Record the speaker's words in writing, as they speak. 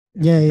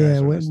Yeah, you yeah.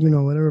 guys are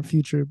listening. Whatever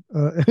future,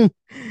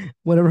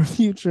 whatever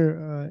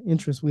future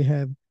interests we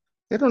have.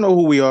 They don't know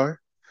who we are.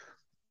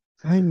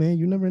 Hey, man,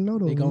 you never know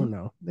They though. gonna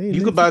know. You They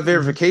could buy future.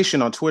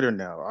 verification on Twitter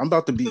now. I'm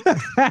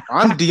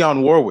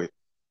Dionne Warwick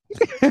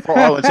for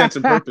all intents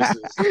and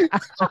purposes.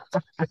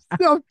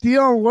 Stop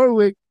Dionne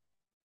Warwick.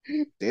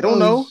 They don't Oh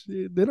know.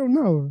 shit, they don't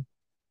know.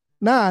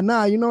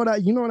 Nah. You know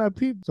what I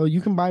peeped. So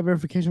you can buy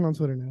verification on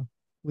Twitter now,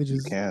 which You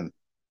is can.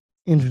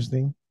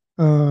 interesting.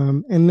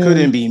 Um, and Couldn't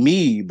then be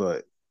me,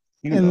 but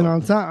you and then know.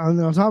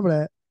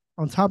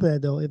 on top of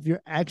that though, if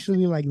you're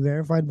actually like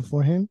verified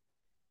beforehand,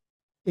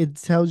 it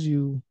tells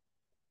you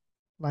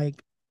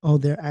like, oh,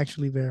 they're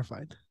actually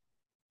verified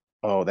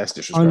Oh, that's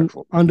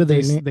disrespectful. under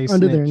their name, They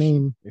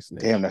snitch. They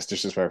Damn, snitch. that's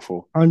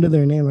disrespectful. under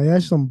their name. Like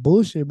that's some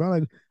bullshit, bro.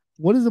 Like,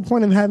 what is the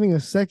point of having a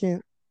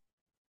second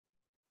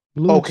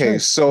blue Okay,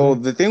 check? so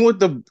Like, the thing with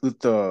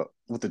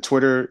the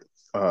Twitter,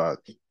 uh,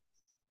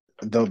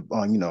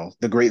 the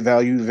the great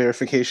value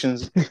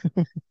verifications.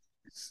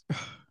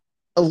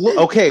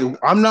 Okay,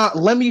 I'm not.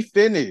 Let me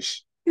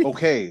finish.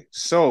 Okay,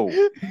 so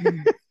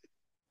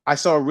I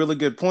saw a really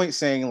good point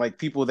saying like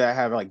people that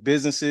have like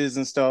businesses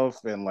and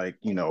stuff, and like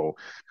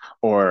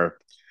or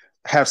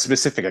have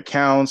specific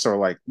accounts, or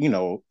like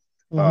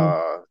mm-hmm.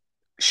 uh,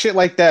 shit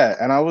like that.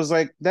 And I was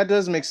like, that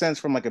does make sense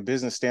from like a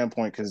business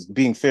standpoint because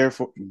being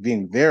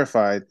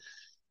verified,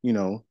 you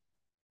know,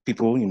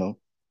 people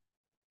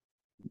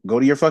go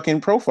to your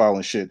fucking profile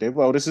and shit. They're like,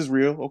 oh, this is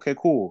real. Okay,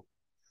 cool.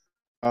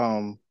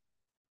 Um,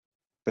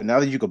 but now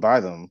that you could buy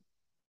them,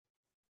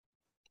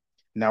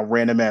 now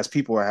random ass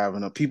people are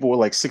having them. People with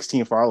like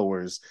 16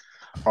 followers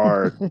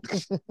are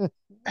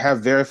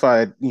have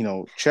verified,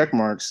 check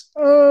marks.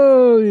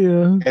 Oh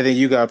yeah, And then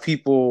you got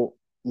people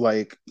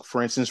like,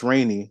 for instance,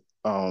 Rainey,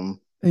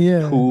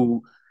 yeah.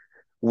 who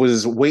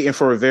was waiting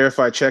for a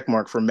verified check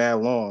mark for mad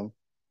long,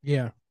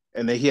 Yeah.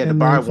 and then he had to And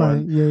buy then one.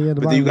 find, yeah, yeah,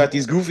 the But then buy you one. got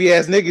these goofy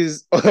ass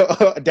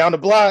niggas down the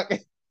block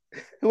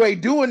who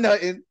ain't doing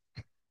nothing.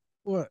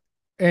 Well,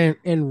 and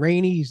in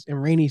Rainey's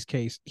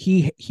case,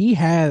 he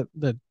had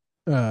the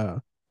uh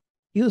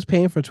he was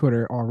paying for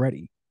Twitter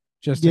already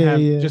Yeah,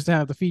 yeah, just to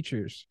have the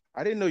features.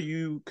 I didn't know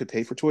you could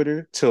pay for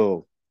Twitter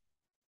till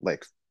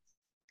like,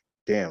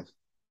 damn, a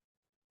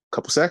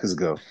couple seconds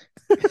ago.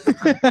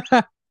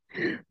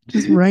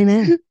 just right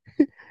now.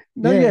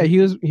 No, Yeah, yeah, he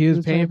he was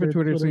was paying paying for for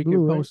Twitter so Twitter he could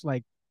Blue, right? post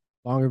like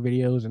longer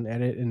videos and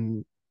edit,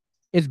 and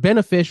it's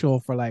beneficial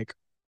for like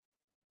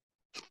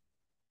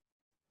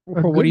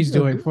A for what good, he's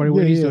doing, for yeah,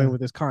 what he's doing yeah,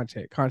 with his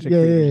content yeah,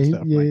 creators yeah, and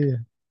stuff. yeah, Like yeah.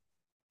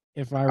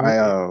 if I I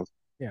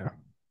yeah,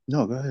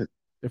 no, go ahead.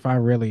 if I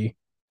really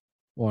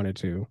wanted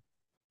to,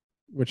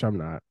 which I'm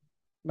not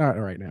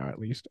right now at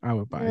least, I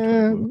would buy Twitter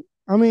Yeah, Blue.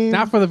 I Not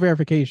mean, for the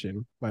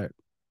verification, but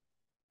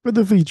for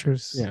the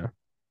features, yeah.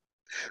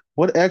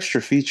 What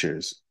extra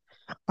features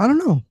I don't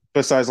know.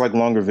 besides like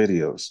longer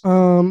videos?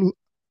 Um,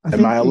 I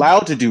Am I think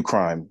allowed to do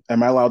crime?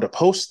 Am I allowed to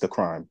post the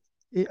crime?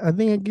 I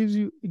think it gives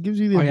you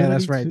the Oh yeah, ability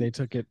that's right. to.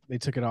 They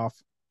took it off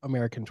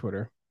American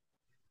Twitter.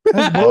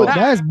 Oh,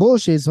 That's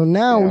bullshit. So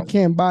now we damn.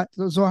 can't buy.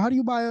 So how do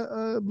you buy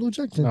a blue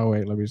check then? Oh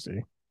wait, let me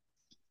see.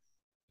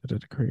 The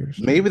creators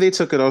Maybe tab. they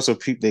took it also.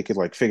 They could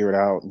like figure it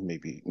out and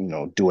maybe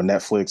do a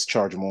Netflix,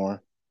 charge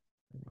more.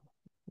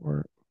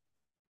 Or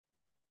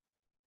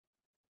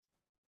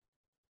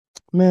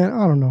Man,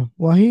 I don't know.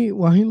 While he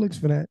looks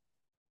for that,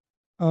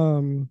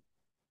 um,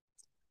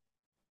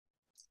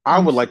 I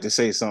I'm would sure like to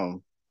say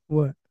something.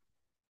 what.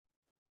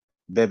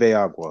 Bebe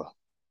agua.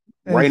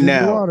 Hey, Right drink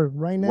your now. water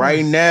right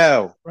Right now.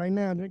 now. Right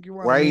now, drink your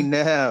water, Right man.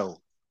 now.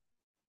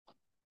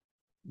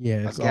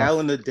 yeah, A it's off.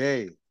 gallon a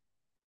day.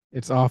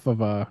 It's off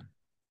of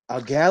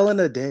A gallon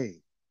a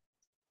day.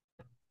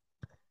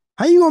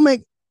 How you gonna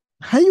make?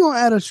 How you gonna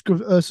add a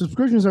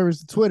subscription service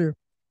to Twitter,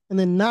 and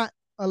then not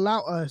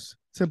allow us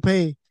to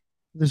pay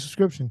the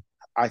subscription?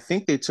 I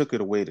think they took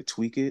it away to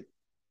tweak it.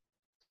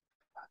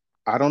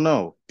 I don't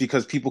know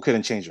because people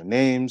couldn't change their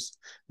names.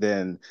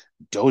 Then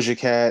Doja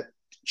Cat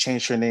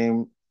changed her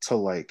name to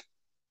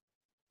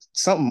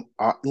something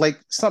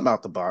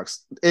out the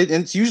box.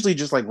 It's usually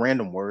just like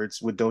random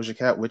words with Doja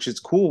Cat, which is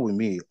cool with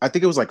me. I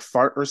think it was like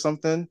fart or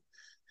something,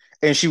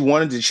 and she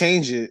wanted to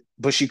change it,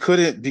 but she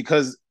couldn't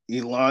because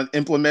Elon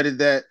implemented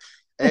that.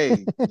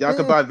 Hey, y'all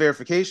can buy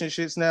verification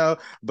shits now,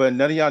 but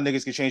none of y'all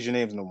niggas can change your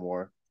names no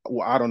more.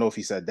 Well, I don't know if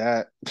he said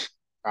that.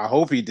 I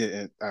hope he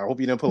didn't. I hope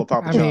he didn't pull a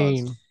Papa I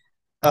John's. mean,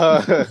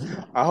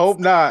 I hope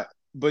not.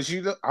 But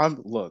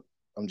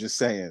I'm just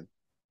saying.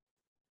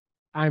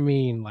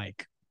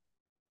 like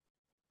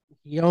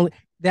he only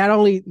that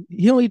only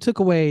he only took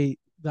away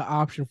the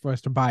option for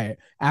us to buy it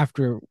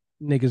after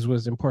niggas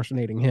was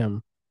impersonating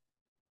him.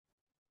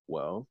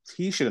 Well,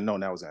 he should have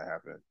known that was gonna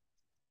happen.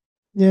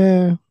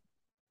 Yeah.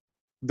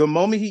 The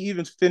moment he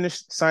even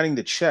finished signing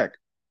the check,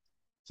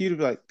 he'd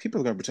be like,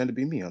 "People are gonna pretend to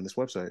be me on this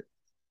website."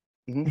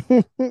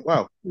 Mm-hmm.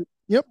 Wow,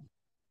 Yep.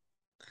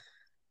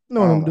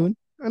 Know I what don't I'm know. doing.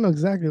 I know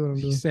exactly what I'm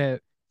He doing.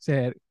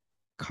 said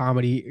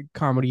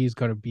comedy is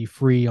gonna be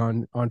free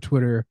on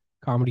Twitter.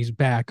 Comedy's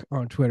back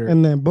on Twitter,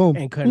 And then boom.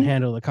 and couldn't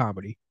handle the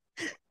comedy.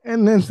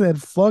 And then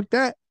said, fuck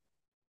that.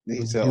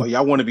 He said, "Oh,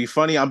 y'all want to be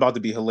funny? I'm about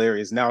to be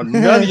hilarious. Now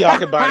none of y'all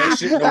can buy that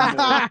shit no more."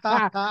 Ha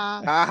ha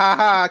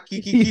ha!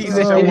 Kiki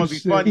said, "Y'all want to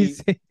be funny."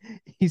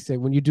 He said,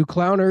 "When you do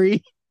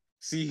clownery,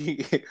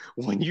 see,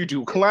 when you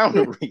do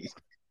clownery,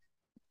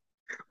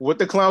 what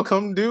the clown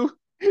come do?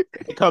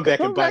 Come back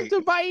and bite."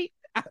 to bite."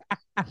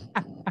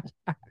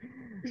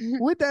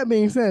 With that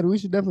being said, we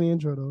should definitely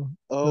intro though.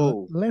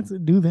 Oh, let's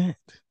do that.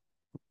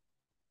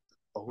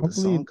 Oh, the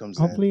song comes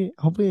in.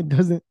 Hopefully it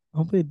doesn't.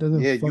 Hopefully it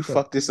doesn't. Yeah, you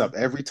fuck this up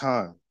every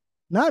time.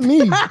 Not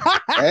me.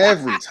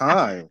 Every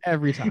time.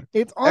 Every time.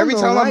 It's on every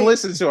time right. I'm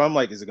listening to it, I'm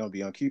like, is it gonna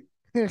be on cue?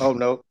 Oh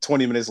no,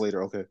 20 minutes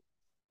later, okay.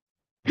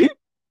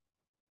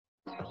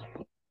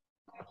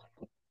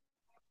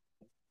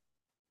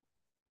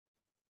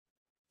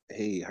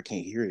 Hey, I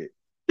can't hear it.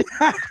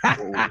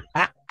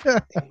 Hey.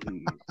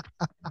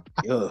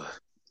 Ugh.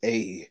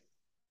 Hey.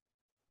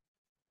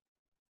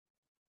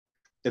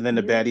 And then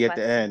the baddie at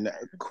the end,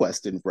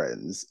 Quest and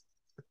Friends.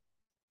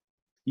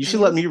 You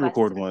should let me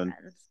record one.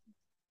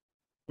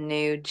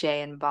 New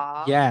Jay and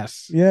Bob.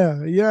 Yes. Yeah.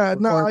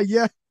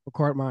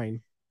 Record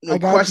mine. No,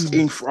 Quest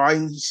and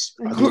Friends.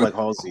 I do like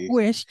Halsey.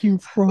 Quest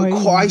and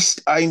Friends.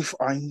 Quest and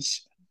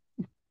Friends.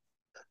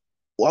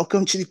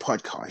 Welcome to the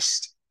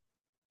podcast.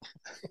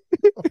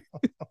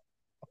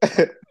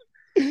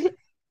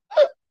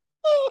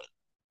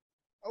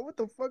 Oh, what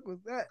the fuck was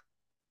that?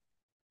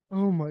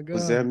 Oh my god.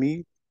 Was that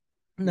me?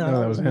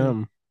 No, that was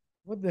him.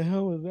 What the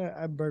hell was that?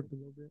 I burped a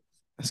little bit.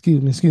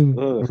 Excuse me.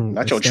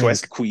 Not your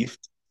chest queef.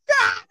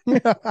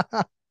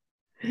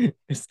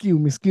 Excuse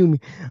me.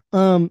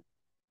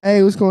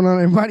 Hey, what's going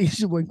on, everybody? It's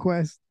your boy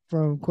Quest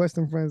from Quest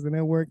and Friends, the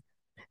network.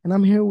 And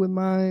I'm here with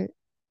my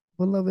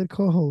beloved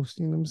co-host,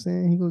 you know what I'm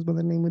saying? He goes by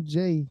the name of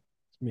Jay.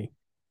 It's me.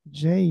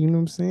 Jay, you know what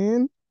I'm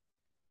saying?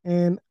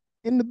 And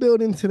in the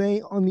building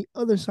today, on the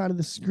other side of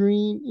the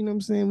screen, you know what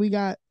I'm saying? We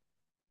got.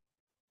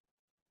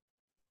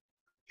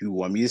 You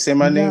want me to say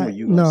my name, or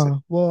you gonna say?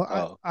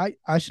 Well,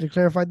 I should have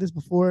clarified this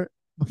before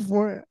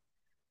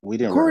we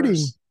didn't recording.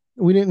 Rehearse.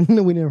 We didn't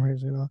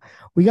rehearse at all.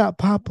 We got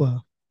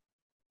Papa.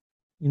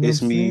 You know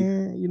it's what I'm me.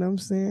 saying? You know what I'm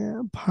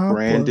saying? Papa.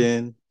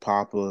 Brandon,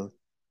 Papa,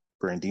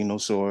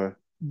 Brandinosaur.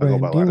 I go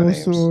by a lot of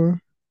names.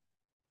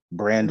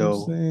 Brando. You know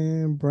what I'm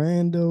saying?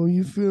 Brando,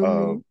 you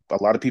feel me?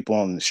 A lot of people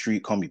on the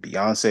street call me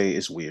Beyonce.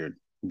 It's weird,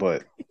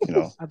 but you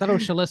know. I thought it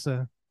was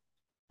Shalissa.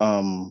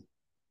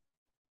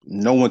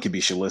 No one can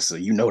be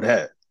Shalissa. You know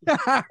that.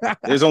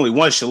 There's only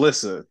one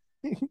Shalissa.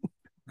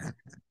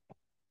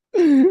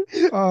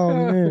 Oh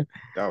man,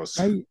 that was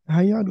how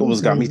y'all doing?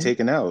 Almost got me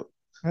taken out.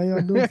 How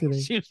y'all doing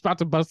today? She was about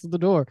to bust through the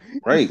door.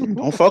 Right,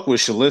 don't fuck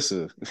with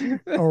Shalissa.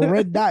 A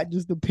red dot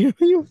just appeared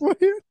on your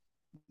forehead.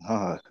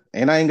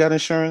 And I ain't got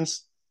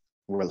insurance.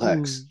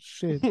 Relax. Ooh,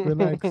 shit,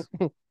 relax.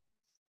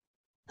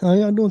 How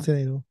y'all doing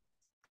today though?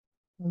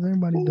 How's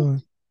everybody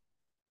doing?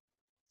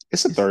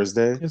 It's a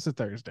Thursday. It's a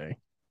Thursday.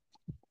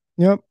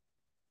 Yep.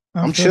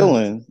 I'm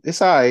chilling.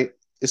 It's all right.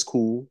 It's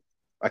cool.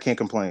 I can't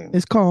complain.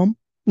 It's calm.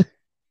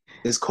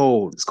 It's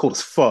cold. It's cold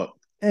as fuck.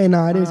 Hey,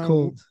 nah, it is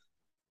cold.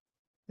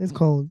 It's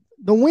cold.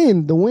 The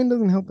wind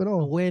doesn't help at all.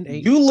 The wind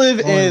ain't. You live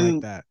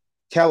in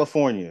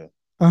California.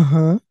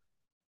 Uh-huh.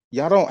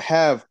 Y'all don't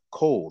have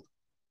cold.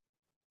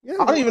 Yeah,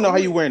 I don't even know how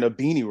you're wearing a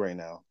beanie right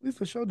now. We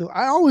for sure do.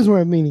 I always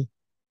wear a beanie.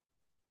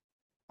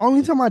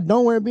 Only time I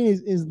don't wear a beanie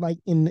is like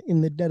in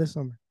the dead of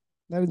summer.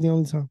 That is the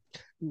only time.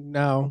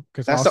 No,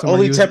 because that's the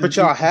only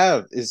temperature I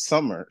have is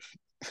summer.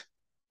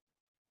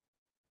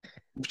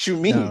 What you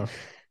mean? No.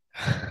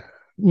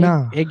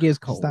 Nah, it gets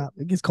cold. Stop.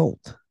 It gets cold.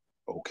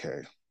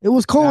 Okay. It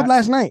was cold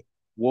last night.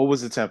 What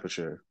was the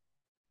temperature?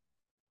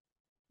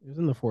 It was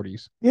in the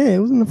 40s. Yeah, it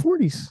was in the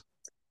 40s.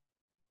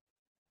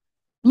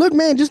 Look,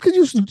 man, just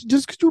because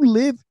you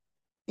live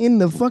in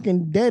the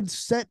fucking dead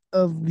set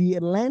of the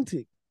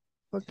Atlantic,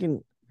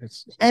 fucking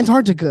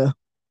Antarctica.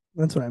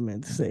 That's what I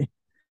meant to say.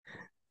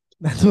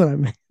 That's what I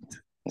meant.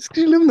 It's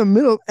because you live in the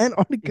middle of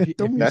Antarctica.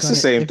 That's the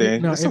same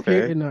thing. No,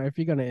 if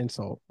you're gonna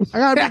insult,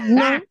 I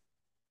got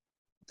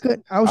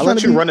good. I'll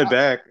let you run it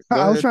back.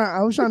 I was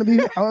trying to be.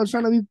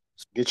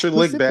 Get your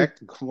leg back.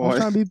 Come on. I was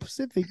trying to be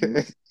Pacific.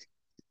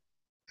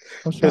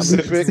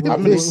 Pacific.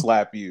 I'm gonna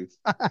slap you.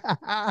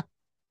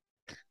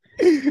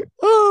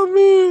 Oh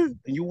man!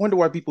 And you wonder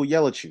why people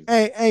yell at you.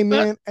 Hey,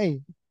 man.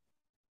 Hey,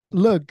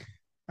 look,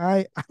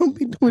 I don't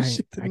be doing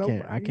shit to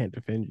nobody. I can't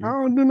defend you. I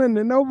don't do nothing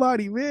to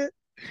nobody, man.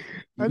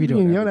 I be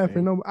doing yelled at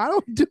for nobody. I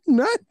don't do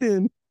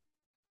nothing.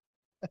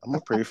 I'm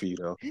gonna pray for you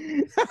though.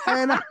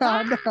 Hey,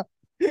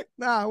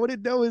 nah. What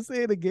did Doe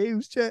say in the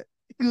games chat?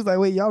 He was like,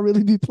 "Wait, y'all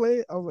really be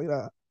playing?" I was like,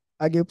 "Nah,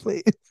 I get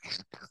played."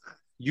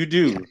 You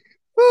do.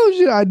 Oh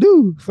shit, I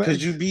do.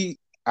 Because you be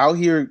out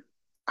here.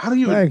 How do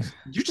you? Facts.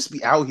 You just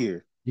be out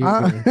here.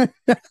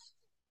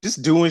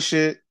 Just doing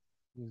shit.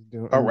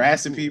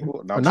 Harassing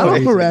people. No, I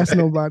don't harass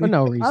nobody. For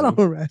no reason. I don't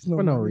harass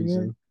nobody. For no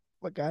reason. Man.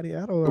 Fuck out of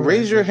here. I don't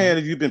raise your hand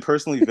if you've been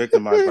personally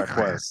victimized by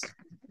Quest.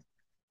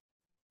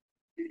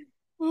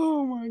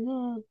 Oh my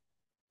god.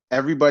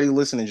 Everybody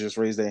listening, just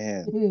raise their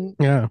hand.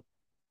 Yeah.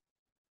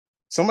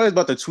 Somebody's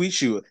about to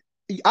tweet you.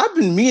 I've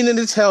been meaning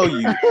to tell you.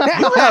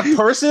 You have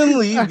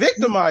personally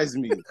victimized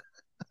me.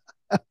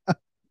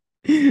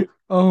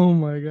 Oh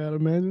my god!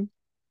 Imagine.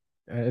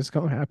 It's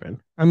gonna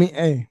happen. I mean,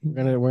 hey,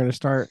 We're gonna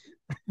start.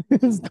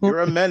 You're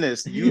a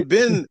menace. We've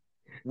They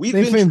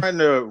been fin- trying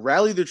to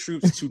rally the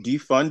troops to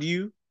defund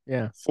you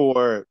Yeah.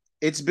 for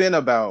it's been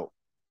about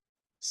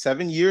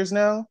 7 years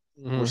now.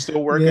 We're Mhm.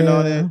 still working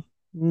on Yeah. it.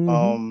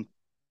 Mhm.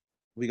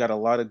 We got a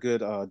lot of good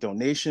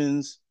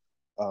donations.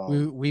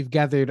 We've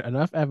gathered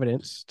enough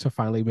evidence to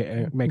finally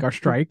make our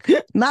strike.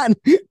 Not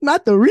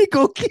the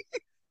Rico kid.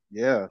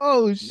 Yeah,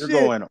 Oh you're shit!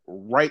 going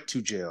right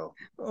to jail.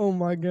 Oh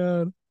my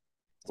god!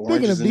 Orange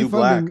Speaking is of the new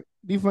black.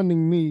 defunding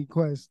me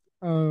Quest.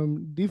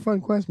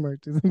 Defund Quest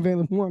merch is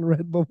available on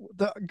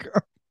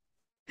Redbubble.com.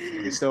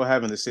 Are they still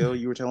having the sale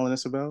you were telling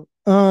us about?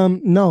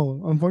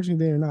 No,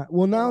 unfortunately they're not.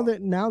 Well, Oh,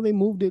 now they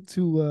moved it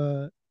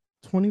to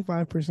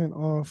 25%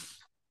 off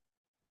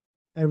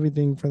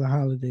everything for the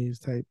holidays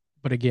type.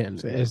 But again,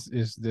 So,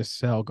 is this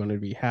sale going to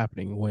be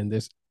happening when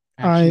this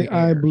I actually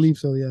airs? believe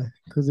so, yeah,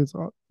 because it's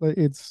all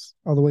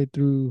the way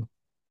through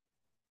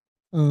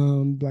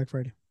Black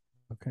Friday.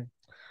 Okay.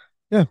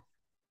 Yeah.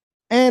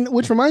 And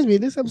which reminds me,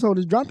 this episode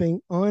is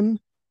dropping on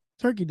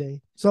Turkey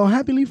Day. So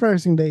happy Leif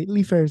Erikson Day.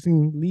 Leif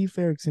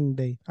Erikson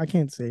Day. I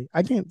can't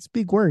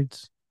speak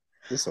words.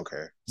 it's okay.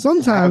 I have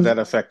Sometimes that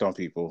effect on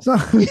people.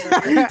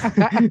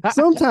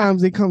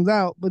 sometimes it comes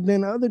out, but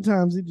then other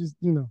times it just,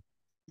 You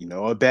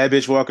know, a bad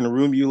bitch walk in the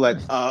room, you like,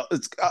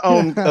 it's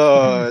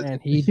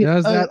And he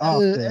does that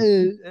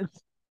often.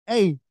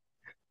 Hey,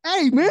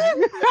 man.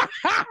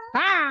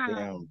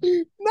 damn.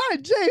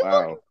 Not Jay.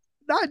 Wow.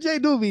 Not Jay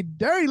doing me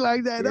dirty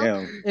like that.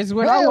 Damn. It's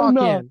when I Hell walk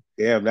no. in.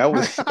 Damn, that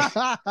was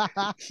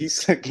he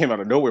came out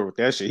of nowhere with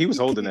that shit. He was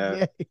holding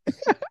that.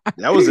 Yeah.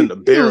 That was in the He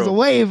was barrel.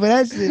 waiting for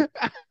that shit.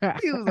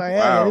 He was like,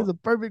 Wow. hey, it's a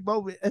perfect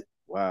moment.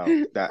 Wow.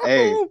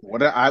 Hey, what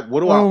do I Oh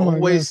my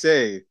always God.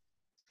 say?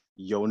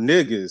 Yo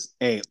niggas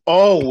ain't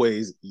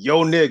always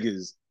yo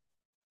niggas.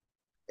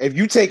 If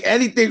you take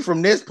anything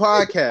from this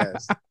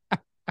podcast,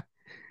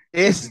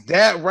 it's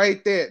that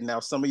right there. Now,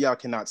 some of y'all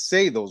cannot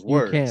say those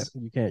words.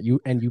 You can't. You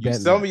bet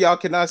Some not. of y'all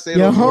cannot say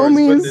Your those words,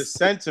 but the homies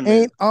sentiment,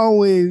 ain't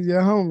always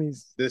your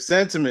homies. the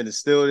sentiment is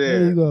still There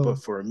there. you go.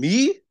 But for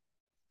me,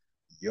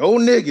 yo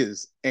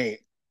niggas ain't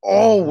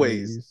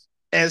always,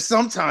 and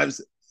sometimes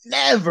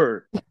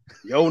never,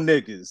 yo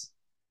niggas.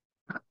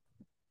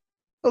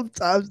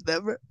 Sometimes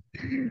never.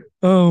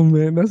 Oh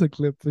man, that's a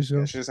clip for sure.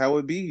 That's just how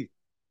it be.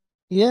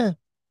 Yeah.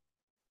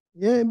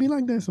 Yeah, it be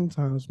like that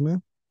sometimes,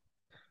 man.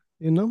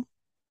 You know?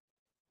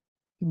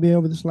 Be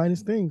over the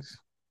slightest things.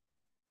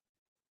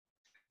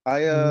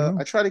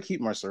 I try to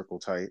keep my circle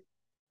tight.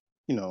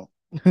 You know,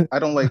 I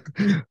don't like.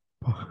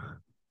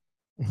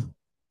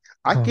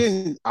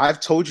 I've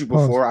told you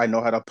before. I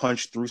know how to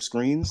punch through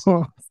screens.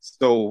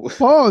 So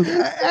pause.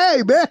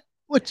 Hey man,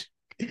 what?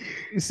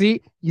 You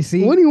see.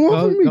 What do you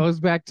want from me? Goes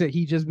back to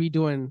he just be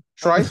doing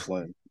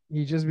trifling.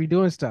 He just be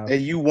doing stuff.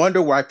 And you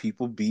wonder why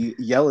people be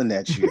yelling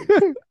at you.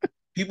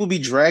 People be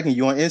dragging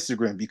you on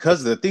Instagram because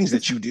of the things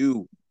that you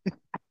do.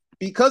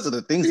 Because of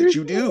the things that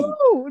you do.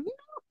 No.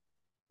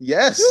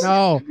 Yes.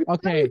 No.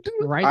 Okay.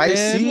 Right I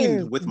then.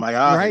 seen with my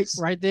eyes.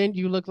 Right then,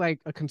 you look like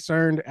a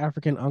concerned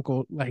African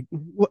uncle. Like,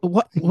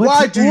 what?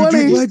 Why do you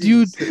do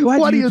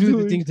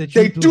the things that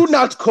you They do? do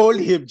not call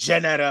him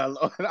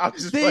general.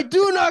 They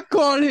do not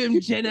call him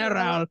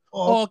general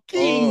or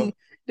king.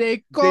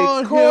 They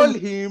call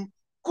him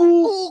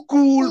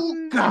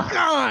Gugul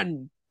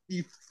God.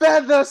 The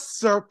feather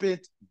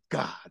serpent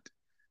God.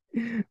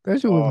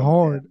 That shit was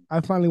hard. Man. I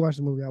finally watched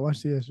the movie. I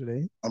watched it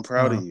yesterday. I'm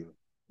proud of you.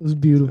 It was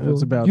beautiful.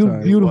 It's about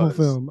time. Beautiful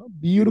film.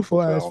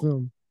 Beautiful ass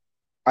film.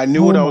 I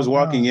knew what I was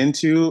walking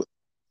into,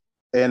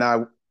 and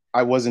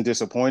I wasn't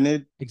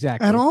disappointed.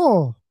 Exactly. At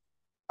all.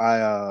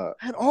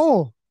 At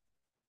all.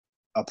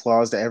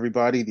 Applause to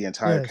everybody, the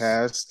entire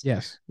cast.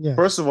 Yes.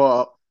 First of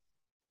all,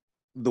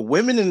 the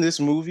women in this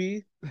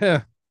movie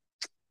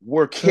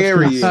were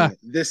carrying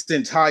this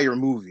entire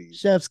movie.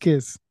 Chef's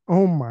kiss.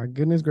 Oh my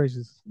goodness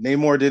gracious.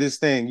 Namor did his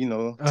thing,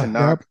 to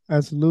knock. Yep,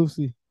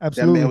 absolutely. That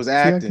man was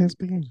acting.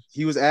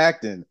 He was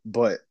acting,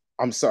 but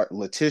I'm sorry,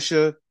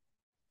 Letitia,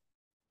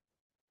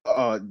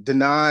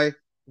 Denai,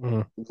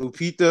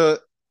 Lupita,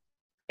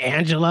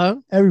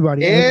 Angela,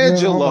 everybody.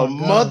 Angela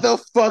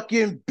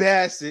motherfucking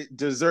Bassett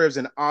deserves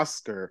an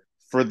Oscar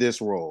for this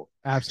role.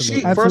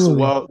 Absolutely. First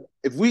of all,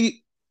 I'm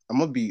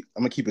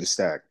gonna keep it a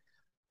stack.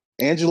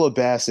 Angela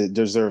Bassett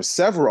deserves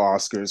several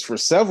Oscars for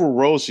several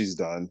roles she's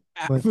done.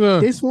 But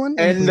this one,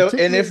 and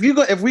if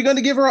we're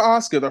gonna give her an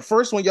Oscar, the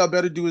first one y'all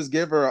better do is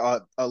give her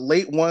a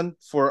late one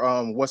for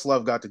What's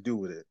Love Got to Do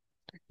with It.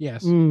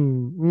 Yes.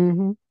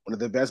 Mm-hmm. One of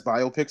the best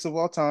biopics of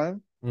all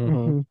time.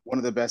 Mm-hmm. One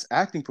of the best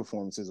acting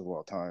performances of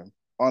all time.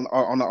 On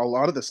a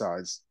lot of the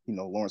sides,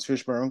 Lawrence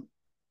Fishburne,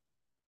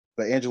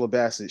 but Angela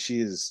Bassett,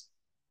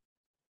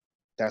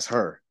 that's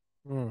her.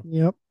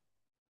 Yep.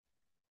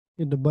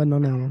 Hit the button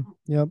on that one.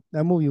 Yep,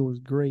 that movie was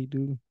great,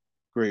 dude.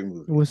 Great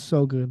movie. It was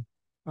so good.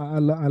 I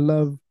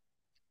love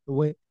the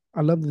way.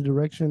 I love the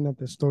direction that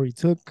the story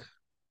took.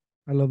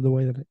 I love the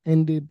way that it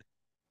ended.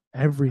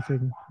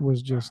 Everything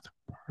was just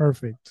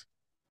perfect.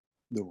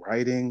 The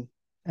writing,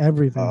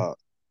 Everything uh,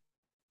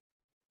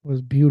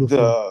 was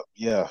beautiful.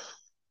 the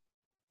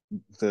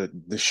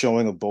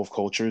showing of both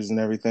cultures and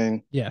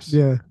everything. Yes.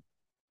 Yeah.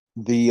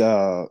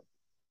 The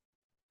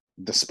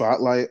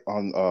spotlight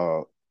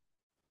on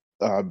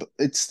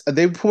it's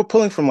they were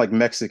pulling from like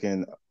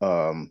Mexican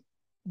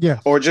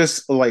Yes. or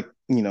just like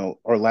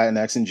or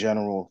Latinx in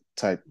general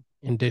type.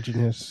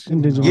 Indigenous.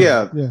 Indigenous.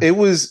 Yeah, Yeah. it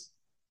was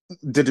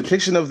the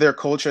depiction of their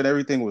culture and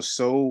everything was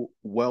so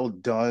well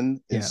done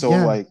and Yeah. so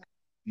Yeah. like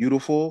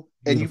beautiful.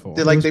 And Beautiful.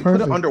 they It was they put it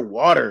perfect.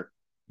 underwater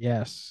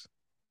Yes.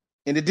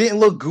 and it didn't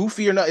look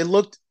goofy or not. It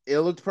looked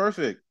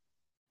perfect.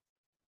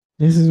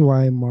 This is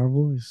why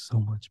Marvel is so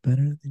much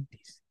better than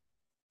DC.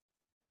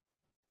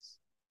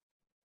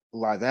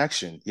 Live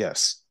action,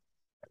 yes.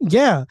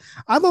 Yeah.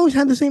 I've always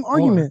had the same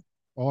argument.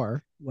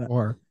 Or What?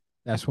 or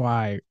that's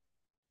why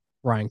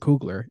Ryan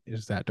Coogler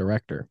is that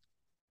director.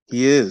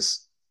 He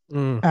is.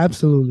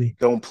 Absolutely.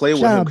 Don't play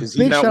with Shout him out, because he's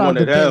big not shout out one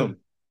to of them.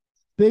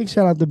 Bay. Big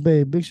shout out to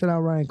Bay. Big shout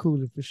out Ryan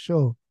Coogler for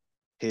sure.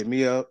 Hit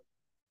me up.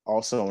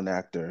 Also an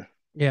actor.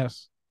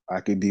 Yes.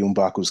 I could be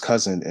M'Baku's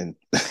cousin and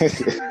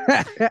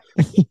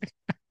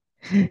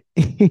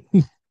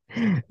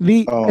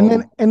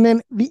and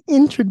then the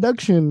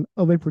introduction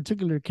of a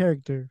particular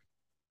character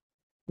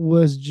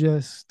was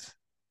just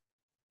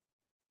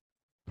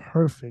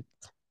perfect.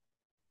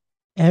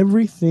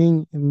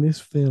 Everything in this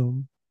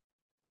film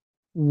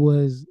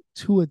was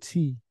to a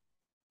T.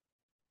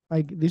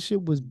 Like this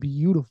shit was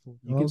beautiful.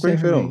 You can say say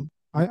her her film. name.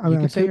 I You mean,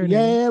 can I say could, her yeah,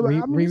 name. yeah, but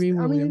Riri I mean,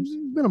 Williams.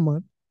 it's been a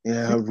month.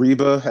 Yeah,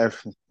 Reba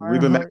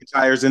Ironheart.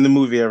 McIntyre's in the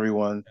movie,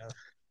 everyone.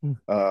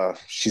 Hmm.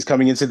 She's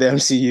coming into the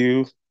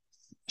MCU.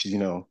 She's,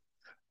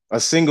 a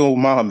single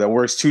mom that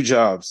works two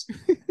jobs,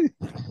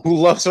 who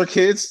loves her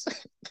kids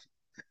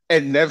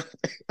and never.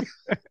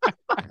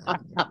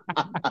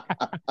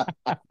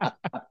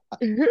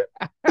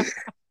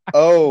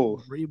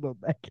 Oh, Reba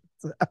back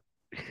in time.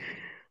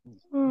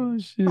 Oh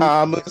shit!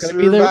 I'm a It's gonna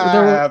be the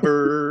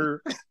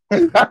survivor.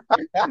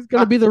 it's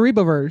gonna be the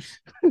Rebaverse.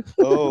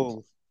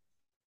 Oh,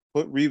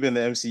 put Reba in the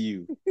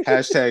MCU.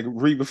 Hashtag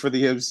Reba for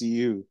the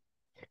MCU.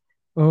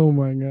 Oh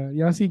my god!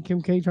 Y'all see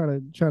Kim K try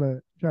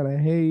to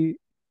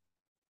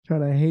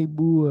hate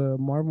boo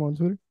Marvel on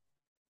Twitter?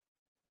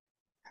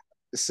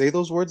 Say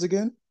those words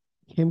again.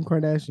 Kim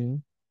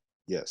Kardashian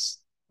Yes.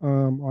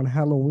 on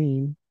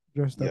Halloween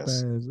dressed up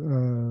Yes. as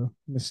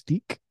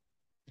Mystique.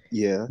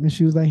 Yeah. And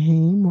she was like, "Hey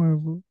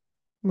Marvel,"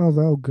 and I was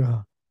like, "Oh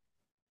god."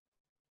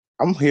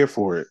 I'm here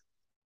for it.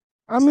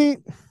 I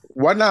mean,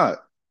 Why not?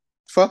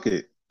 Fuck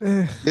it.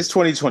 I It's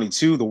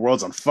 2022. The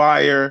world's on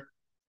fire.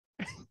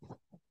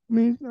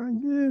 mean,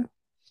 yeah,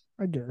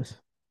 I guess.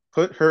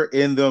 Put her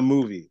in the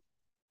movie.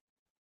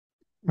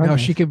 No,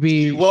 she could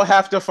She be. will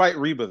have to fight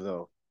Reba,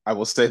 though. I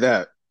will say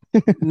that.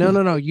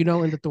 No. You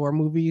know, in the Thor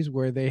movies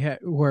where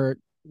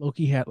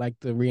Loki had like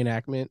the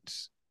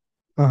reenactments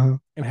Uh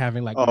and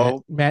having like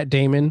Oh, Matt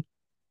Damon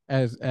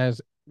as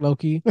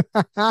Loki.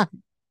 huh.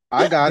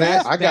 I got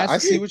it. I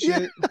That's see what Yeah.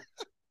 you.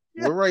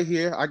 We're right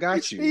here. I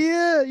got you.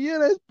 Yeah,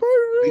 that's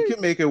We perfect.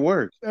 can make it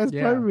work. That's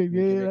Yeah, perfect. we can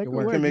Yeah, make that it could work.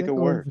 work. We can make That it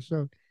could work work. for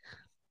sure.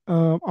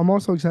 I'm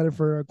also excited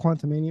for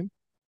Quantumanium.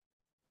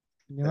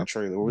 That Yep.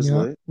 trailer was Yep.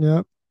 lit.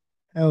 Yep.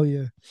 Hell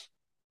yeah.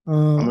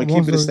 I'm gonna I'm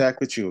keep it a also stack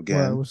with you what?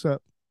 again. What's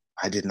up?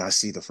 I did not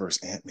see the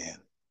first Ant-Man.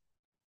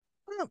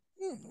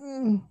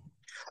 Mm-mm.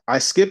 I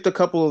skipped a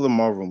couple of the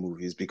Marvel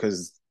movies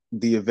because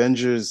the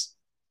Avengers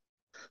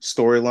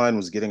storyline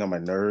was getting on my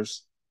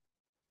nerves.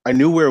 I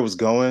knew where it was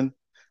going.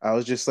 I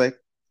was just like,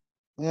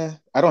 yeah,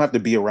 I don't have to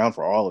be around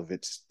for all of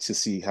it to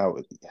see how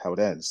it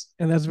ends.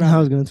 And that's How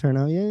valid. it's gonna turn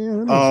out? Yeah,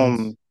 that makes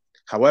sense.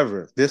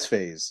 However, this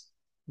phase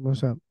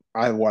What's up?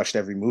 I've watched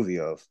every movie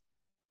of.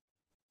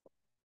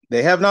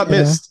 They have not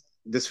Yeah, missed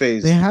this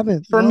they phase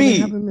haven't. for No, they me,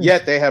 haven't missed.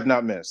 yet they have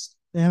not missed.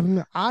 They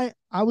haven't. I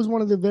was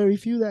one of the very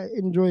few that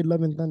enjoyed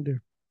Love and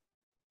Thunder.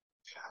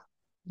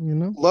 You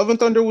know, Love and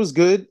Thunder was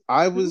good.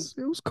 it was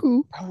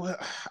cool.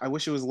 I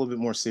wish it was a little bit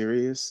more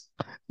serious.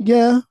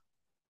 Yeah,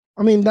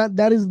 I mean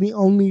that is the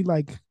only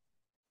like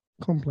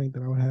complaint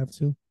that I would have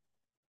too.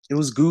 It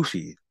was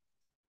goofy.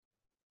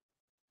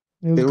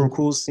 It was There were good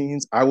cool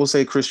scenes. I will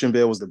say Christian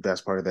Bale was the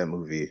best part of that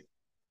movie.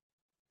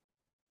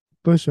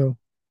 for sure.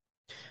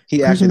 He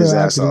Christian acted his Bale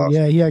ass acted it. off.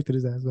 Yeah, he acted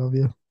his ass off.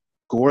 Yeah.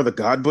 Gore the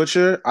God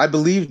Butcher, I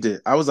believed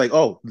it. I was like,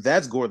 oh,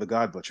 that's Gore the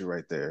God Butcher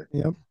right there.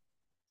 Yep.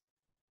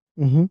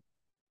 Mm-hmm.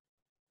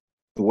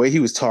 The way he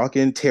was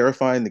talking,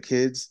 terrifying the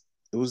kids,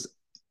 he was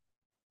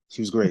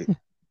great.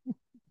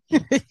 I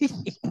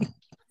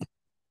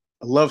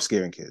love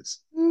scaring kids.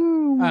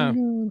 Oh my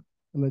Um, god.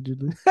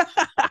 Allegedly.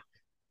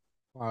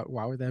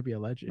 why would that be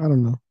alleged? I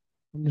don't know.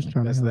 I'm just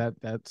trying to help.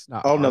 That's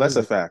not Oh no, that's a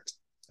harming fact.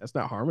 that's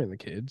not harming the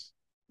kids.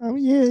 I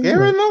mean, yeah, you're Scaring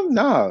right. them?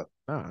 Nah.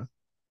 Nah.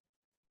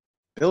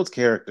 Builds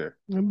character.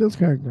 Bill's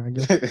character, I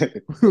guess.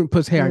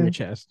 Puts hair on Yeah. your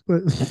chest.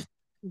 But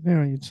there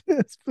on your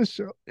chest for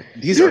sure.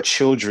 These are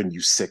children, you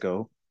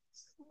sicko.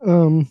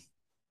 Damn.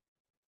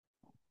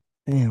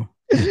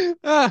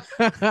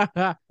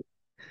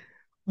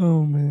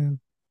 Oh man.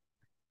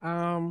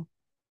 um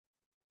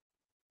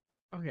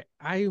Okay,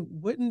 I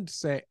wouldn't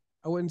say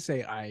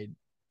I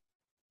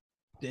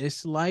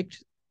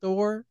disliked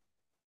Thor.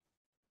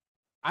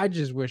 I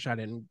just wish I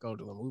didn't go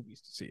to the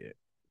movies to see it.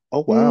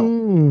 Oh wow,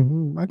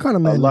 I kind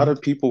of a mad. lot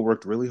of people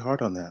worked really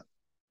hard on that.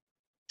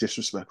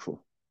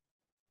 Disrespectful.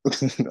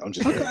 I'm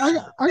just kidding.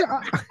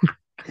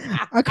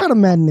 I kind of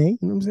matinee. You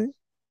know what I'm saying?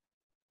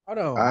 Oh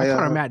no, I I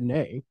kind of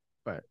matinee,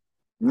 but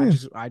I Yeah.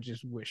 just I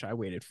just wish I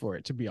waited for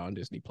it to be on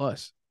Disney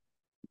Plus.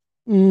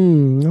 I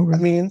Okay.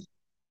 mean,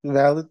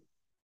 valid.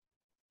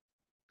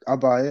 I'll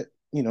buy it.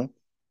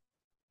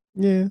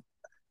 Yeah.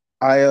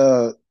 I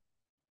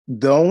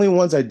the only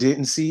ones I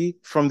didn't see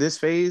from this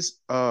phase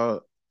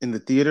in the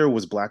theater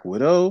was Black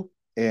Widow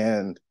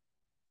and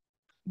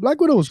Black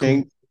Widow was cool.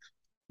 Shang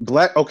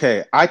Black.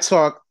 Okay, I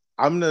talk.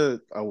 I'm gonna.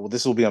 Well,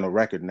 this will be on the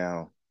record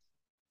now.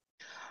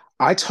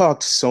 I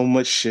talked so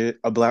much shit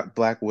about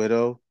Black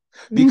Widow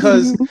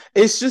because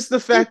it's just the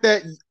fact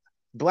that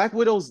Black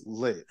Widow's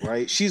lit,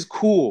 right? She's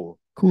cool,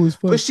 Cool as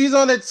fuck. but she's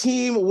on a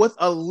team with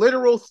a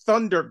literal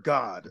thunder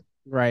god,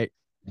 Right.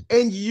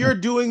 and you're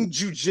doing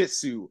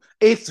jujitsu.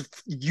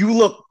 You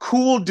look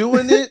cool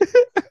doing it.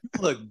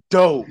 You look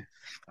dope.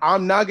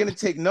 I'm not gonna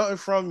take nothing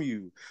from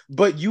you,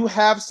 but you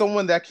have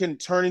someone that can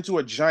turn into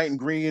a giant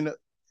green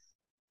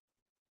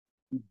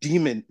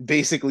demon,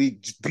 basically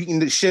beating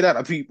the shit out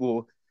of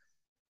people,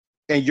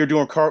 and you're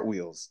doing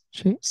cartwheels.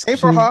 Same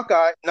for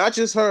Hawkeye, not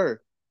just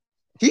her.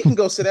 He can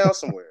go sit down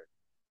somewhere.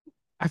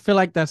 I feel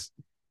like that's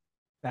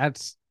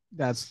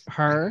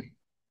her.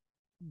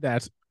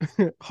 That's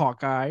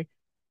Hawkeye.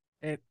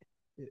 It,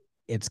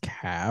 it's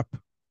Cap.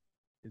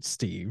 It's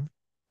Steve.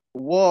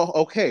 Well,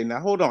 okay,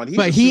 now hold on. He's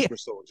But a super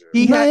soldier.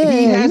 He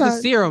has the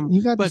serum. He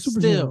got the but super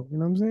still, serum, you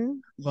know what I'm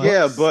saying?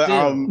 Yeah, but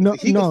still.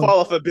 he could fall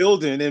off a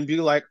building and be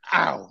like,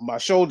 "Ow, my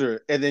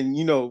shoulder," and then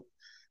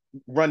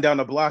run down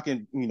the block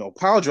and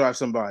pile drive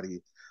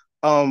somebody.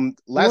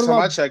 Last time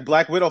I checked,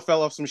 Black Widow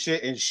fell off some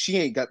shit and she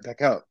ain't got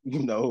back up.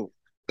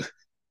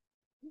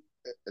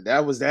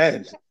 That was the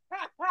end.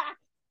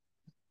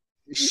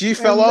 She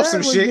fell off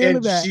some shit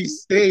and she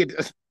stayed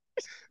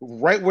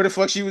right where the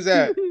fuck she was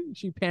at.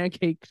 She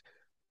pancaked.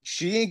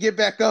 She ain't get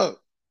back up.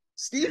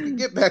 Steve can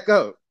get back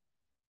up.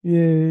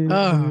 Yeah.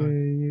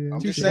 I'm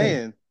just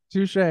saying.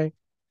 Touche.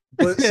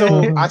 But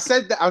so I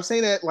said that I'm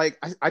saying that like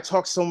I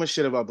talk so much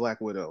shit about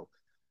Black Widow,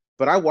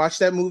 but I watched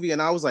that movie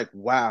and I was like,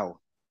 wow.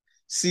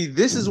 See,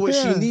 this is what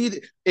she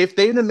needed. If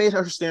they'd have made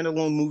her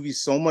standalone movie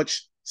so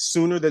much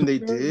sooner than they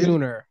did,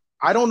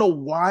 I don't know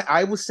why.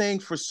 I was saying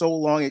for so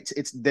long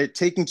they're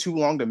taking too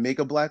long to make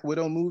a Black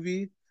Widow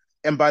movie,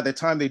 and by the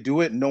time they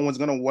do it, no one's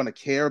gonna want to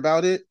care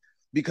about it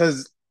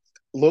because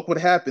look what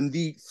happened.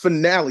 The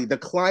finale, the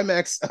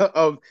climax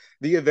of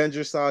the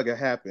Avengers saga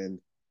happened,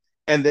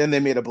 and then they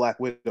made a Black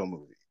Widow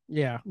movie.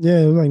 Yeah.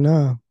 Yeah, it was like,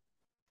 nah.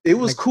 It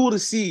was cool to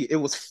see. It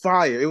was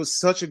fire. It was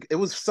such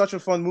a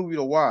fun movie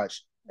to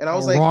watch. And I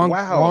was like,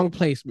 wow. Wrong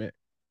placement.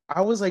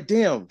 I was like,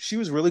 damn, she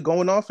was really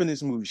going off in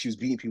this movie. She was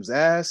beating people's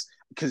ass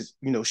because,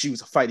 she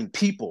was fighting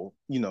people,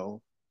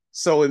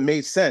 so it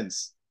made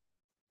sense.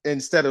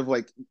 Instead of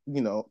like,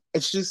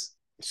 it's just,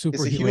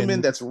 it's a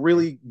human that's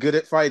really good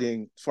at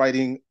fighting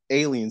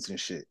aliens and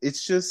shit.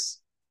 It's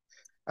just,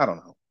 I don't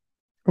know.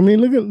 I mean,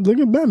 look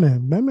at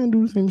Batman. Batman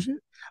do the same shit.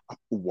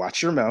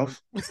 Watch your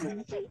mouth. I'm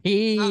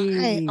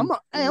a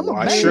Watch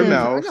Batman. your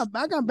mouth.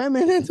 I got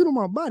Batman tattooed on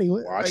my body.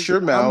 Watch your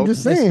mouth. I'm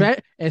just saying.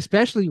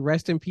 Especially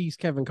rest in peace,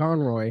 Kevin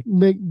Conroy.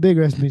 Big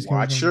rest in peace.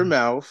 Watch your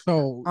mouth.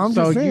 So I'm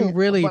just saying, you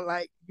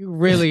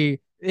really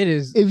it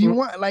is. If you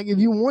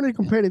want to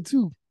compare the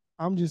two,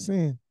 I'm just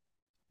saying.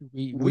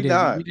 We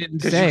didn't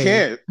say. You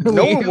can't.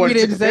 No one wanted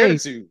to compare the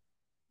two.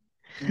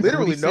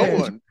 Literally no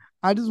one.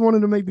 I just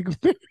wanted to make the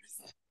comparison.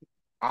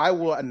 I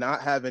will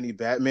not have any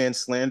Batman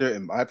slander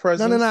in my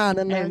presence. No.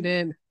 And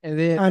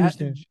then I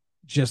understand.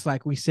 Just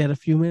like we said a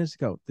few minutes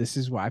ago, this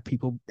is why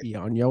people be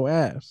on your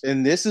ass.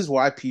 And this is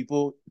why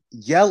people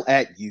yell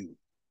at you.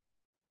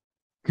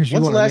 When's the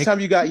last time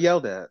you got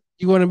yelled at?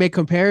 You want to make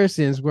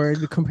comparisons where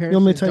the comparisons. You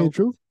want me to tell you the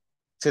truth?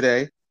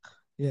 Today.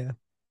 Yeah.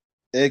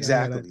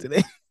 Exactly.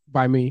 Today.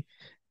 By me.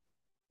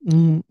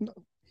 Mm.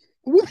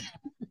 When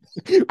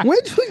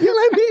did you yell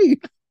at me?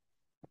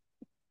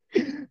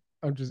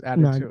 I'm just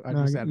adding to it. I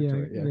just added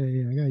to it.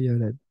 Yeah. I got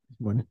yelled at this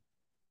morning.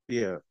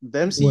 Yeah. The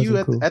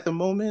MCU at the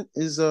moment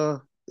is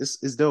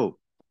dope.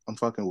 I'm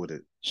fucking with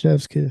it.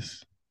 Chef's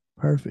kiss.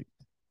 Perfect.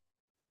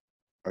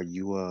 Are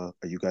you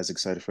guys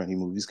excited for any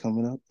movies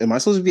coming up? Am I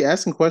supposed to be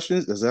asking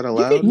questions? Is that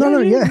allowed? No,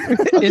 yeah.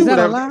 Is that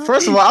allowed?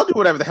 First of all, I'll do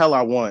whatever the hell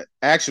I want.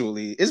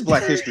 Actually, it's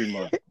Black History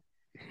Month.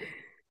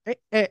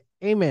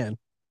 Amen.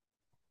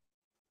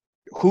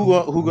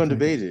 Who gonna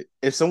debate it?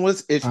 If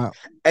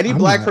any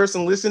black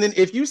person listening,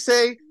 if you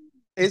say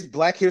it's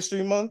Black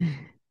History Month,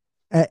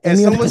 and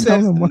someone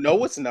says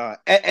no, it's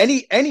not. At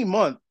any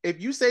month, if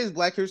you say it's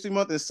Black History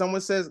Month and someone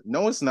says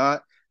no, it's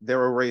not,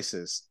 they're a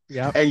racist.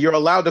 Yeah. And you're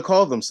allowed to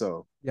call them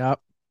so. Yep.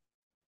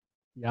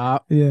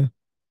 Yeah.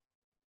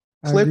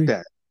 Clip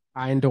that.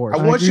 I endorse.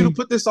 I want you to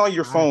put this on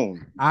your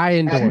phone. I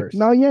endorse.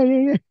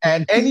 Yeah.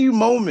 At any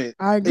moment,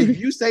 I agree. if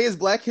you say it's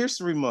Black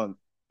History Month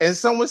and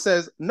someone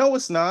says, "No,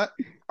 it's not."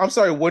 I'm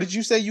sorry. What did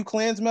you say, you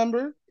Klans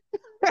member?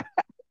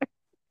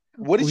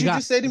 What did you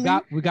just say to me?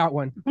 We got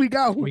one. We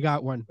got We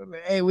got one.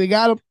 Hey, we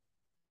got him.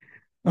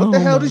 What the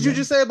hell did you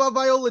just say about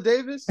Viola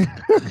Davis?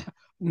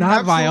 Not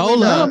Absolutely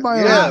Viola. not. Not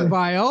Yeah.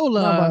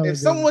 Viola. If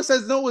someone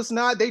says no, it's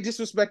not, they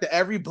disrespect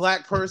every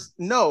black person.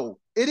 No,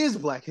 it is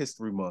Black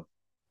History Month.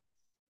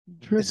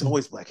 It's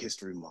always Black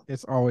History Month.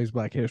 It's always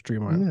Black History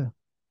Month.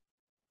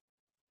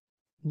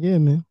 Yeah,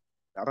 man.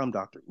 Now I'm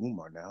Dr.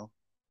 Umar now.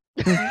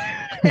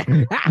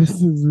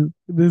 This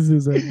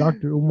is a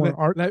Dr. Umar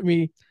art. Let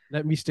me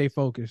stay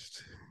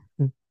focused.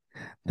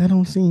 That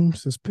don't seem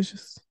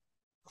suspicious.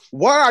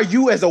 Why are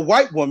you, as a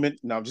white woman?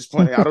 No, I'm just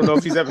playing. I don't know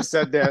if he's ever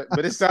said that,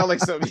 but it sounds like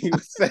something he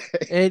would say.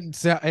 It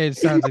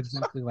sounds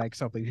exactly like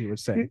something he would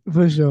say.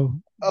 For sure.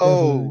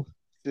 Oh,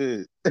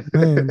 shit.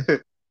 Man.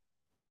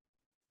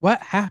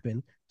 What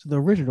happened to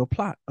the original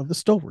plot of the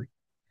story?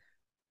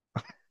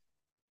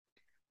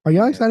 Are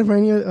y'all excited for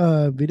any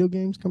video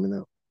games coming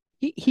out?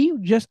 He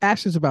just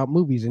asked us about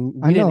movies and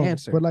we I know, didn't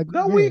answer. but like,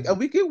 No, yeah.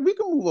 we can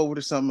move over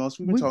to something else.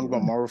 We've been talking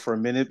about Marvel for a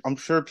minute. I'm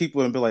sure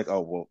people would be like,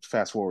 "Oh, well,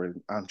 fast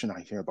forward. I'm trying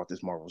to hear about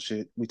this Marvel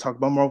shit." We talk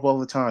about Marvel all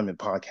the time in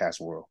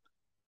podcast world.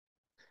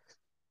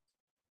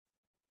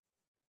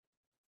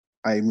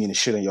 I didn't mean to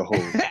shit on your whole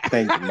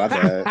thing. My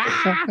bad.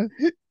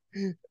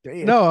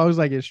 No, I was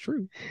like, it's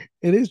true.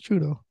 It is true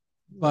though.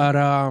 But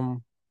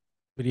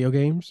video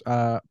games.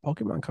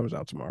 Pokemon comes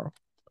out tomorrow.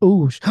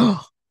 Oh,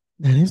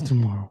 that is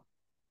tomorrow.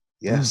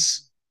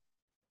 Yes.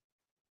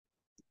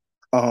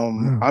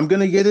 I'm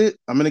gonna get it.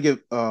 I'm gonna get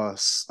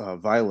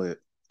Violet.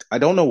 I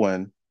don't know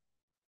when.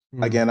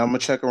 Again, I'm gonna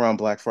check around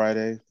Black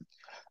Friday.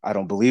 I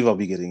don't believe I'll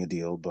be getting a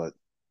deal, but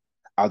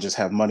I'll just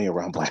have money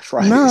around Black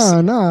Friday.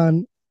 Nah.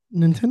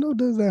 Nintendo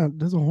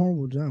does a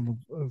horrible job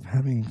of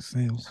having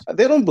sales.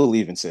 They don't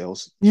believe in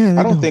sales. Yeah,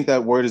 I don't think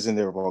that word is in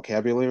their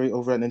vocabulary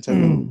over at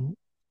Nintendo.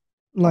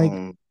 Like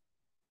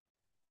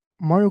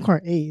Mario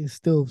Kart 8 is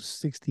still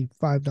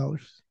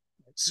 $65.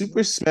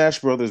 Super Smash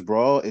Brothers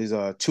Brawl is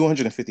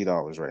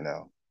 $250 right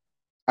now.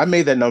 I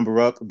made that number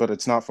up, but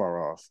it's not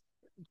far off.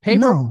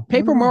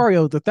 Paper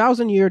Mario, the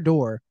 1,000-Year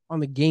Door on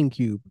the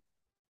GameCube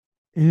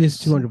is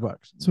 $200.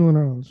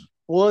 $200.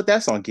 Well,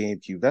 that's on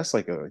GameCube. That's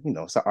like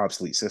it's an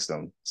obsolete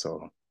system.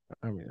 So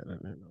I mean,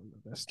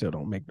 that still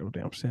don't make no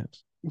damn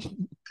sense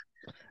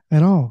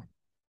at all.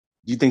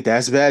 You think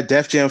that's bad?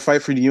 Def Jam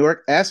Fight for New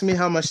York? Ask me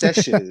how much that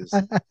shit is.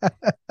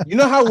 You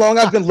know how long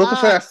I've been looking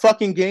for that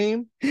fucking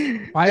game?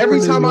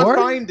 Every time I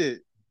find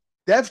it.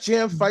 Def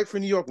Jam Fight for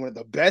New York, one of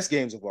the best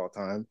games of all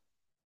time.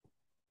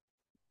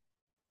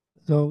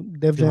 So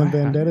Def Jam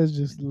Vendettas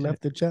just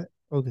left the chat.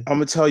 Okay. I'm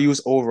gonna tell you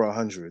it's over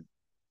 100.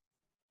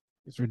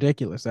 It's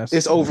ridiculous.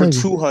 It's over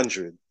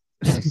 200.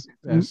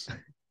 That's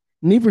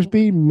Need for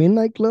Speed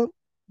Midnight Club,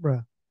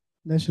 bruh.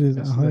 That shit is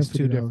that's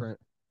too different.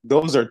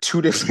 Those are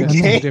two different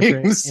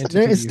games.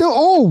 It's still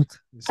old.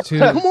 It's too.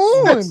 Come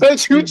on.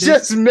 But you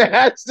just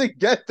mashed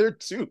together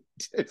two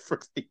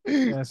different.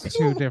 That's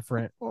too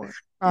different.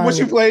 What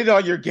you played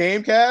on your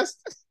Gamecast?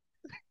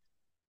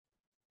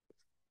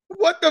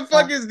 What the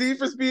fuck is Need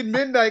for Speed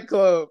Midnight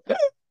Club?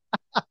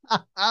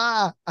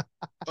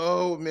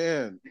 Oh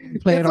man,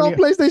 it's on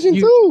PlayStation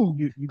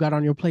 2. You got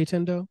on your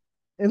Playtendo?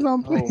 It's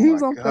on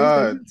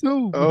PlayStation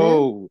 2.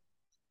 Oh,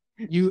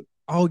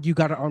 you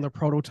got it on the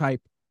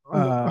prototype.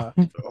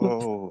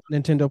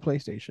 Nintendo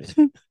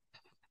PlayStation.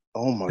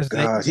 Oh my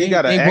god, he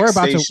got an X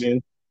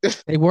station.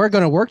 They were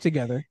going to work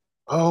together.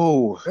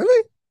 Oh,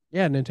 really?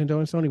 Yeah, Nintendo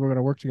and Sony were going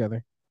to work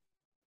together.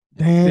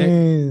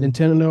 Damn.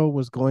 Nintendo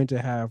was going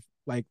to have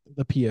like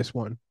the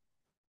PS1.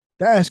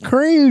 That's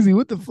crazy.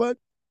 What the fuck?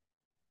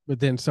 But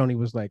then Sony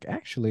was like,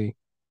 actually,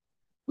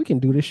 we can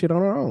do this shit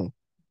on our own.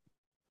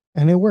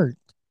 And it worked.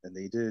 And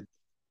they did.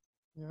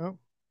 Yeah.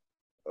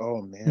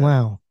 Oh man.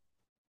 Wow.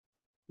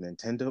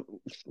 Nintendo.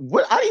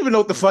 What? I don't even know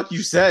what the fuck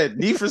you said.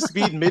 Need for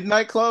Speed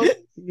Midnight Club?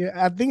 Yeah,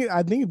 I think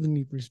it's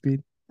Need for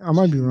Speed. I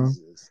might be wrong.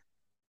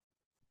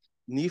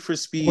 Need for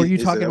Speed. Or you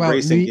talking about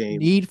racing game.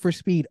 Need for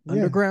Speed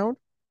Underground?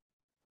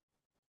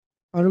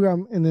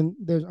 Underground, and then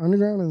there's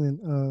Underground, and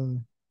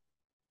then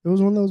there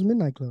was one that was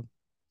Midnight Club.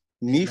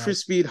 Need for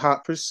Speed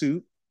Hot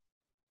Pursuit.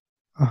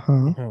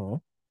 Uh-huh.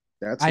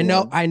 That's I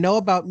know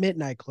about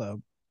Midnight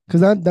Club.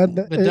 Because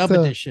the dub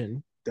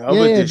edition. Dub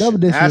edition.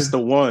 That's the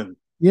one.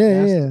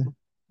 Yeah.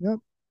 Yep.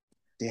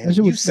 Damn,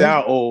 you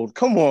sound old.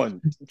 Come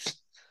on.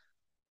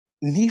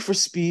 Need for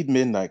Speed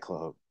Midnight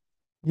Club.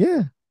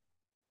 Yeah.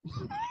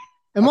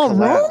 Am I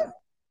wrong?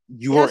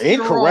 You are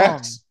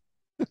incorrect.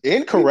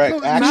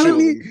 Incorrect,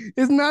 actually.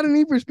 It's not a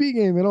Need for Speed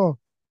game at all.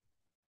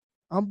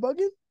 I'm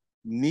bugging?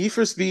 Need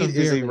for Speed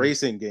is a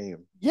racing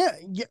game. Yeah.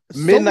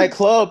 Midnight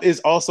Club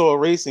is also a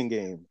racing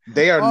game.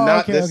 They are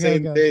not the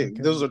same thing.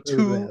 Okay. Those are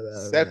two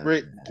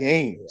separate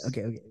games.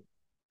 Okay.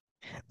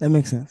 That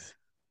makes sense.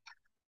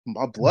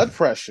 My blood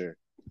pressure.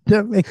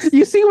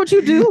 You see what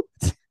you do?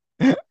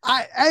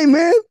 Hey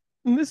man,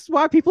 and this is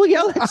why people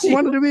yell at you. I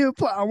wanted to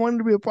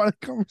be a part of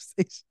the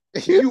conversation.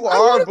 You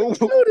are, but what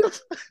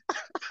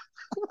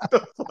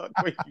the fuck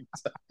were you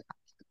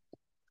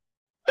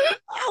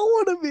I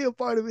want to be a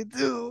part of it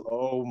too.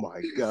 Oh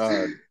my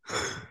god,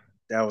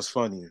 that was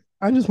funny.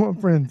 I just want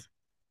friends.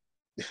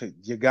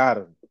 You got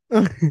him.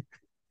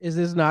 Is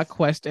this not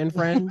Quest and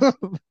Friends?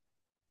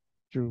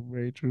 True,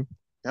 very true.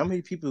 How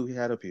many people we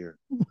had up here?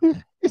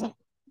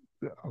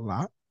 A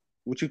lot.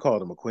 What you call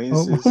them? Oh,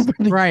 Acquaintances?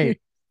 Right.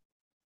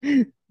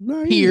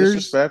 No, Peers.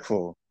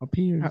 Disrespectful.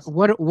 peers.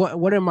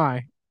 What am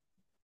I?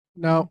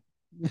 No.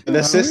 An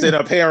assistant,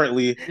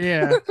 apparently.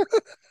 Yeah.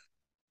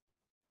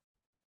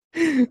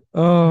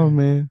 Oh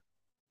man.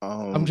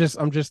 I'm just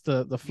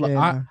the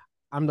Yeah.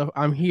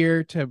 I'm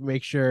here to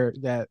make sure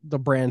that the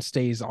brand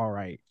stays all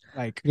right.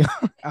 Like Yeah.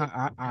 he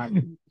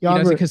Y'all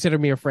doesn't ever, consider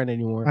me a friend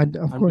anymore.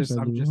 of course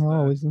I I'm do. just I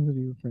always consider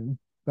you a friend.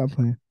 Stop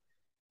playing.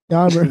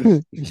 Y'all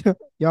ever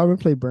y'all ever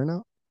play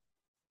Burnout?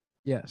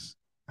 yes.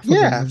 I fucking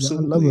Yeah, love that. I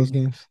absolutely. love those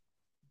games.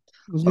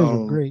 Those games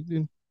are great,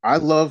 dude. I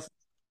love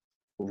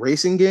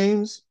racing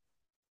games.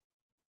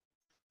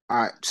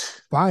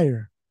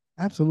 Fire.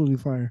 Absolutely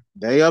fire.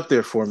 They up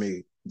there for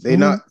me. They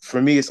not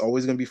for me. It's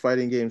always gonna be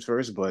fighting games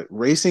first, but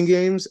racing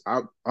games.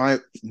 I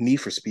Need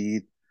for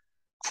Speed,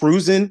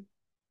 cruising,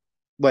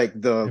 like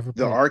the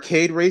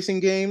arcade racing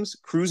games,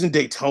 cruising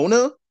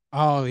Daytona.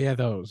 Oh yeah,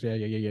 those.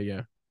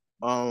 Yeah.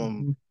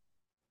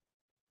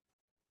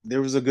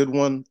 There was a good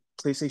one,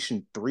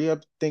 PlayStation 3, I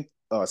think.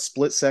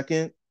 Split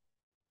Second.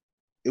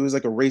 It was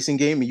like a racing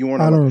game, and you were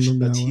on a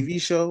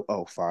TV show.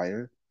 Oh,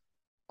 fire!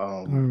 I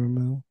don't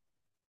remember.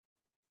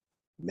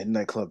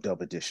 Midnight Club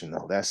Dub Edition.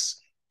 though.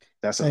 That's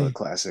a hood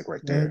classic right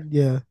there.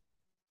 Yeah,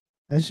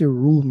 that shit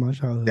ruled my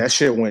childhood. That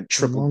shit went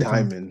triple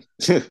diamond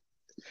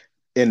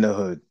in the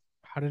hood.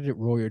 How did it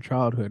rule your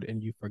childhood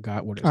and you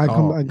forgot what it's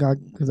called? I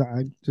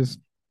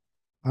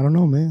don't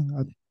know,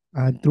 man.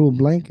 I threw a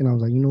blank and I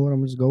was like, you know what?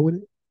 I'm just go with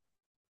it,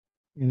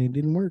 and it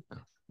didn't work.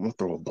 I'm gonna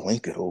throw a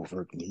blanket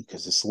over me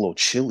because it's a little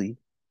chilly.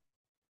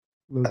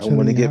 I don't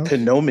want to get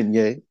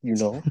pneumonia, you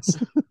know.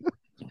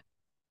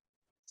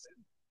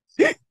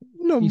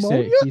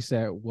 He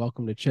said,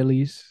 welcome to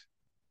Chili's.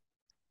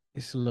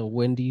 It's a little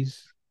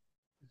Wendy's,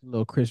 a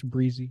little Chris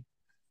Breezy.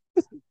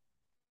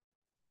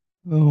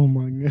 Oh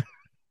my god.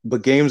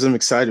 But games I'm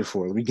excited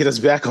for. Let me get us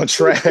back on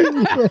track.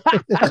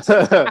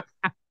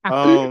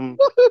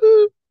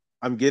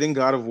 I'm getting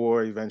God of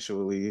War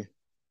eventually.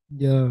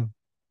 Yeah.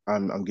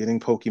 I'm getting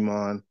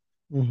Pokemon.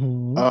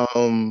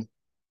 Mm-hmm.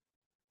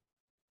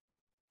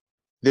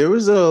 There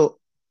was a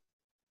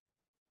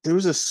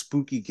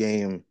spooky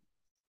game.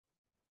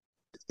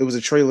 It was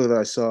a trailer that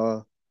I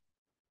saw.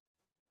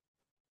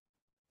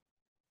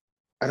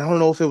 I don't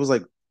know if it was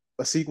like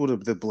a sequel to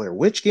the Blair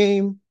Witch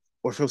game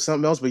or if it was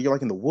something else, but you're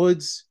like in the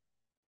woods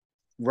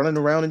running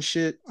around and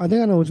shit. I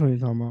think I know which one you're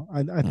talking about.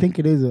 I think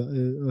it is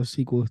a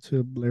sequel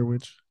to Blair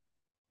Witch.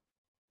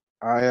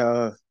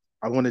 I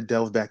want to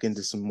delve back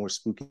into some more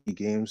spooky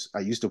games. I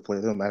used to play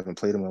them. I haven't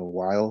played them in a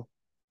while.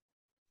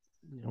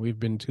 We've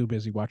been too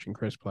busy watching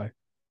Chris play.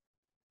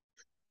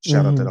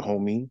 Shout out to the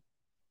homie.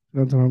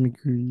 Shout out to homie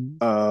Creed.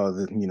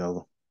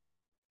 The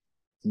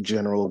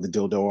general of the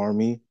dildo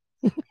army.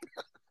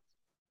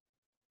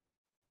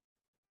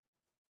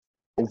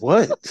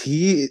 What?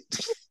 He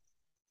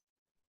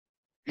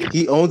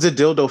owns a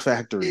dildo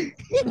factory.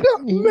 He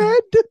got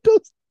mad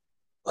dildos.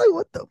 Like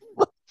what the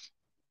fuck?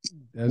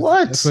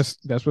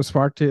 That's what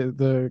sparked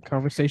the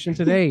conversation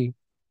today.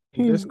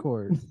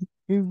 Discord.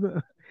 He's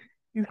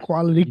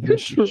quality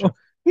control.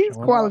 He's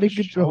quality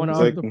control. Showing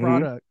off the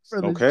products.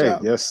 Okay,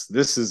 yes,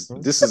 this is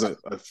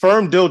a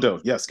firm dildo.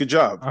 Yes, good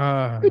job.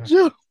 Good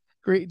job.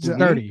 Great job.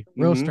 Sturdy,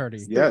 real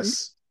sturdy.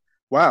 Yes.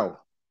 Wow.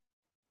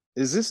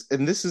 This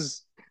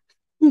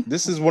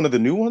is one of the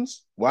new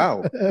ones?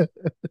 Wow.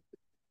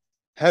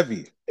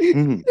 Heavy.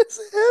 It's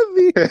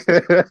heavy.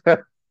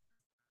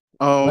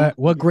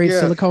 What grade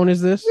silicone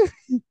is this?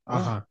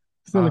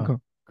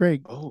 Silicone.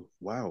 Great. Oh,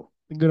 wow.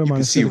 Good amount you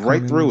can see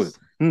right through it.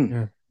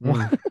 Yeah.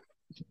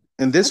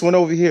 And this one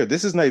over here,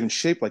 this is not even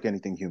shaped like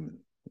anything human.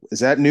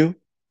 Is that new?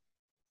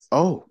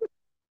 Oh.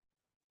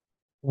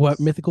 What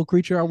mythical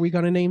creature are we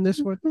going to name this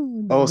one?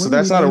 Oh, so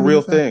that's not a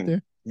real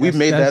thing. We've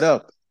made that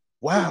up.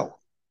 Wow.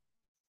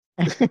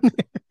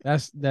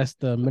 That's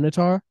the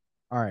Minotaur.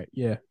 All right,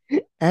 yeah.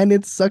 And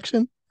it's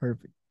suction.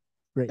 Perfect.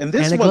 Great. And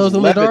this one's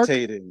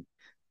levitating.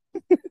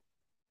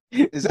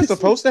 Is that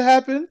supposed to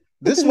happen?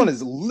 This one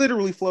is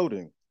literally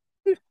floating.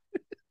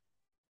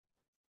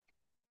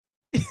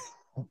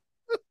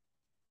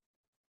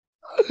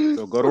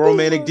 So go to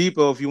Romantic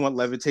Depot if you want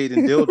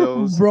levitating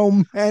dildos.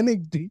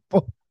 Romantic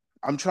Depot.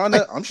 I'm shouting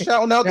out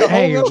the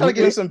homie. I'm trying to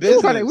get him some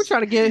business. We're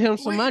trying to get him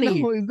some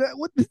money. No, is that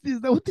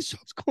what the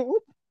shop's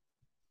called?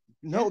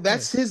 No,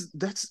 that's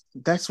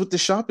what the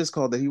shop is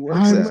called that he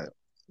works at.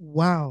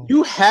 Wow.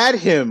 You had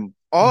him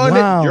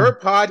on your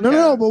podcast.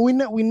 No, but we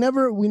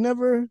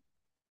never.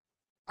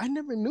 I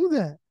never knew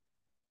that.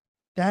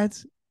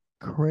 That's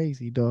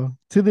crazy, dog.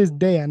 To this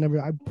day,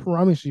 I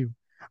promise you,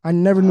 I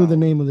never knew the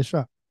name of the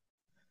shop.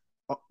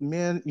 Oh,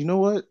 man, you know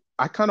what?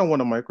 I kind of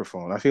want a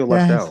microphone. I feel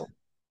left out.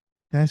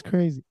 That's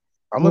crazy.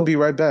 I'm going to be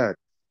right back.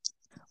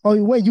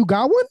 Oh, wait, you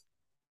got one?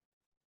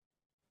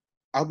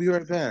 I'll be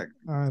right back.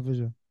 All right, for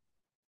sure.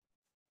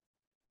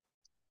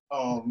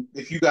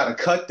 If you gotta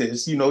cut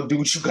this, do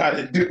what you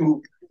gotta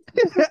do.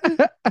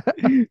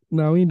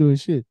 No, we ain't doing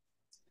shit.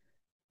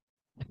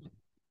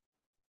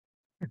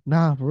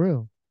 Nah, for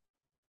real.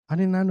 I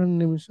did not know the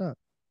name of the shop.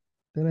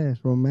 That ass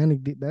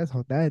romantic. That's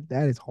hard.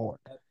 That is hard.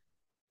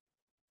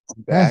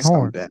 That's I'm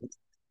hard. back.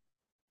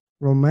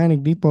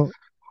 Romantic Depot.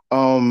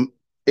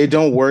 It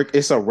don't work.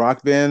 It's a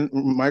Rock Band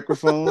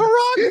microphone. The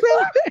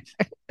Rock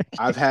Band.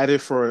 I've had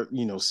it for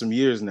some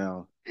years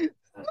now.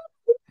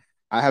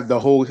 I have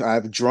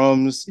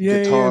drums,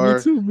 guitar.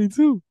 Me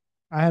too.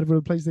 I had it for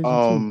the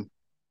PlayStation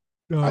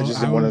 2. I just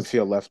didn't want to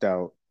feel left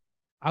out.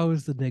 I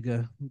was the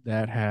nigga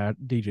that had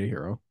DJ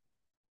Hero.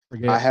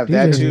 I have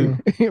that too.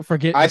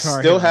 Forget. I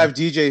still have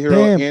DJ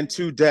Hero and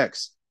 2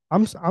 decks.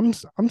 I'm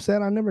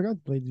sad I never got to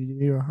play DJ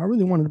Hero. I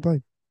really wanted to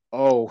play.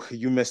 Oh,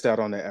 you missed out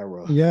on that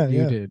era. Yeah,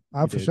 you did.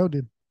 I for sure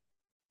did.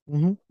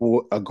 Mm-hmm.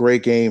 Well, a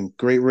great game,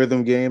 great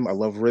rhythm game. I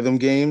love rhythm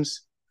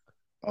games.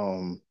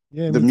 The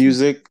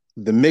music,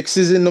 the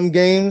mixes in them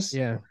games.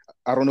 Yeah,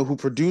 I don't know who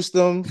produced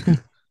them.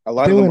 A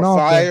lot of them are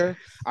fire.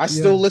 I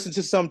still listen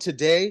to some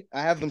today.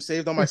 I have them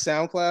saved on my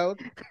SoundCloud.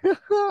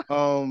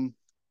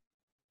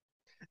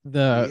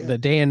 The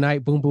day and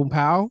night boom boom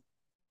pow.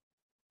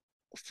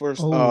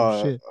 First,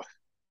 shit.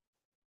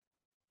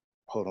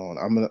 Hold on.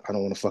 I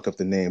don't want to fuck up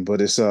the name,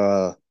 but it's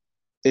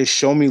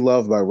Show Me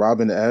Love by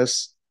Robin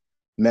S.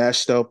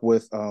 mashed up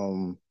with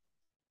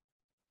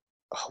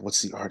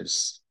what's the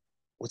artist?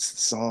 What's the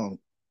song?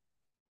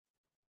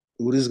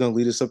 What is gonna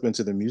lead us up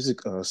into the music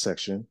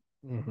section?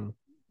 Mm-hmm.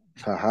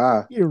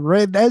 Haha. You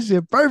read that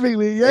shit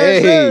perfectly. Yeah.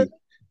 Hey,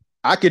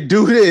 I could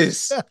do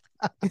this.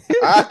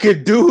 I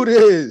could do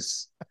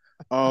this.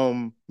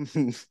 Damn,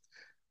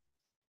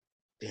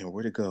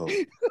 where'd it go?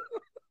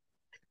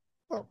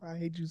 Oh, I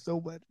hate you so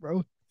much,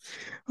 bro.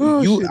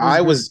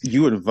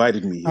 You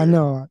invited me here. I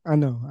know. I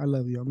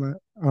love you. I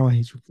don't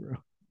hate you for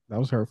real. That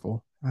was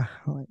hurtful. I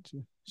like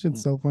you.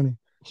 Shit's so funny.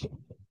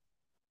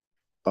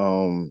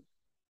 Damn,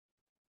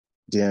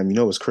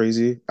 what's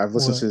crazy? I've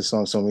listened to this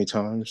song so many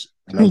times.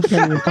 You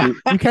can't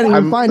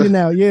even find it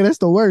now. Yeah, that's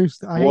the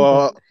worst.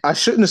 I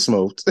shouldn't have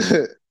smoked.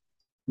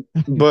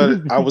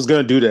 But I was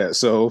gonna do that,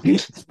 so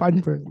he's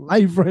fighting for his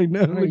life right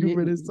now, looking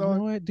for this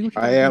song.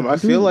 I am. I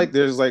feel like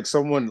there's like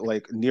someone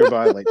like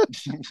nearby, like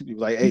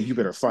hey, you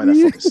better find that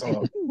fucking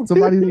song.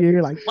 Somebody's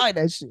here, like, find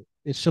that shit.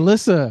 It's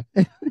Shalissa.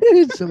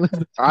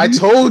 I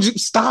told you,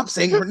 stop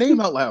saying her name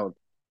out loud.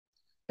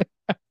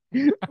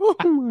 Oh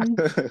my.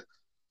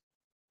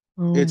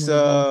 It's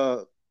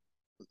the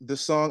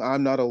song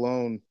 "I'm Not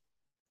Alone"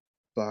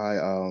 by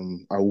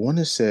I want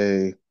to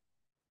say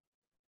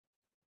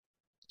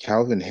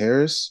Calvin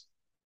Harris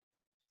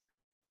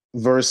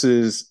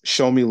versus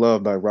 "Show Me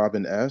Love" by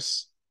Robin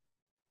S.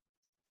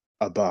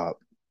 A bop.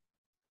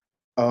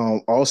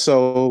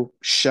 Also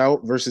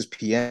 "Shout" versus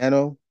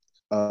 "Piano,"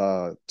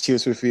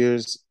 Tears for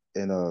Fears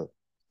and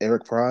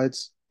Eric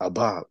Pride's a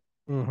bop.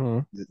 Mm-hmm.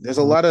 There's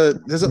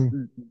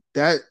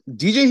that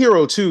DJ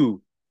Hero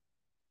 2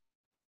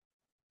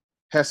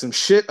 has some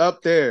shit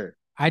up there.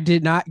 I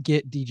did not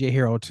get DJ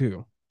Hero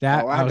 2.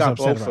 That I got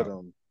both of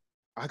them.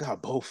 I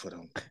got both of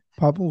them.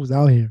 Papa was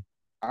out here.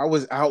 I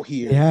was out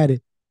here. He had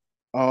it.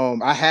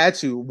 I had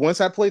to. Once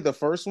I played the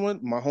first one,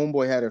 my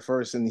homeboy had it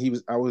first,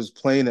 and I was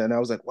playing it, and I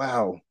was like,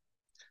 wow.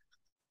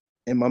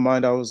 In my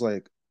mind, I was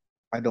like,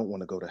 I don't want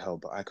to go to hell,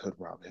 but I could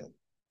rob him.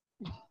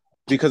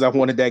 Because I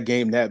wanted that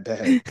game that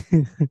bad.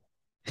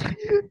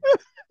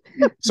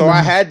 So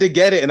I had to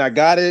get it, and I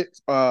got it.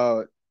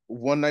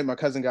 One night my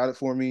cousin got it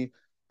for me,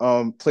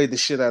 played the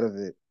shit out of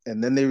it.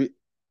 And then they, a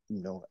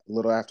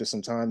little after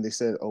some time, they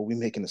said, oh, we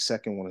making a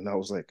second one. And I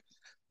was like,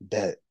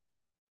 bet.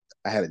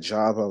 I had a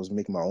job. I was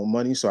making my own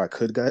money, so I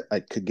could get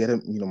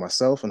it,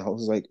 myself. And I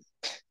was like,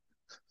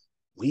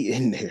 we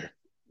in there.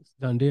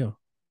 Done deal.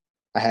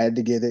 I had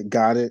to get it,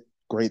 got it.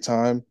 Great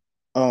time.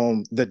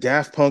 The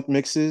Daft Punk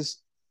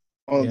mixes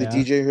on the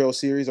DJ Hero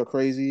series are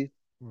crazy.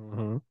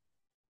 Mm-hmm.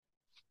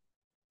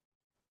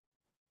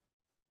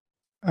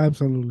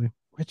 Absolutely.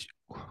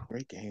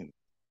 Great game.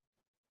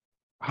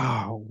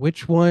 Oh,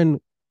 which one?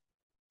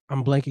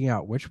 I'm blanking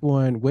out.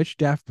 Which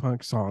Daft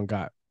Punk song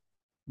got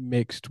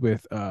mixed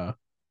with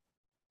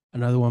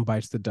Another One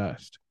Bites the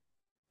Dust?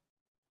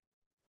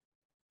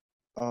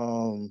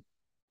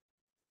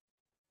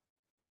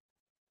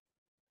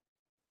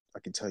 I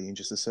can tell you in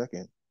just a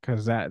second.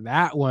 Because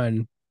that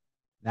one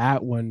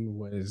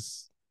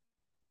was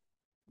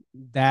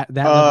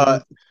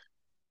that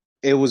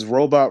it was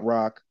Robot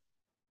Rock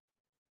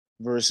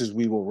versus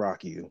We Will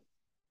Rock You.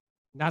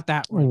 Not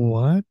that one.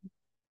 What?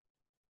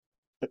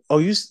 Oh,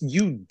 you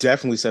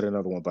definitely said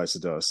Another One Bites the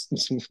Dust.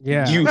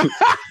 Yeah.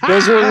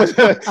 Those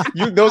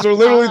were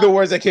literally the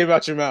words that came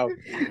out your mouth.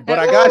 But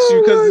I got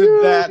you because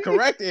the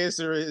correct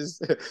answer is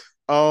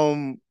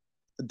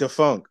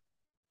Defunct.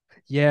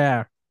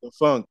 Yeah.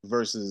 Defunct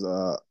versus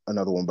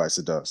Another One Bites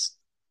the Dust.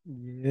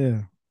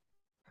 Yeah.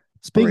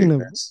 Speaking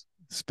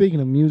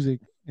of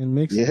music and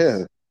mixes.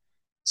 Yeah.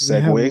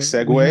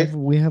 Segue.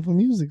 We have a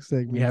music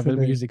segment. We have a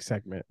music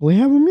segment. We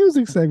have a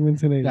music segment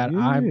today that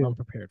I'm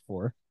unprepared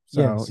for.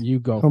 So yes, you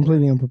go.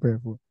 Completely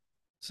unprepared for.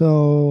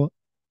 So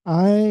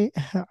I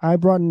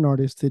brought an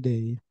artist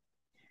today.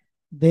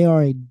 They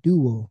are a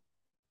duo,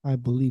 I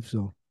believe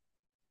so.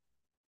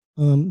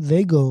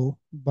 They go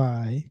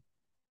by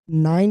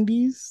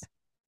 90s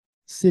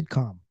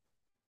sitcom.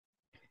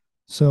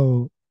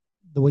 So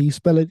the way you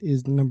spell it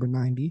is the number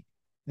 90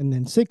 and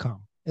then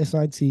sitcom,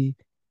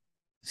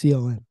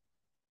 SITCOM.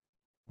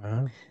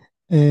 Wow.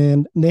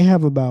 And they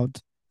have about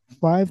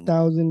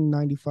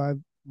 5,095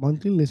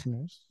 monthly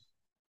listeners.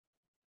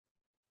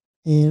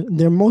 And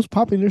their most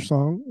popular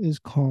song is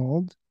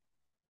called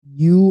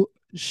You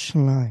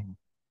Schleim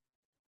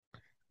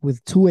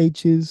with two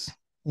H's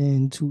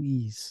and two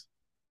E's.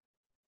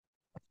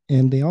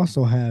 And they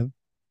also have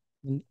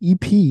an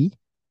EP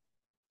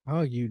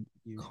Oh, you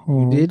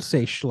called did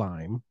say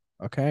slime.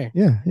 Okay.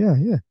 Yeah.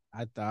 I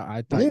Yeah,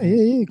 thought yeah,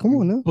 yeah. Come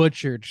on now.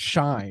 butchered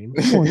shine.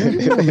 Come on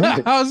now. Come on now.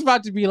 I was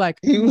about to be like,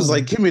 He was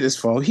like, "Give me this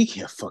phone. He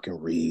can't fucking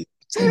read.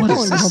 What Come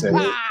does on this now, say?"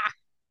 big,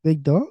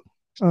 big dog.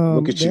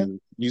 Look at They, you.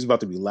 You's about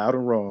to be loud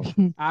and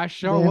wrong. I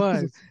sure they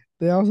also, was.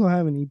 they also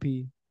have an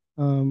EP.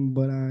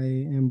 But I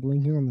am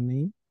blanking on the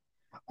name.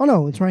 Oh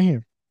no, it's right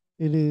here.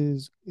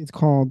 It's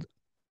called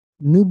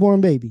Newborn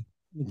Baby.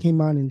 It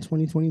came out in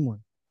 2021.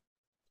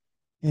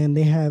 And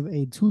they have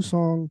a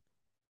two-song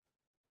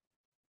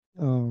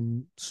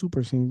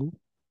super single.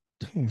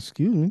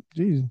 Excuse me,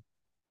 Jesus.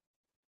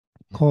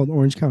 Called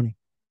Orange County.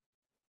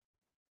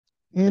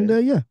 And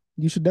Okay. yeah,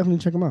 you should definitely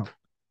check them out.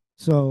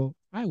 So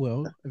I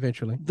will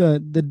eventually.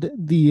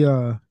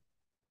 the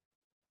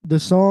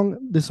song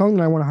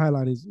that I want to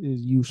highlight is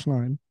You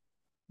Slime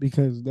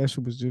because that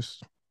shit was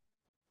just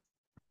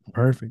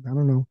perfect. I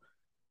don't know.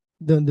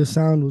 The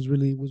sound was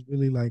really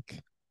like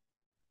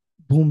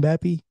boom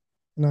bappy,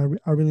 and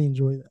I really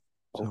enjoy that.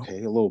 So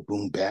Okay, a little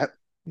boom bap.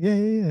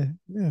 yeah.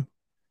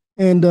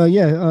 And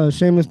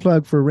shameless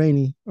plug for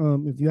Rainy.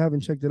 If you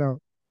haven't checked it out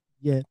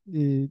yet,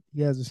 he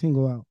has a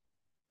single out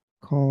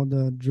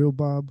called Drill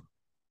Bob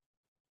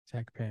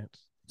Tech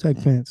pants. Tech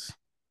Pants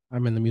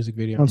I'm in the music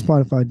video. on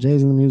Spotify.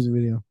 Jay's in the music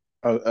video.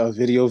 A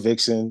video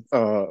vixen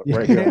Yeah.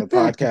 right here on the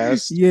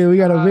podcast. Yeah, we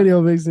got a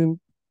video vixen.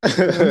 You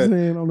know what I'm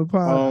saying on the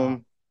pod.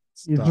 um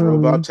You feel Drill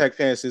Bob me? Tech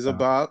Pants is a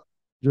bop.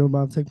 Drill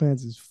Bob Tech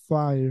Pants is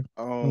fire.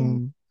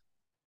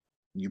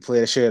 You play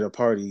that shit at a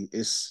party,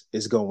 it's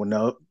going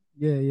up.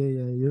 Yeah. People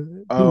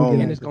get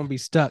And Um it's gonna be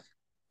stuck.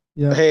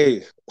 Yeah.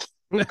 hey,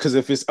 because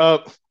if it's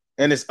up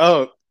and it's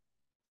up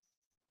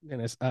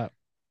And it's up.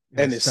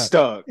 and it's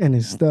stuck, And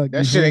it's stuck.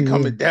 that shit ain't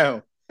coming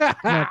down.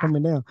 It's not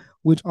coming down.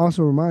 Which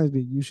also reminds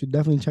me, you should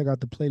definitely check out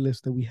the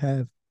playlist that we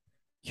have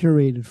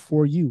curated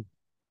for you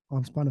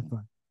on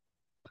Spotify.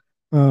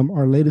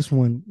 Our latest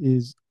one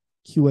is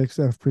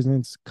QXF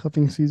presents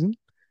Cuffing Season,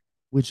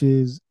 which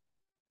is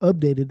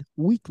updated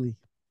weekly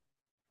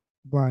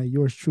by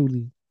yours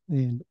truly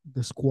and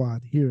the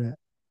squad here at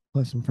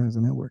Plus and Friends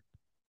Network.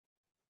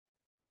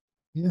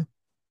 Yeah.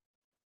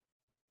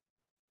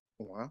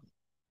 Wow.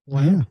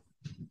 Yeah.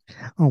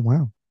 Oh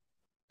wow.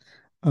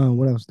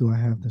 What else do I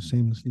have to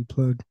shamelessly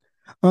plug?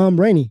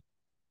 Rainy,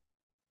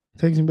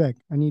 takes me back.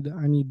 I need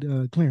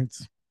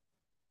clearance,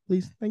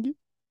 please. Thank you.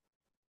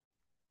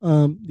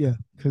 Yeah,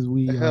 because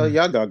The hell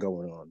y'all got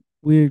going on?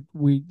 we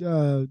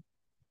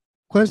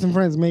Quest and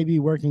Friends may be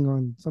working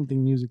on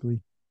something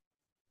musically.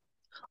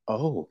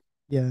 Oh,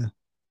 Yeah,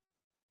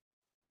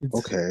 it's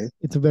okay.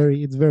 it's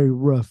very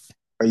rough,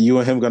 Are you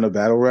and him gonna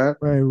battle rap?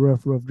 very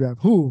rough draft.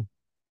 Who?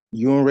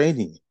 You and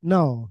Rainy.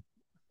 No,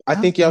 I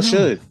think y'all no.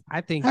 should.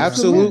 I think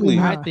Absolutely.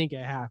 I think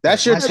it happened.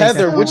 That's your I think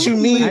tether. that's What you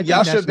gonna- mean? I think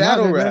Y'all that's- should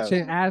battle no, rap. That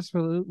should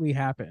absolutely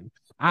happen.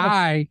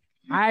 I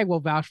will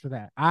vouch for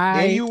that.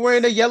 And you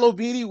wearing a yellow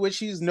beanie, which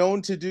he's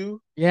known to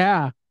do.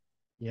 Yeah.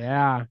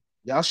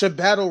 Y'all should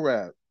battle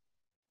rap.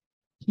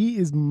 He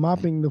is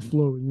mopping the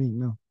floor with me.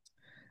 No,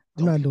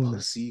 I'm Don't not be doing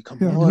pussy. that. Come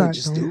I'm on, not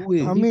just doing do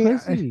it. I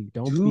mean,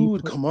 Don't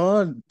Dude, come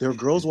on. There are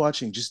girls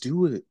watching. Just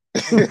do it.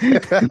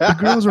 the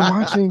girls are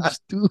watching.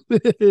 Just do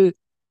it.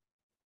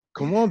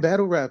 Come on,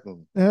 battle rap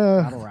him.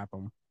 Battle rap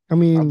him. I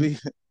mean,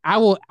 I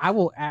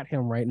will at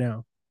him right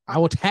now. I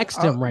will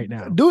text him right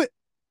now. Do it.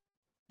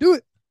 Do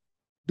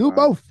Wow.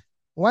 both.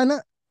 Why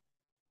not?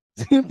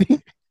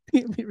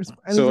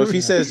 So if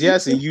he says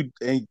yes and you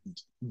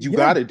Yeah.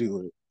 gotta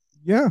do it,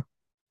 yeah,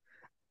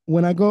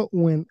 when I go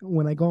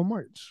on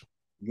March,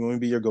 you want to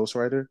be your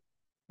ghostwriter?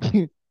 if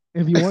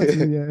you want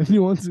to, yeah, if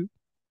you want to,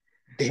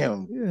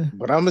 Damn. yeah.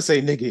 But I'm gonna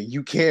say, nigga,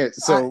 you can't.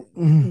 So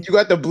I, you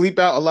got to bleep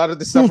out a lot of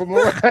the stuff from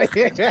right.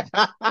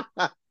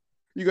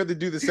 You got to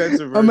do the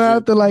censor version. I'm gonna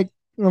have to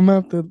I'm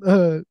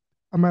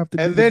gonna have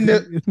to And do then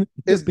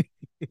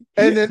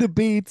and then the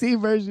BET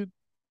version.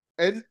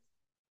 and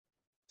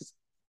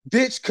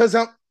bitch, cause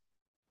I'm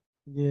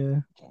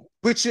Yeah.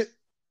 bitch it.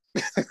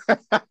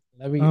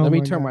 Let me Oh my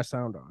turn God. my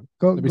sound on.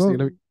 Go Let me go, see.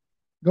 Let me,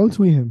 go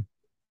tweet him.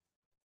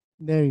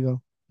 There you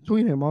go.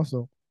 Tweet him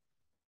also.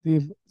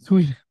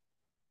 Tweet.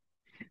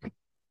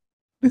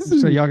 This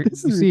is So y'all-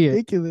 this you is see it.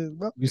 ridiculous,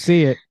 bro. you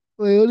see it.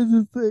 Wait, what does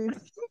it say?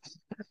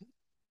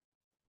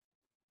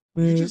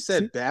 You Man, just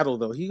said battle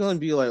though. He gonna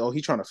be like, oh,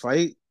 he trying to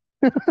fight.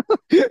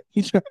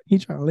 He trying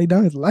to lay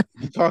down his life.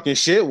 You talking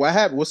shit? What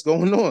happened? What's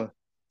going on?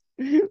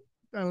 Trying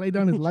to lay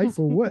down his life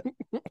for what?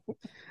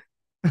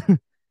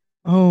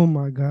 Oh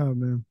my god,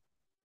 man.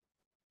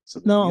 So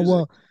the No,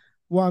 music.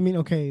 well, I mean,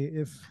 okay,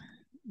 if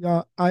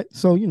y'all,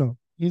 so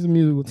he's a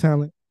musical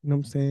talent. You know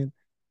what I'm saying?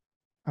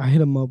 I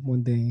hit him up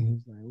one day, and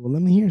he's like, "Well,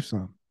 let me hear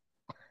some."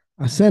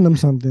 I sent him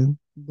something,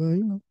 but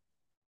I'm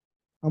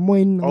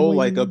waiting. I'm Oh,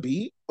 like a waiting.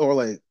 beat or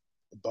like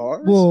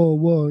bars?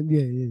 Well,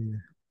 yeah.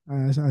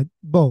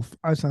 Both.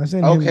 I sent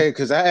him. Okay,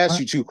 because I asked I,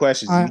 you two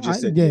questions and you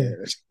just said yeah,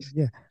 yeah.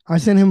 yeah. I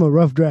sent him a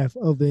rough draft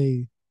of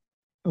a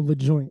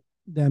joint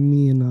that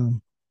me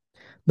and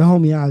the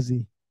homie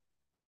Ozzy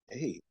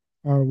Hey,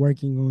 are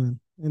working on,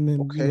 and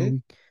then okay.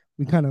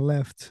 we kind of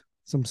left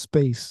some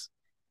space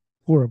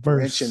for a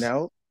Branching verse.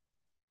 out.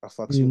 I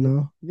fucks with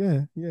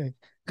it. Yeah,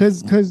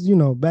 because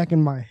back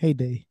in my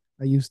heyday,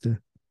 I used to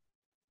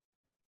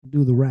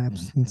do the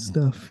raps and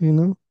stuff.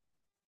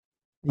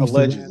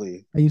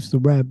 Allegedly. I used to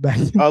rap back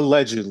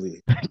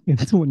Allegedly. in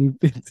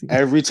 2015.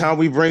 Every time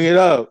we bring it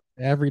up.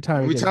 Every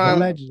time Every it gets time.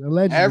 brought up.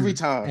 Allegedly, Every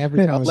time.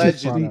 Every time it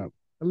gets brought Allegedly. up.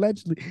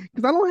 allegedly,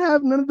 because I don't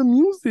have none of the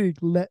music.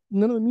 None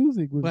of the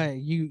music with But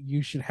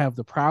you should have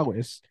the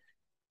prowess.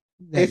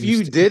 If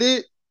you did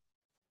it,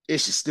 it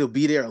should still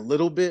be there a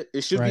little bit.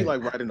 It should be Right.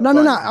 like right in the no.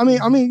 fire.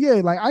 I mean, yeah.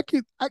 Like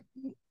you know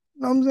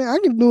what I'm saying, I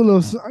can do a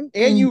little.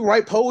 And you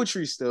write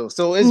poetry still,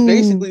 so it's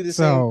basically the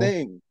same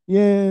thing.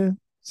 Yeah.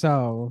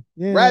 So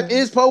Yeah. Rap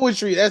is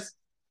poetry.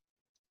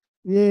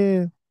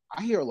 Yeah.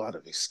 I hear a lot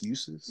of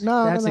excuses.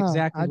 that's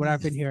exactly what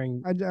I've been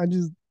hearing I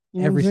just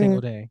every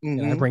single day.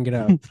 And I bring it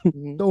up.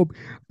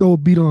 throw a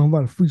beat on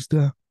about a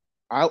freestyle.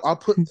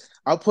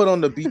 I'll put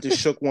on the Beat the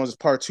Shook Ones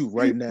Part 2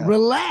 right now.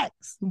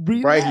 Relax.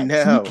 Right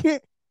now.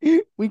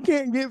 We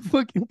can't get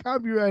fucking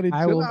copyrighted.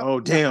 Oh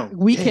damn.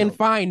 We can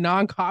find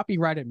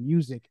non-copyrighted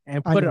music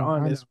and put it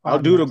on this. I'll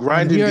do the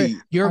grinding beat.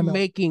 You're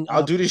making.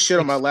 I'll do this shit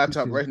on my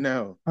laptop right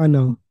now. I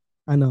know.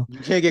 You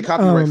can't get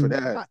copyright for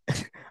that.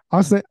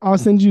 I'll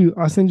send you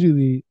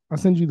the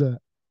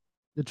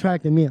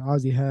track that me and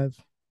Ozzy have,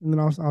 and then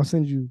I'll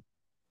send you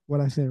what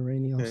I sent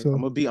Rainy. Okay, Also,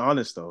 I'm gonna be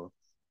honest though.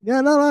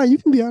 Yeah, no, you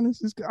can be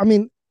honest. I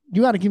mean,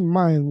 you got to keep in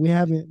mind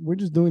we're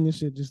just doing this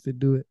shit just to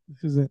do it.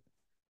 This isn't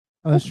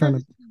us trying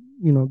to,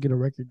 get a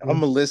record deal. I'm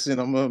gonna listen.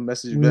 I'm gonna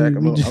message back.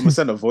 I'm gonna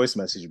send a voice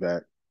message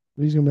back.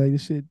 We're just gonna be like,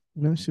 this shit,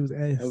 shit was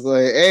ass. I was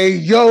like, hey,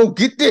 yo,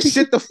 get this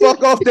shit the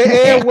fuck off the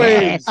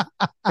airwaves.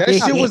 That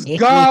shit was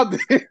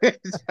garbage.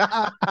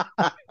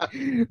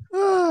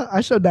 I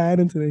showed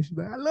Diana today. She's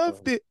like, I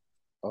loved it.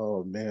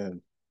 Oh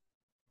man.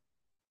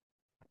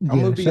 Yeah,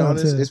 I'm gonna be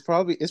honest. It's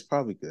probably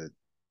good.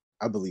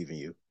 I believe in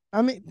you.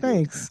 I mean,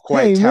 thanks.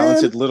 Quite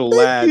talented little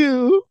lad. Thank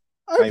you.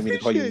 I didn't mean to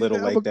call you little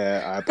like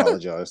that. I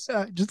apologize.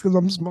 Just because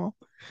I'm small.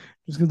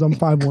 Just because I'm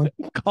 5'1".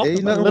 Call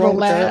him a little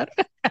lad.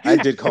 I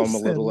did call him a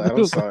little lad.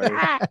 I'm sorry.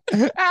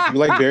 You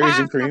like berries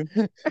and cream?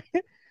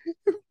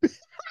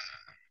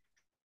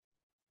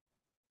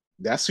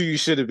 That's who you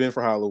should have been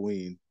for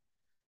Halloween.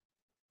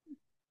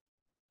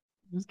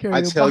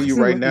 I tell you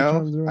right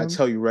now,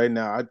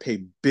 I'd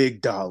pay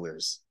big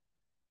dollars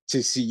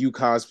to see you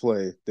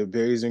cosplay the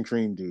berries and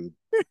cream dude.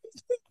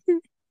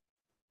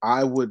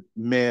 I would,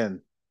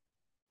 man.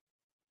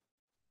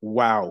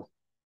 Wow.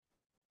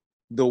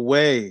 The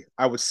way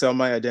I would sell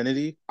my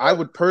identity, I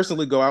would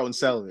personally go out and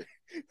sell it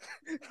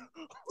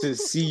to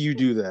see you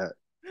do that.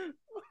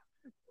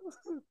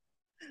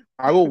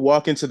 I will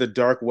walk into the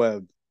dark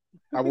web.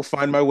 I will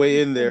find my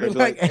way in there and be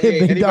like, hey,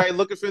 anybody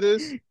looking for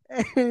this?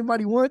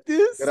 Anybody want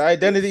this? Got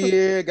identity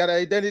here.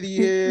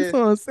 It's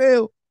on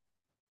sale.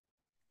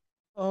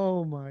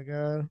 Oh my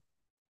God.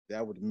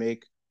 That would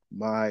make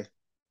my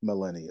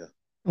millennia.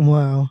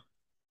 Wow.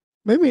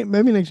 Maybe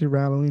next year for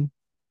Halloween.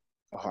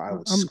 Oh, I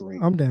would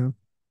scream. I'm down.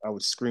 I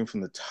would scream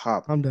from the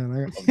top of the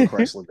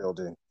Chrysler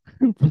building.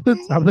 From the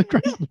top of the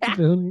Chrysler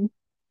building.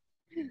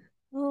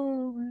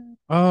 Oh man.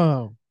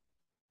 Oh.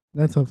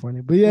 That's so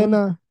funny. But yeah,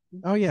 nah.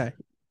 Oh yeah.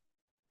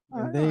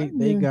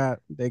 They got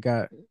we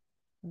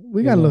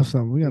got a little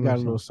something. We got a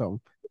little something.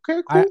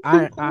 Okay,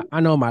 cool. I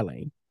know my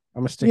lane.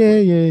 I'm gonna stick Yeah.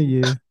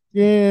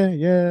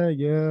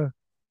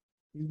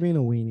 He's being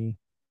a weenie.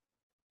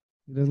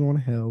 He doesn't want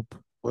to help.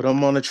 Put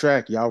him on the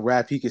track. Y'all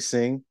rap, he can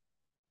sing.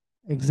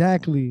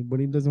 Exactly, but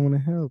he doesn't want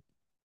to help.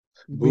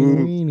 He's being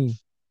a weenie.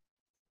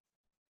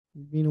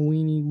 He's being a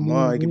weenie. Come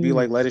on, it could be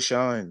like Let It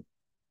Shine.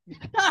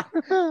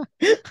 No,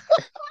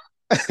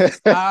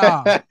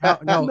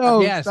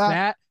 yes,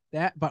 stop.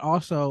 that, but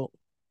also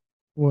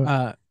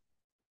what?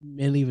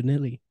 Milli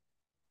Vanilli.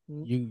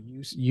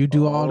 You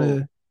do all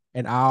the,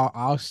 and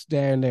I'll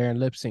stand there and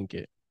lip sync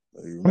it.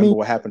 You remember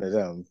what happened to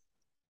them?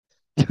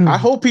 I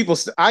hope people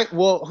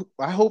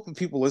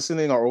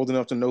listening are old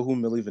enough to know who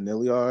Milli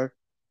Vanilli are.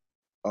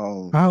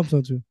 I hope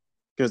so too.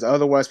 Because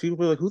otherwise, people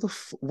be like,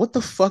 what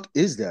the fuck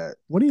is that?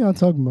 What are y'all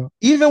talking about?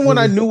 Even when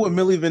I knew what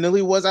Milli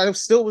Vanilli was, I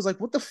still was like,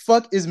 what the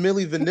fuck is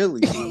Milli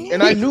Vanilli?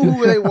 And I knew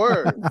who they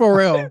were. For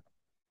real.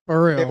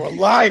 They were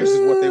liars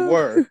is what they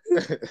were.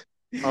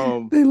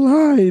 They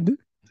lied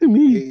to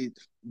me.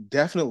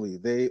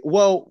 Definitely.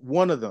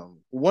 One of them.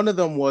 one of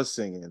them was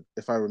singing,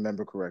 if I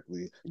remember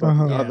correctly, but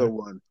the Uh-huh. other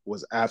one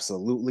was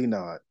absolutely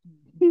not.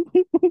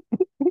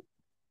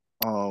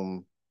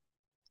 Um,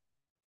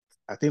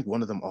 I think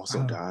one of them also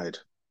Wow. died.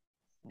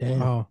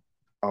 Damn. Oh,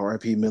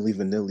 R.I.P. Millie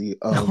Vanilli.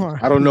 I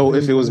R.I.P. don't know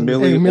if it was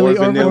Millie Millie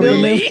Vanilli. or Millie or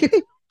Vanilli.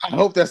 Vanilli. I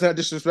hope that's not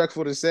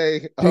disrespectful to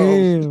say.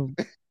 Damn.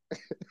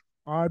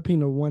 R.I.P.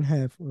 to one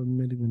half of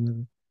Millie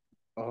Vanilli.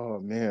 Oh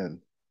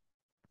man.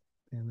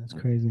 Damn, that's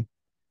crazy.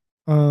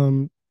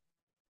 Um,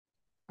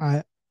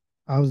 I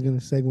I was gonna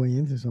segue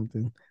into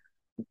something.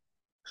 Like,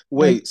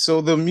 Wait,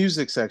 so the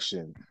music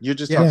section, you're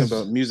just talking yes,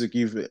 about music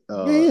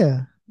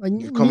yeah. Like,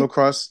 you've come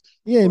across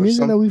yeah, or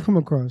music that some we've come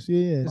across.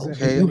 Yeah. Is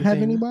okay. You have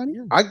anything? anybody?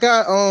 Yeah. I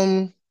got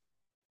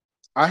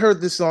I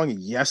heard this song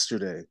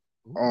yesterday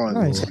on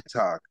Nice.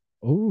 TikTok.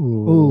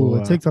 Oh,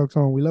 a Ooh. TikTok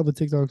song. We love a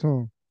TikTok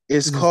song.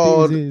 It's Is it Steve?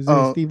 called Is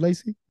it Steve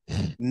Lacy?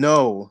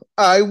 No.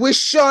 I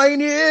wish I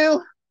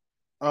knew.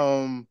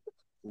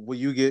 Will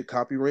you get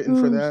copywritten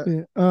for Oh that?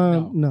 shit.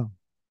 No. No.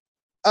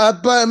 I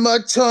bite my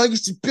tongue,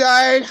 it's a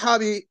bad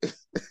hobby.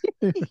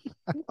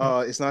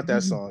 It's not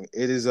that song.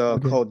 It is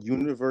Okay. called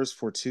Universe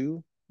for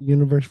Two.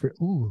 Universe for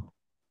ooh.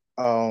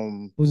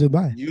 Who's it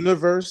by?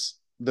 Universe,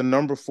 the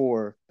number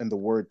 4 and the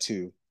word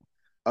 2.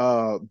 By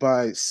Ooh,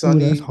 that's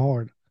Sunny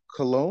hard.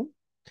 Cologne,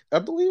 I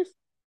believe.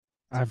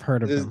 I've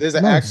heard of them. There's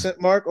an Nice. accent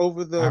mark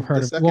over I've heard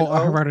the of. second Well, O.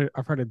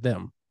 I've heard of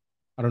them.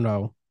 I don't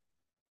know.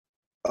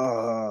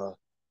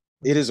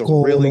 It is a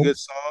really Colo. good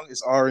song.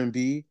 It's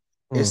R&B.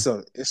 It's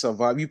a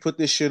vibe. You put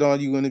this shit on,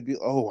 you're gonna be,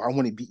 oh, I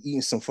want to be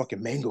eating some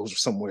fucking mangoes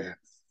somewhere.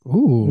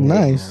 Ooh,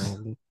 Nice.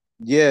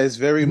 Yeah, it's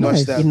very much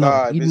Nice. that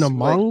vibe. Eating a It's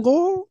like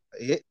mango.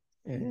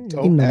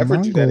 don't a ever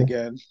do that mango.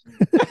 again.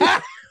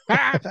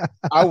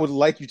 I would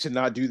like you to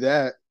not do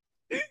that.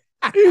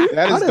 I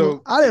That is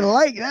didn't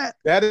like that.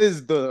 that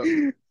is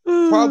the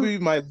probably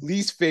my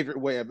least favorite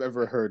way I've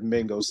ever heard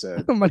mango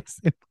said. Somebody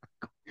said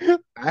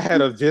I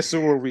had a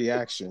visceral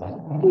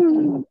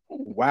reaction.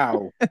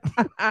 Wow.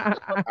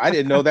 I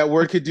didn't know that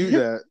word could do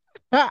that.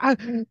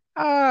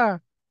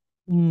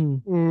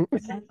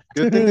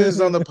 Good thing this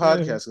is on the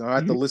podcast. I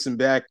have to listen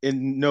back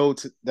and know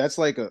that's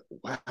like a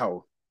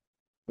wow.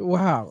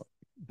 Wow,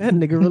 that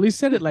nigga really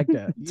said it like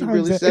that. You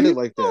really said it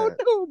like that.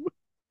 Oh,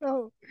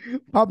 no.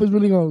 Papa's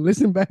really gonna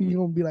listen back and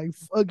you're gonna be like,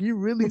 fuck, you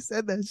really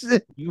said that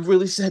shit. You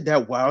really said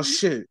that wild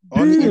shit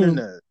on the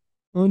internet.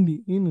 On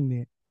the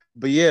internet.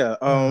 But yeah,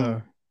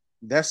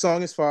 that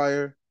song is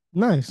fire.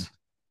 Nice.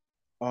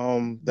 The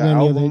You got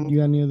album. you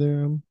got any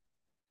other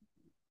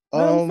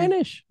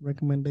Finish.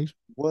 recommendation?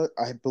 What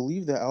I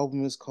believe the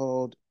album is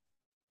called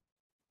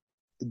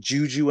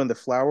Juju and the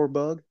Flower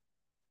Bug.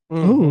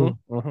 Ooh.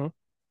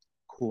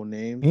 Cool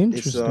name.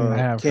 Interesting.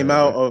 It's came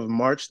out of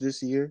March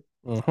this year.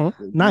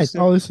 Nice.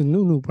 Oh, it's a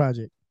new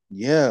project.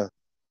 Yeah.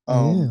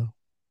 Yeah.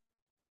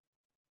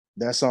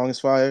 That song is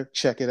fire.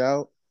 Check it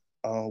out.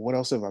 What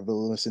else have I been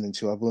listening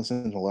to? I've been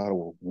listening to a lot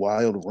of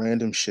wild,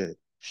 random shit.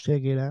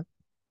 Check it out.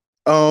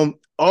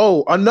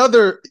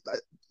 Another,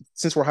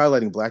 since we're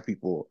highlighting Black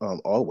people,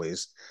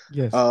 always.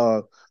 Yes.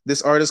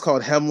 This artist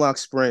called Hemlock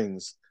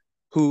Springs,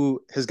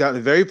 who has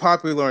gotten very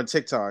popular on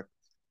TikTok.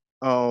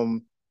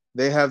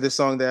 They have this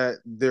song that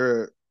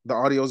the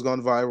audio's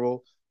gone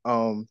viral.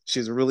 She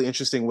has a really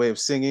interesting way of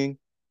singing.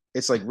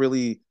 It's like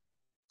really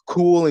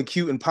cool and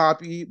cute and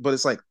poppy, but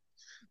it's like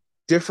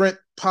different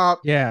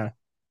pop. Yeah.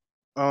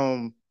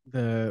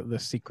 The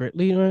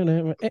secretly.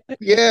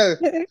 Yeah.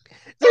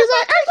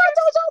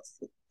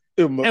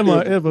 Am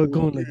I ever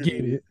gonna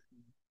get it?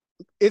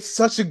 It's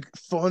such a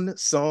fun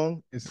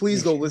song.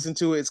 Please go it's- listen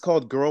to it. It's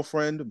called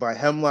Girlfriend by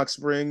Hemlock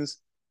Springs.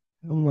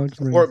 Hemlock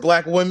Springs. For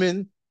Black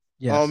women.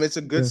 Yes. It's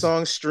a good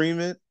song. Stream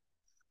it.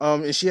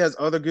 And she has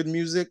other good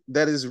music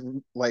that is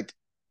like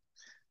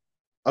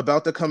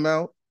about to come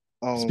out.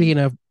 Speaking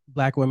of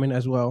Black women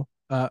as well,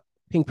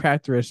 Pink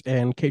Panthers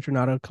and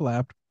Kaytranada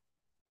collabed.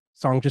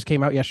 Song just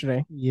came out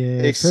yesterday.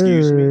 Yeah.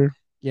 Excuse me.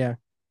 Yeah.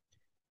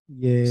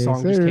 Yeah.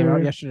 Song just came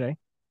out yesterday.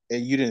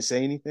 And you didn't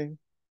say anything?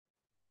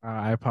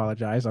 I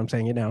apologize. I'm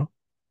saying it now.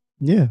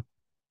 Yeah.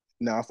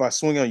 Now, if I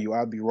swing on you,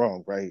 I'd be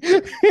wrong, right?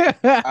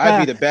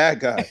 I'd be the bad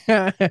guy.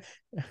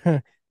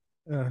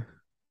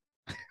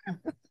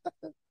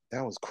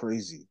 That was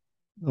crazy.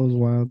 That was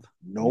wild.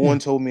 No one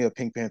told me a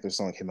Pink Panther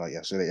song came out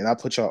yesterday, and I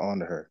put y'all on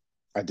to her.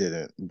 I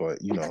didn't, but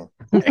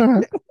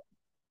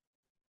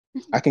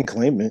I can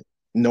claim it.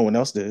 No one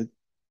else did.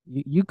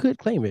 You could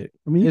claim it.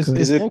 I mean, it's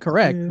it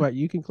incorrect, but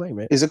you can claim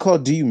it. Is it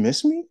called Do You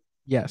Miss Me?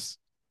 Yes.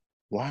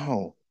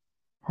 Wow.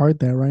 Heart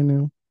that right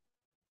now.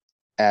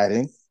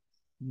 Adding.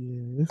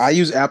 Yes. I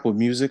use Apple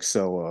Music,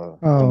 so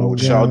I don't know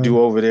what y'all do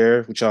over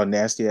there with y'all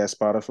nasty ass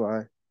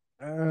Spotify.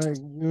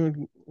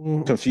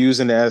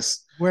 Confusing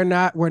ass. We're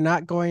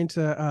not going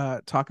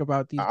to talk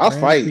about these. I'll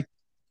fight.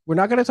 We're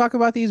not going to talk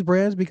about these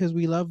brands because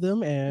we love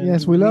them, and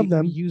yes, we love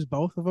them. We use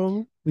both of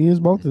them. We use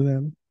both of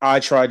them. I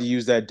tried to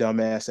use that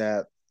dumbass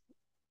app.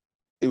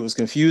 It was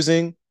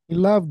confusing. He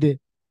loved it.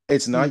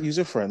 It's not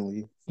user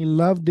friendly. He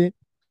loved it.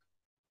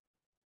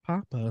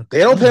 Papa. They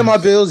don't pay my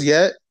bills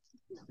yet.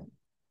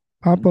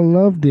 Papa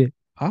loved it.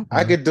 Papa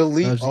I could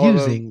delete loves all of.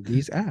 using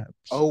these apps.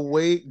 Oh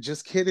wait,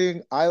 just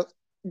kidding.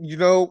 You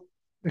know,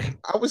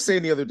 I was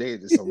saying the other day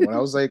to someone, I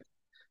was like,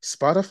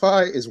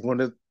 Spotify is one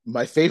of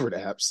my favorite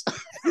apps.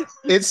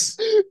 It's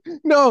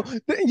No,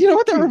 you know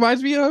what that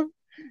reminds me of?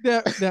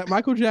 That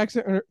Michael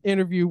Jackson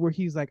interview where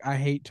he's like, "I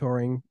hate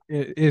touring.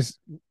 It's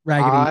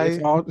raggedy.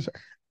 It's I all."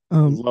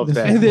 love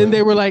that. And then clip.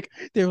 they were like,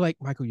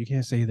 "Michael, you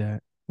can't say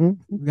that. We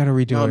got to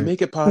redo No, it.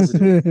 make it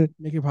positive.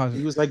 Make it He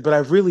positive." was like, but I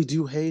really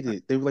do hate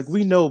it. They were like,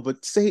 we know,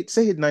 but say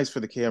it nice for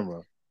the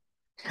camera.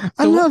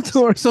 I love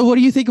touring. So what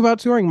do you think about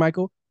touring,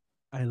 Michael?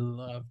 I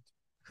love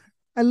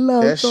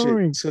That shit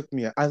touring. took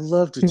me. I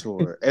loved the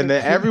tour, and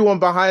then everyone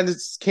behind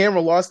this camera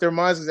lost their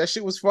minds because that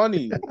shit was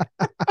funny.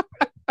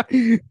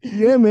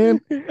 Yeah,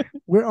 man.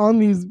 We're on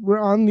these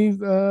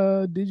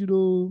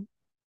digital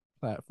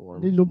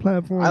platform.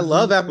 platforms. I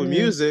love Apple man.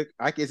 Music.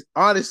 I can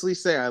honestly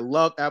say I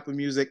love Apple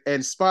Music,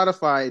 and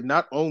Spotify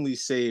not only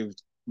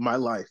saved my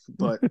life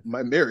but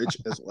my marriage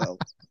as well.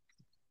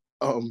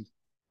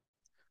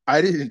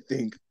 I didn't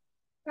think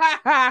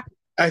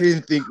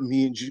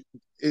me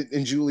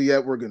and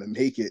Juliet were gonna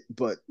make it,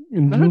 but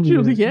Not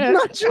Juliet.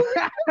 Not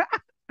Juliet.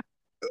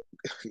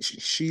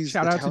 She's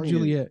Shout out Italian. to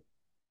Juliet.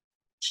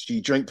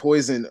 She drank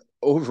poison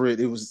over it.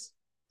 It was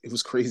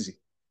crazy.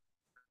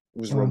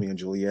 It was Romeo and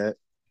Juliet.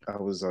 I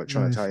was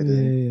trying to tie it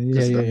in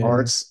because the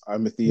arts.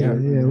 I'm a theater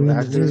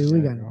actor.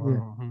 We got it.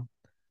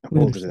 I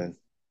pulled it in.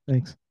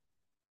 Thanks.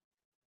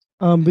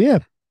 But yeah.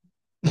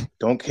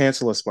 Don't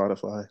cancel a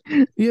Spotify.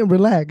 Yeah,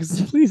 relax,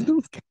 please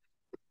don't.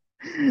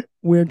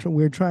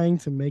 We're trying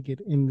to make it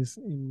in this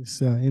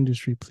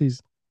industry,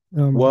 please.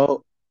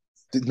 Well,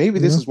 maybe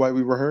this is why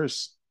we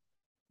rehearse.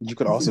 You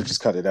could also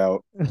just cut it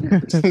out.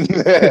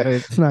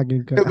 It's not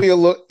gonna cut. It'll be a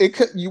look. It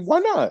could. Why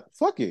not?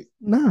 Fuck it.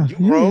 Nah, you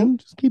grown.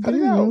 Just keep it in.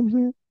 You know what I'm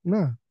saying?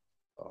 Nah.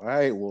 All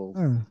right.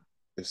 Well,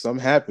 if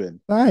something happened,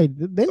 all right.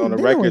 On the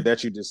record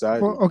that you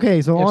decided. Well,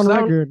 okay, so on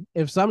record,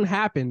 if something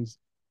happens,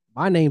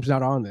 my name's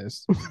not on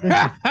this.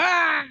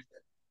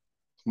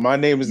 My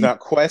name is not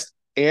Quest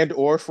and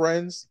or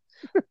Friends.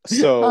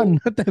 So I'm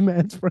not that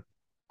man's friend.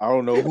 I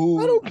don't know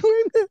who. I don't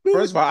claim that man.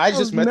 First of all, I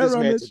just met this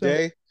man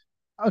today.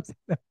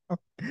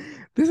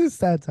 This is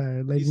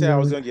satire. He said I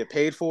was gonna get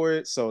paid for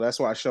it, so that's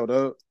why I showed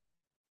up.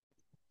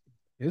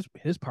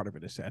 His part of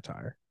it is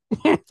satire.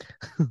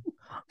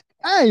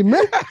 Hey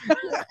man,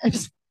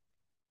 if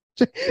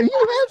you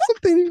have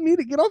something you need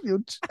to get off your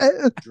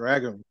chest,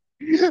 drag him.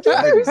 There's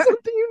something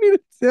you need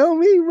to tell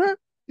me, bro.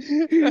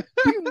 Do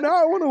you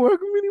not want to work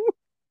with me anymore?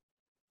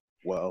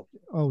 Well,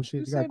 oh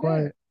shit, you got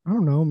quiet. I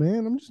don't know,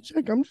 man. I'm just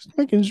checking. I'm just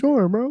making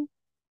sure, bro.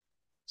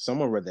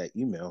 Someone read that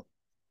email.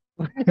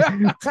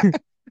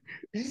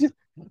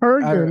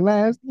 Your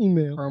last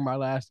email. Per my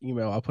last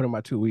email, I'll put in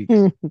my 2 weeks.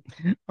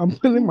 I'm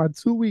putting in my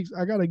 2 weeks.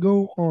 I gotta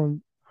go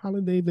on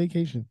holiday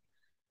vacation.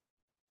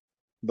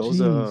 Those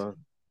the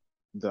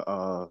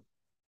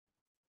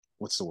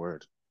what's the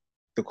word?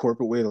 The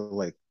corporate way to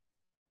like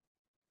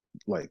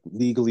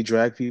legally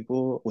drag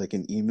people like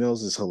in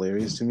emails is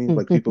hilarious to me.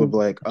 Like people would be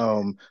like,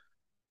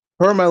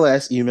 per my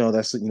last email,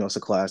 that's it's a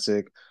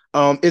classic.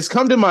 It's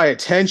come to my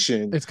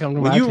attention. It's come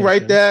to when my you attention.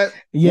 write that.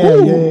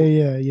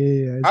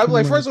 Yeah. I'm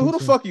like, first of all, who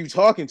the fuck are you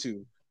talking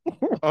to?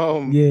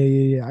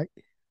 Yeah.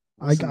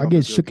 I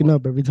get shooken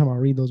up every time I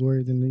read those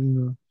words in the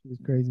email.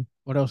 It's crazy.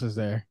 What else is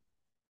there?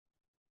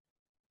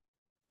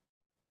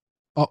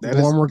 Oh,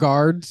 warm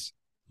regards.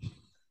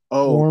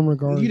 Oh, warm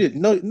regards. You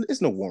didn't know.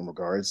 It's no warm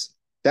regards.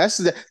 That's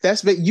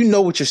you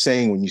know what you're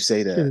saying when you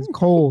say that. Shit is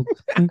cold.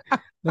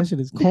 That shit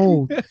is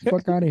cold.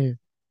 Fuck out of here.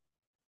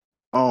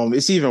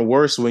 It's even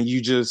worse when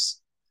you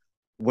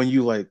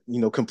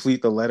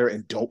complete the letter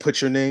and don't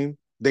put your name.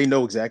 They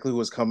know exactly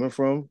who it's coming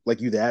from. Like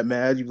you that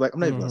mad, you're like, I'm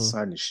not even gonna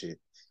sign this shit.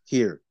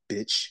 Here,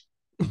 bitch.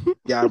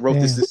 Yeah, I wrote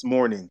this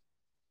morning.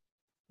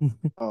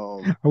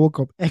 I woke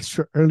up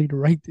extra early to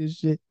write this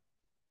shit.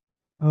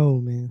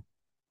 Oh man.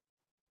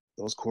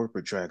 Those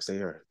corporate tracks,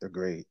 they're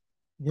great.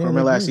 Yeah,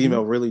 my last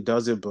email really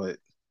does it, but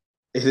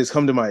it has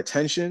come to my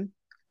attention.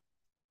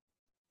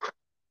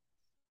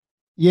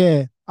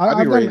 Yeah,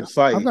 I'd be ready to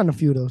fight. I've gotten a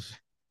few of those.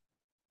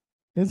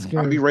 It's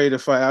scary. I'd be ready to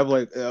fight. I'm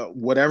like,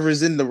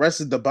 whatever's in the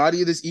rest of the body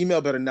of this email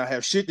better not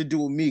have shit to do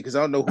with me because I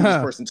don't know who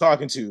this person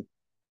talking to.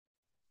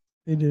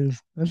 It is.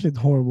 That shit's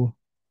horrible.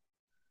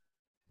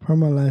 Per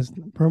my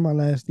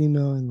last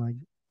email and like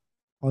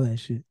all that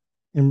shit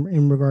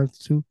in regards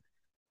to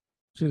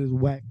shit is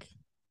whack.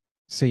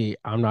 See,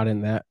 I'm not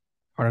in that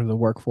part of the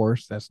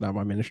workforce. That's not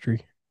my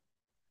ministry.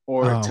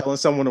 Or telling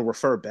someone to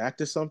refer back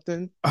to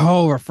something.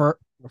 Oh, refer.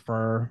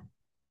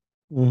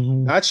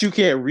 Mm-hmm. Not you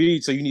can't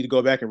read, so you need to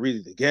go back and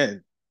read it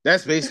again.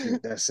 That's basically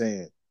what that's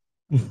saying.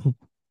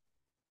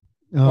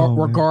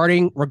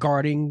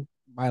 Regarding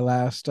my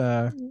last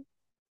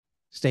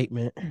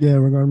statement. Yeah,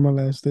 regarding my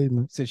last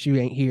statement. Since you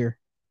ain't here.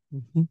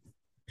 Mm-hmm.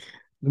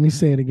 Let me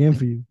say it again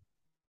for you.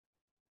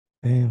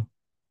 Damn.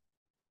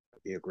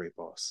 Be a great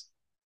boss.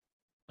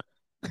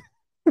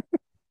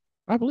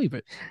 I believe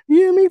it.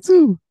 Yeah, me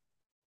too.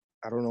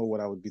 I don't know what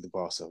I would be the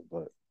boss of,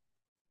 but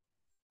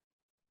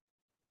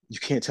you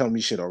can't tell me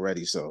shit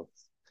already, so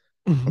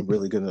I'm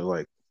really gonna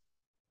like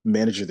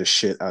manage the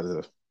shit out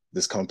of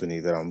this company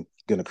that I'm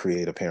gonna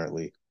create.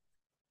 Apparently,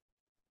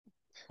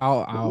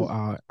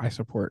 I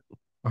support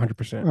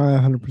 100%.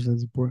 100%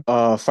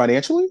 support.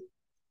 Financially,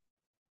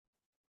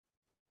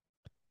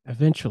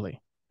 Eventually.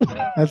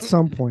 At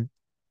some point.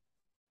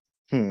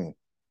 hmm.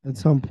 At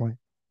some point.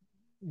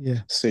 Yeah.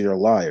 So you're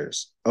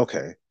liars.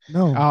 Okay,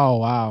 No. Oh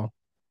wow.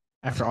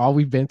 After all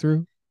we've been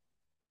through,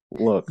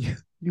 look,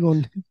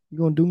 You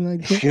gonna do me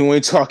like if that? you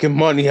ain't talking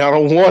money, I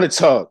don't want to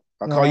talk.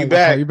 I'll call you I'll I'll call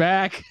back. you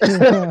back.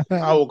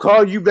 I will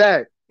call you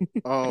back.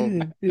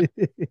 I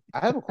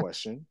have a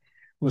question.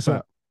 What's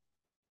up?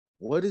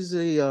 What is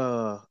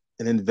a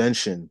an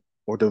invention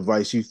or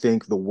device you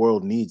think the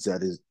world needs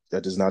that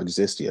does not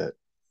exist yet?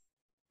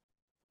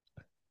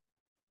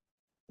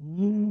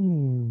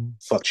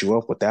 Fucked you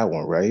up with that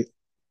one, right?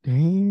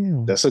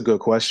 Damn. That's a good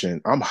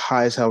question. I'm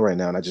high as hell right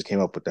now, and I just came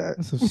up with that.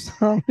 That's a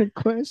solid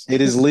question.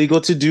 It is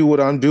legal to do what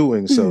I'm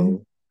doing,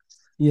 so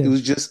yes. it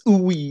was just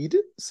weed.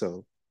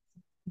 So,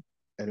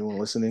 anyone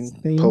listening,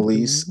 Stay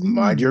police, off the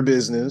mind your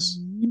business.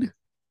 weed.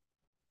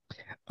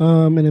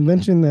 An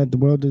invention that the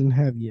world doesn't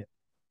have yet.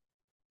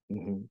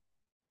 Mhm.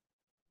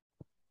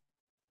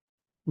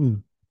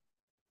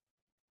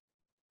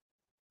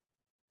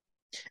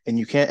 And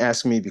you can't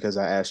ask me because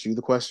I asked you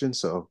the question.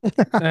 So,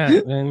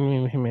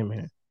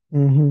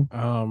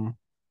 Mhm.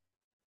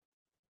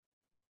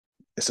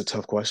 it's a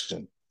tough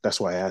question. That's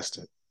why I asked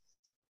it.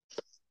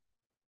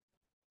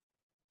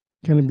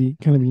 Can it be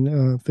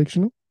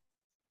fictional?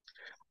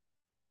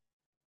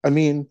 I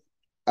mean,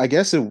 I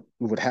guess it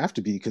would have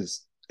to be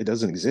because it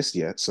doesn't exist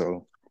yet.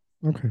 So,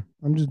 Okay.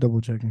 I'm just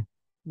double checking.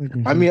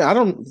 Making I sure. mean,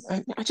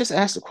 I just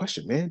asked the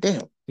question, man.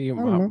 Damn. See, I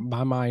don't know.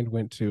 my mind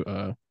went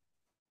to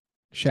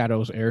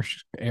Shadow's air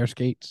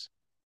skates.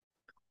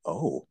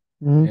 Oh.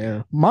 Mhm.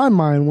 Yeah. My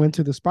mind went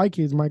to the Spy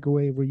Kids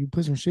microwave where you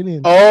put some shit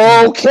in.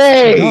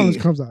 Okay. McDonald's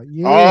comes out.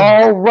 Yeah.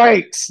 All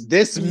right.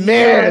 This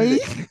man,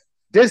 Yeah.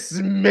 this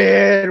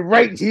man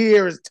right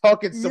here is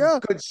talking some Yeah.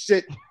 good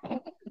shit.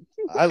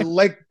 I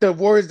like the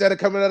words that are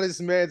coming out of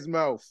this man's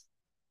mouth.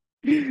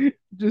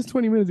 Just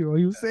 20 minutes ago,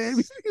 he was saying he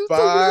was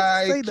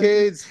Spy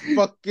Kids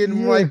fucking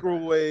Yeah.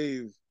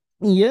 microwave.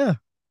 Yeah.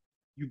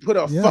 You put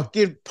a Yeah.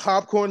 fucking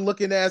popcorn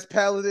looking ass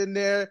pallet in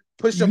there,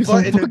 push a You some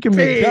button, and fucking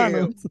bam!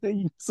 McDonald's.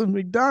 Some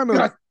McDonald's.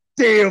 God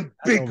damn, I know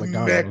Big Mac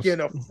McDonald's.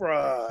 and a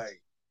fry.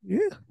 Yeah.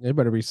 It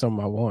better be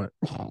something I want.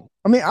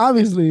 I mean,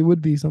 obviously, it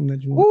would be something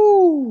that you want.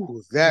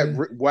 Woo! That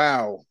Yeah.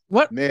 wow.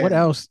 What Man. What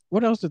else?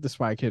 What else did the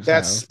Spy Kids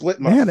That have? split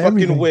They my had fucking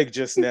everything. wig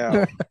just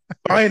now.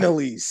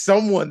 Finally,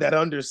 someone that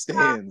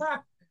understands.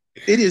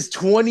 It is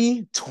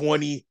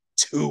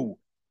 2022.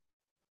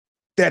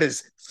 That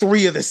is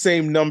 3 of the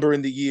same number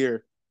in the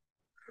year.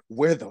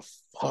 Where the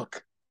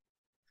fuck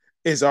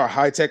is our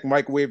high-tech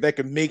microwave that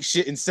can make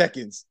shit in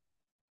seconds?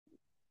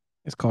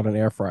 It's called an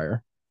air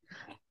fryer.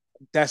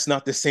 That's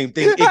not the same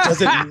thing. It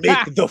doesn't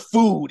make the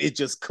food. It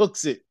just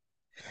cooks it.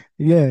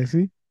 Yeah,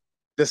 see?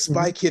 The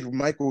Spy Kid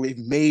microwave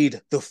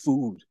made the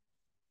food.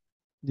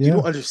 Yeah. You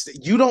don't understand.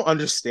 You don't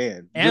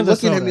understand. And You're the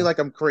looking at soda. me like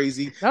I'm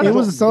crazy. Not It a-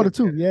 was a soda Look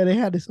too. at it. Yeah, they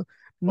had this.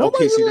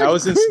 Nobody Okay, see, that likes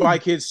was in cream. Spy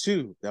Kids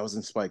 2. That was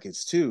in Spy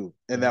Kids 2.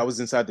 And Yeah. that was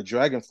inside the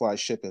Dragonfly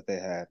ship that they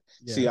had.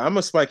 Yeah. See, I'm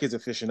a Spy Kids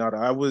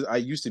aficionado. I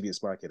used to be a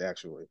Spy Kid,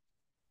 actually.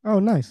 Oh,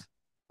 nice.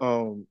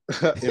 In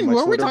my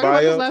Were we Twitter talking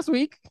about this bio, last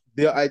week?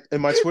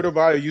 in my Twitter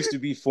bio used to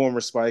be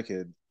former Spy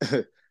Kid.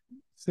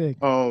 Sick.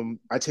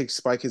 I take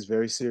Spy Kids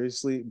very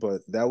seriously,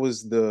 but that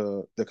was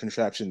the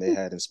contraption they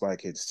had in Spy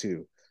Kids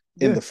 2.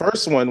 In Yeah. the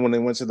first one, when they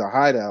went to the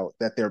hideout,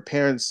 that their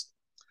parents,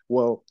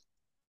 well,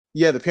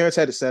 yeah, the parents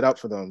had it set up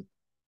for them.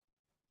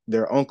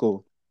 Their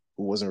uncle,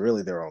 who wasn't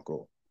really their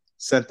uncle,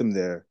 sent them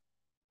there,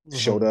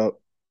 showed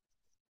up,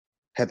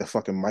 had the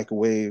fucking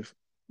microwave.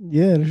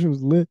 Yeah, that shit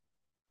was lit.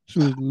 She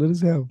was lit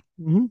as hell.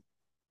 Mm-hmm.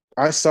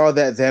 I saw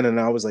that then and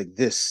I was like,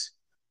 this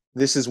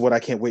is what I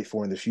can't wait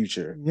for in the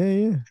future. Yeah,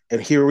 yeah.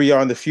 And here we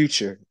are in the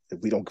future,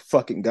 and we don't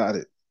fucking got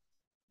it.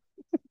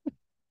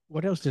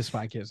 What else did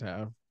Spy Kids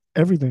have?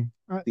 Everything.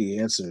 The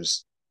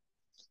answers.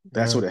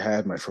 That's what it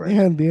had, my They friend.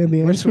 had the Where's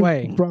answer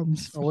Sway?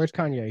 problems. Oh, where's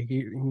Kanye?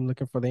 He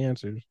looking for the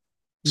answers.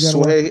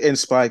 Sway and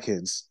Spy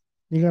Kids.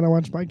 You gotta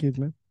watch Spy Kids,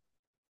 man.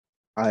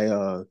 I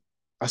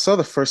saw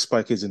the first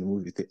Spy Kids in the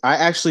movie theater. I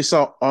actually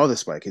saw all the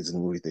Spy Kids in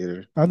the movie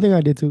theater. I think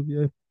I did too.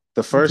 Yeah.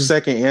 The first,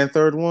 second, and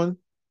third one.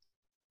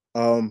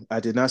 I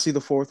did not see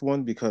the fourth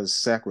one because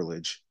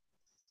sacrilege.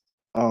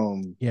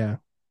 Yeah.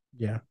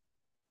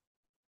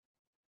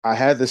 I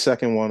had the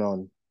second one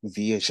on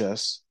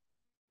VHS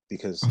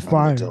because I'm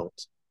Fire. an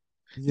adult.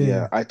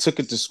 Yeah, I took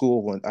it to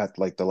school when at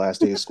like the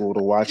last day of school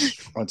to watch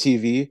on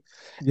TV,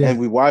 and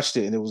we watched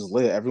it, and it was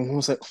lit. Everyone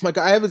was like, "Oh my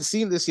god, I haven't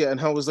seen this yet,"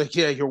 and I was like,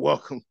 "Yeah, you're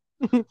welcome.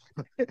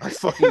 I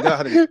fucking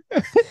got it."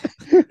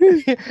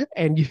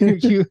 And you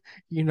use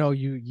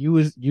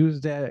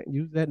that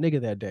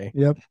nigga that day.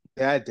 Yep.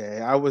 That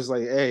day, I was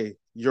like, "Hey,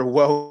 you're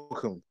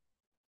welcome."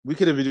 We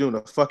could have been doing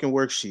a fucking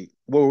worksheet.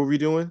 What were we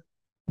doing?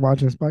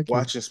 Watching Spy Kids.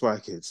 Watching Spy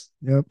Kids.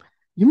 Yep.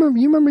 You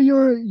remember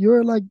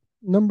your like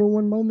number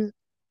one moment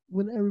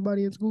with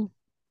everybody at school?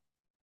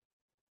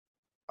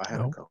 I had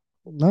No. a couple.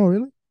 No,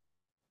 really.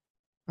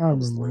 I I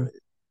was remember. lit.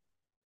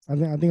 I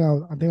think I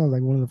was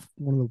like one of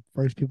the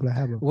first people to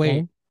have a Wait.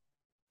 phone.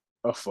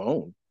 A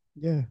phone.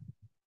 Yeah.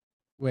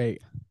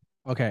 Wait.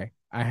 Okay.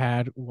 I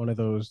had one of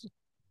those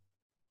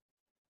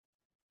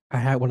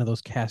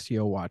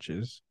Casio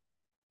watches.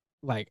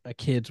 Like a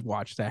kid's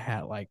watch that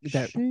had like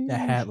that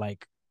had Sheesh.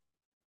 like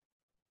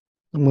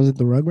Was it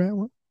the Rugrat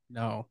one?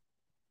 no.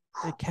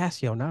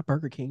 Casio, not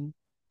Burger King.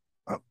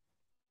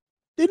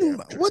 Didn't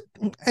Damn, what?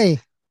 Hey,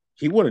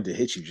 He wanted to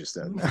hit you just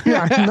then.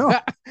 I know.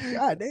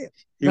 God damn.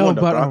 He No, wanted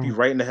to but, bop you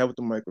right in the head with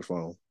the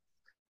microphone.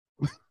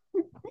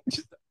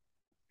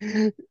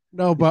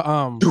 No, but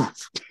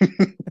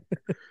Doof.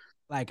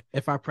 like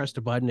if I pressed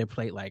a button, it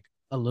played like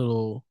a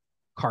little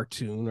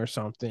cartoon or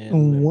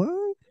something,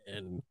 What?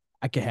 and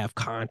I could have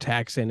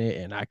contacts in it,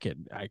 and I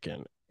can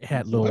it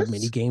had little What?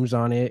 mini games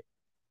on it.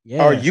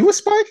 Yeah, Are you a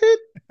Spy Kid?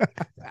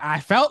 I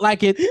felt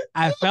like it.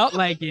 I felt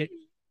like it.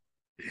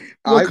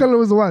 What I- color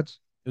was the watch?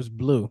 It was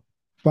blue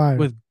Fire.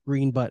 with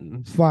green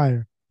buttons.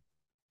 Fire.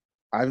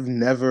 I've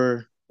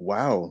never.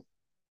 Wow.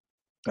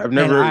 I've And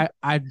never.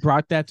 I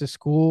brought that to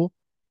school,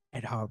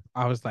 and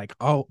I was like,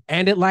 oh,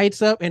 and it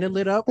lights up and it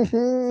lit up.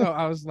 So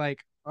I was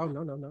like, oh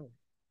no.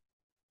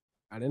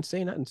 I didn't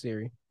say nothing,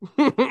 Siri.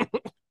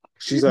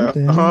 She's What like,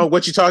 the hell?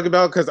 what you talking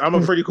about? Because I'm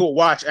a pretty cool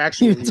watch, You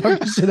actually.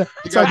 talking shit. You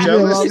got talking shit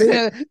jealous? about She me?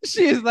 said,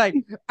 she's like,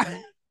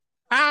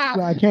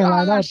 I can't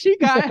line up. She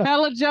got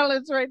hella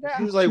jealous right She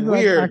now. was like, She's like,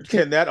 weird.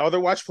 Can that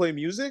other watch play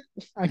music?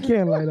 I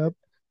can't light up,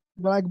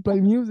 but I can play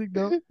music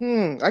though.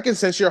 I can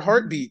sense your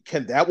heartbeat.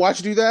 Can that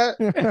watch do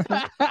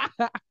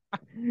that?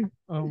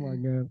 Oh my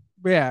god.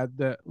 Yeah,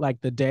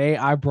 the day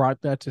I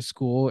brought that to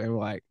school and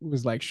like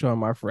was like showing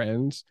my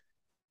friends,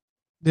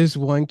 this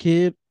one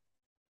kid,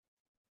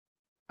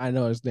 I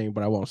know his name,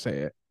 but I won't say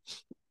it.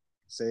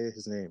 Say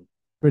his name.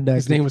 Redacted.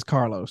 His name was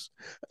Carlos.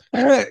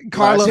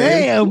 Carlos.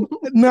 Damn.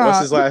 Nah. What's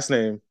his last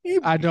name?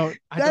 I don't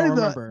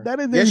remember. That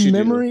is Yes, a you do.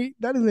 memory.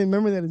 That is a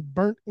memory that is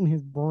burnt in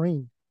his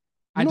brain.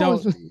 I You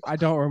know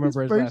don't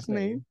remember his first last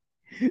name.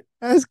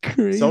 That's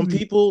crazy.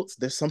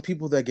 There's some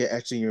people that get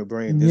etched in your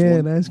brain. There's Yeah,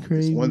 one, that's there's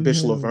crazy. one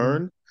bitch, Yeah,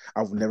 Laverne.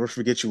 I will never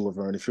forget you,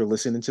 Laverne. If you're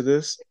listening to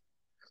this,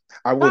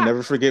 I will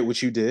never forget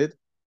what you did.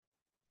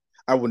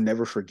 I will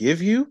never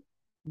forgive you.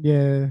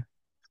 Yeah.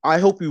 I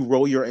hope you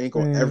roll your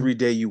ankle Man. every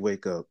day you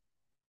wake up.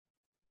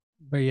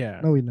 But yeah,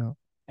 No, we don't.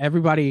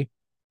 everybody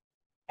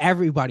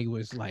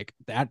was like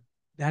that.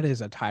 That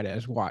is a tight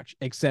ass watch,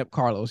 except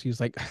Carlos. He's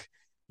like,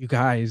 you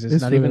guys,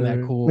 it's not even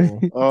that cool.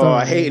 Oh,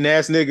 I hating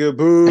ass nigga.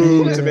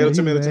 Boo. Yeah, Tomato, he's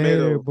tomato, a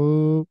tomato. hater,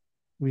 boo.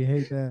 We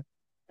hate that.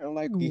 I'm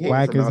like, He what? hating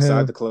Whack from as outside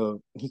hell. the club.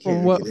 He For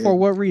can't what? get For in.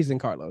 what reason,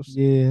 Carlos?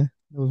 Yeah, it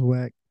was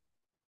whack.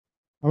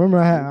 I remember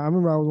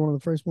I was one of the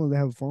first ones to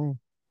have a phone.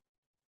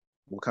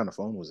 What kind of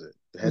phone was it?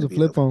 It It had was to a be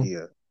flip a phone.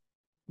 Nokia.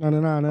 No.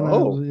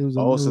 Oh. It was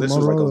So this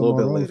was like a little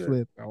bit Motorola later.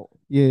 flip. Oh,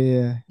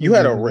 Yeah. You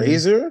had a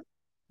razor?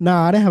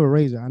 Nah, I didn't have a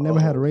razor. I never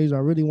had a Oh. razor. I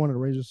really wanted a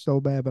razor so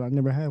bad, but I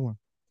never had one.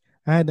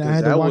 I had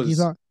Because the that was.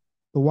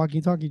 the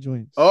walkie-talkie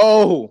joints.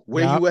 Oh,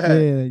 where Yeah. you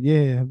at?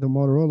 Yeah, the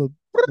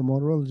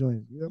Motorola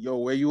joints. Yep. Yo,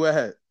 where you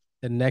at?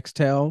 the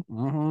Nextel.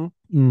 Mm-hmm.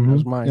 Mhm. That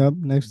was mine. Yep,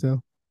 next up.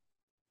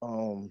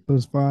 It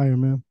was fire,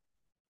 man.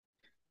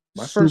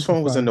 My first Super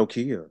phone was a fire.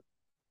 Nokia.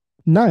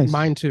 Nice.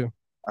 Mine too.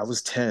 I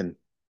was 10.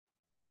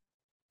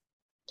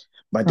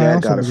 My I dad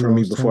also got it believe for I me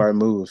was before 10. I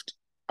moved.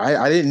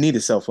 I didn't need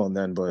a cell phone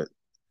then, but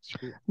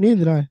Neither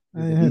did I. I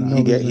Neither had did I. no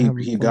reason to have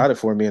a he phone. got it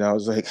for me, and I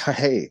was like,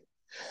 hey,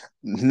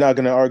 not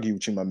gonna argue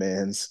with you, my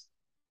man's.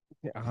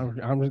 Yeah,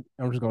 I'm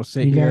just gonna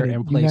sit You got here it.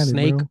 and You play got it,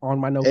 Snake bro. on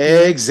my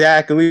Nokia.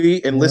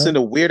 Exactly, and Yeah. listen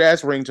to weird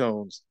ass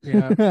ringtones.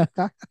 Yeah,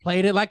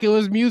 played it like it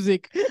was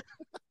music.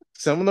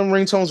 Some of them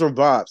ringtones were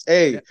bops.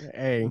 Hey,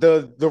 Hey,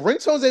 the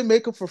ringtones they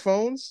make up for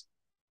phones,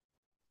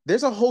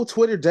 there's a whole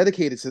Twitter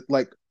dedicated to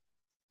like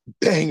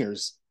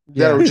bangers that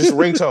yeah, are just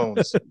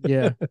ringtones.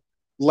 yeah.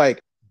 Like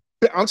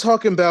I'm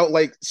talking about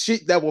like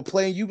shit that will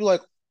play and you be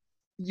like,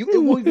 it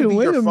won't even be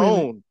Wait your a minute.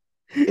 phone.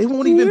 It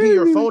won't even be Wait a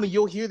your minute. phone, and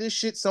you'll hear this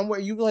shit somewhere.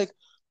 You be like,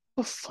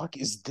 "What the fuck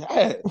is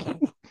that?"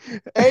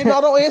 Hey, no,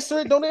 don't answer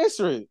it. Don't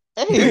answer it.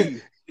 Hey,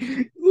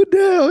 What the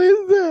hell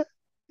is that?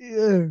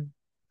 Yeah.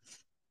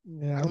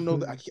 Yeah. I don't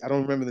know. I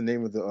don't remember the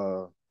name of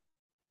the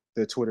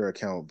Twitter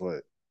account,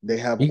 but they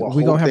have a We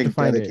whole gonna have to thing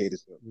find dedicated.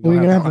 it. We're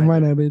gonna have to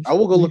find that bitch. I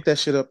will go look that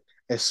shit up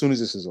as soon as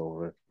this is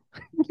over.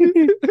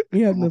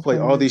 We have I'm gonna to play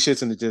find all it. these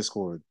shits in the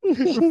Discord.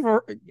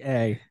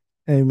 Hey,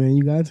 Hey man,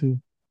 you got to.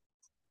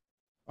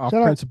 off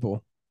Shut up.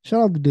 principle.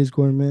 Shout out to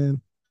Discord,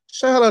 man.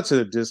 Shout out to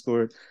the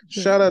Discord.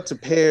 Shout out to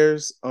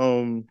Pairs.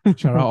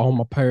 Shout out all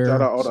my pears.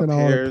 Shout out all the Shout out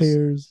all the Pairs.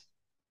 pairs.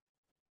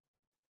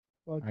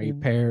 I eat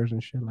pears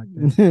and shit like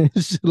that.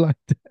 Shit like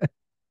that.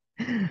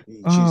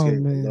 Eat Oh cheesecake. I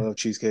man. love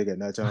cheesecake at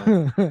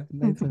nighttime.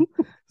 Nighttime.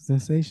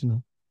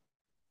 Sensational.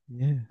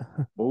 Yeah.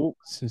 Oh,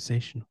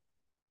 Sensational.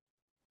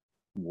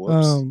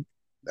 whoops.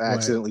 I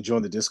accidentally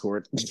joined the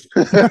Discord.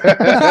 I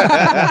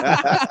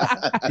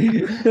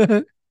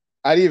didn't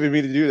even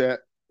mean to do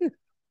that. It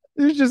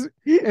was just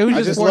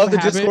I just force love the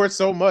habit. Discord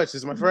so much.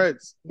 It's my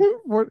friends.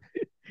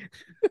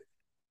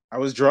 I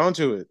was drawn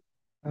to it.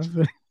 I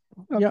feel,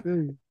 Yeah. feel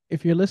you.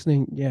 If you're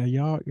listening, yeah,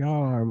 y'all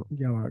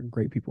are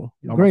great people.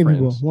 Y'all Great my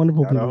people, friends.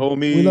 wonderful Got the people.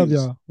 We love homies.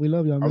 y'all. We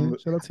love y'all, man.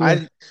 Shout out to y'all.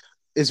 I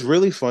it's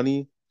really funny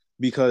What?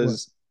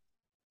 because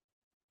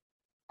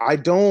I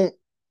don't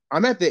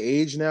I'm at the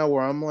age now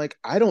where I'm like,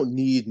 I don't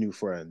need new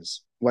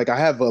friends. Like I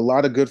have a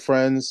lot of good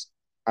friends.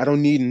 I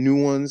don't need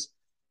new ones.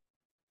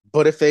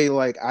 But if they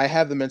like I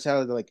have the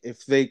mentality that, like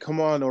if they come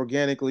on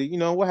organically,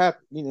 what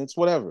happened? It's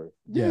whatever.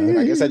 Yeah, Like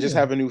yeah, I guess yeah, I just yeah.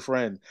 have a new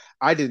friend.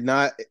 I did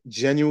not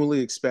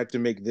genuinely expect to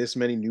make this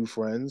many new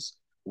friends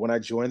when I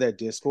joined that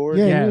Discord.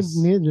 Yeah, Yes.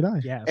 neither did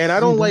I. Yes. And I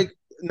Me don't too. like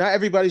not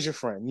everybody's your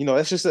friend.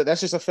 That's just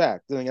a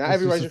fact. Like, not It's just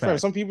everybody's a your friend.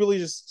 fact. Some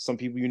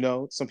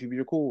people some people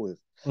you're cool with.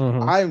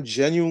 Mhm. I am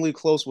genuinely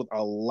close with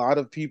a lot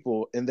of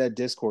people in that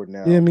Discord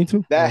Yeah, now me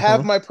too. that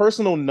have Mhm. my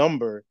personal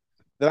number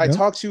that I Yep.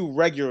 talk to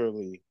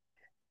regularly.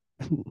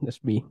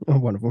 That's me. I'm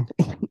one of them.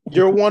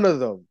 You're one of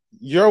them.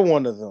 You're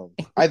one of them.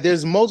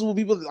 There's multiple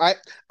people. I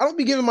don't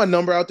be giving my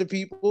number out to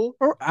people.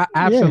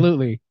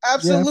 Absolutely. Yeah, I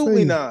feel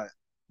Absolutely you. not.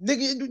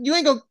 Nigga, you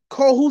ain't gonna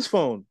call whose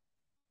phone?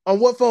 On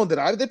what phone? Did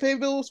I pay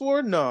bills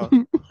for? No.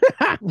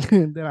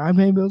 That I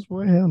pay bills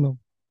for? Hell no.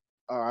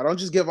 I don't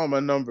just give out my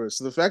number.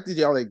 So the fact that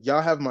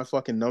y'all have my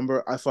fucking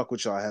number, I fuck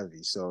with y'all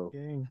heavy. So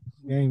Gang,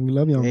 gang, we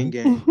love y'all, gang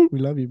man. gang. We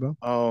love you,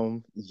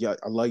 bro. Yeah,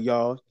 I love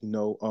y'all.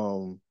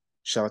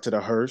 Shout out to the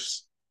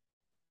hearse.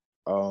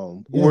 Yeah, Where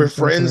shout out to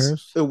friends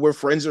hers. where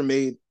friends are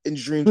made and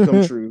dreams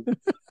come true.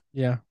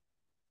 Yeah.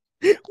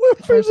 What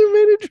Hers- person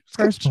made it?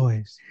 Hearst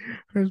Boys.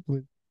 Hers,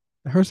 boy.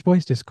 The Hearst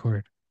Boys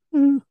Discord.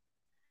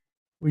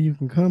 Where you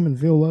can come and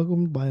feel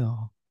welcomed by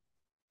all.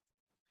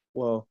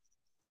 Well,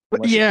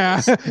 unless you're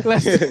Yeah.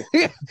 Chris.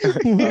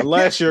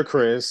 Unless you're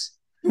Chris.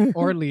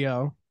 Or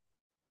Leo.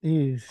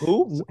 Is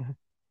Who?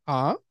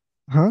 Huh?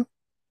 Huh?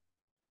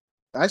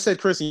 I said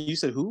Chris and you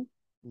said who?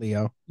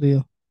 Leo.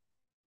 Leo.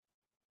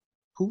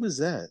 Who is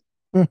that?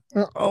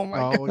 Oh my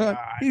Oh, god. God.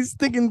 He's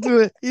sticking to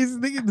it. He's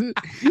sticking to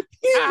it.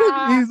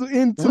 He's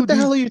into What the these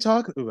hell are you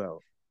talking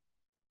about?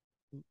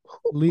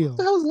 Who Leo.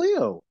 the hell is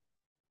Leo?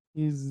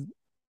 He's Is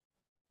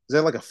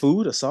that like a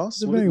food, a sauce?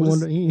 the very What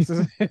wonder. is...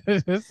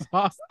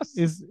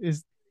 He's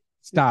is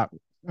Stop.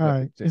 all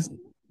right. It's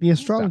the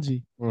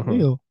astrology. Mhm.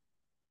 Leo.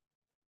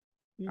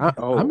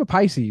 I'm a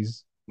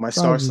Pisces. My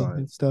star Astrology sign.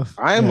 and stuff.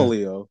 I am a Yeah.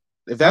 Leo.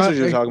 If that's what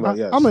you're talking about,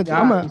 yes. I'm a That's-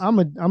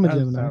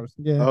 Gemini.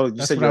 Yeah. Oh, you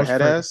That's said what I you're a was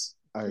head afraid. ass?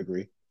 I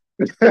agree.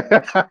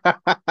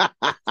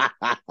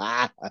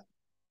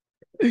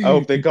 I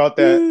hope they caught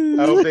that.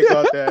 I hope they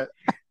caught that.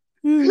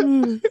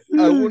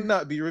 I will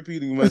not be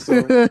repeating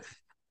myself.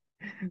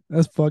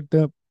 That's fucked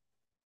up.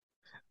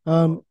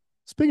 Oh,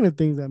 Speaking of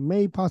things that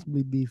may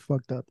possibly be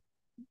fucked up,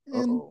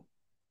 and uh-oh.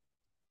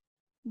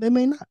 they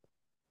may not.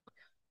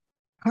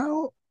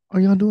 How are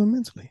y'all doing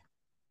mentally?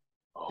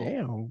 Oh.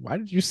 Damn. Why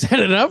did you set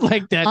it up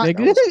like that, I,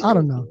 nigga? I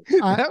don't know.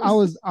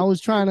 I was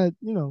trying to,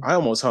 I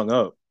almost hung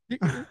up.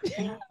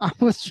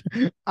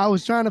 I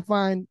was trying to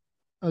find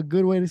a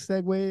good way to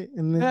segue,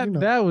 and then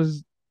that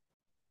was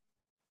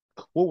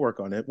We'll work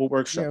on it. We'll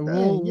workshop yeah.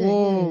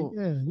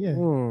 that.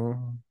 Yeah.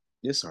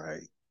 It's all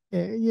right.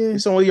 Yeah.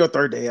 It's only your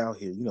third day out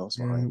here. It's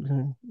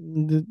fine.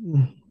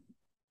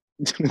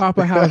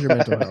 Papa, how's your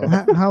mental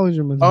health? How is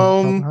your mental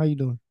health, Papa? How you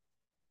doing?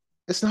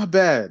 It's not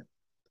bad.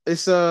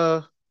 It's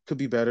could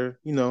be better.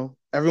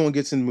 Everyone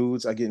gets in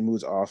moods. I get in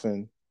moods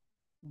often.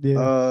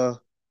 Yeah.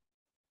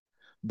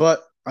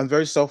 But I'm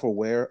very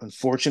self-aware,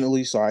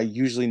 unfortunately, so I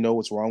usually know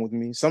what's wrong with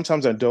me.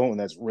 Sometimes I don't, and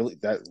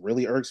that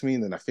really irks me,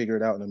 and then I figure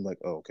it out and I'm like,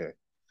 oh, okay.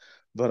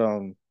 But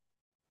I'm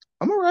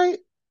all right.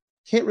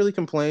 Can't really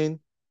complain.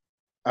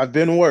 I've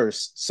been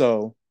worse,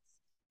 so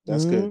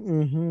that's good.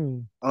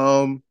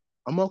 Mm-hmm.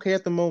 I'm okay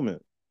at the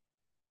moment.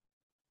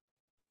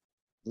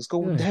 Let's go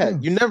with Good.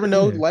 that. You never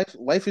know. Good.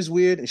 Life is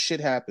weird and shit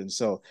happens.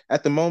 So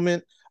at the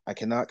moment, I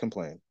cannot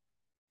complain.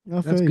 I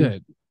feel That's you.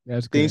 good.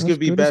 That's good. Things That's could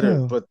be good as better,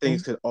 hell. but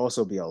things could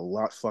also be a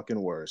lot fucking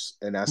worse.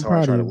 And that's I'm how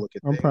I proud try of to you. look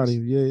at I'm things. proud of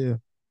you. Yeah.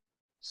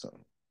 So,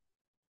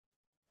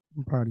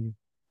 I'm proud of you.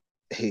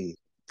 hey,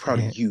 proud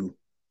Man. of you.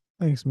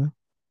 Thanks, man.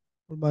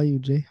 What about you,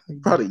 Jay? How you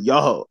Proud doing? of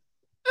y'all.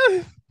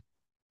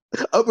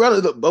 I'm proud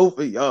of the both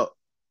of y'all.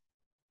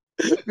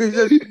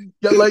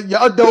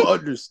 Y'all don't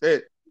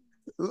understand.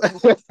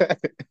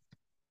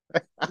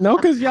 No,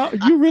 because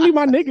you really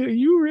my nigga.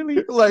 You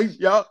really Like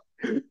y'all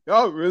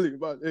really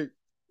my nigga.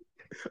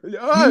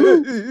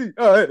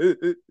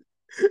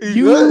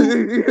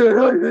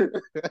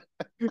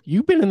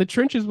 you've been in the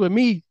trenches with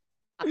me.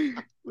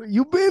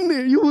 You been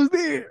there. You was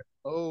there.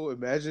 Oh,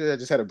 imagine I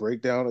just had a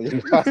breakdown on your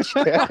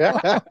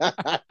podcast.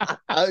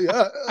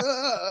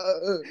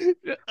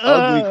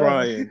 Ugly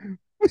crying.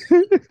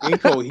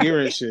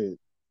 Incoherent shit.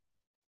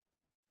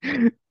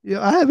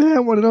 Yeah, I haven't had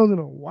one of those in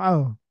a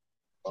while.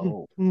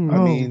 Oh, I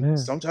Oh, mean, man.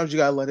 sometimes you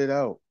gotta let it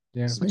out.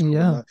 Yeah.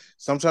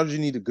 Sometimes you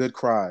need a good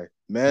cry.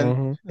 Men,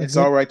 Mhm. it's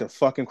all right to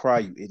fucking cry,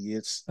 you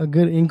idiots. A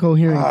good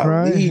incoherent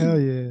cry. Hell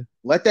yeah.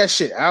 Let that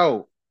shit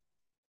out.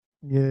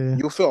 Yeah.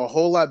 You'll feel a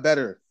whole lot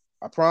better.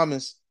 I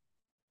promise.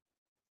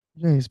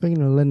 Jay,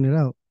 speaking of letting it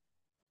out,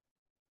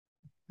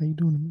 how you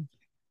doing?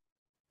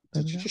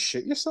 Let Did it you out. just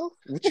shit yourself?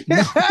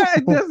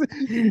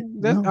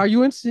 No. Are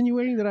you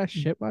insinuating that I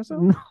shit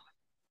myself? No.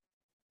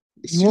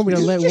 You want me to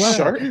Did let you what just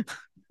out? shark?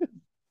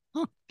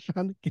 I'm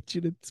trying to get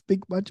you to speak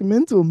about your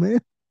mental, man.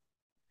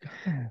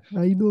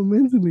 How you doing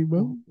mentally,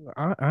 bro?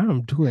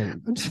 I'm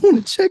doing. I just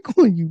want to check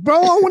on you, bro.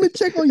 I want to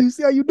check on you,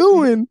 see how you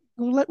doing.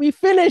 Let me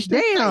finish.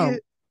 Just say Damn.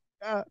 it.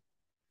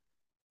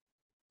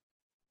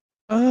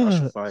 I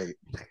should fight.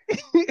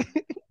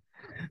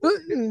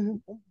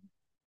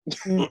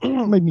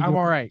 Make me I'm go.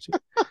 all right.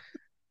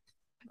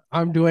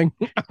 I'm doing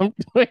all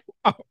right.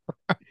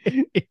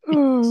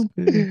 Oh,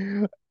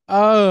 man.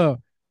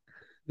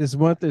 This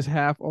month is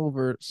half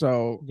over,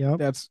 so Yep.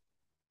 that's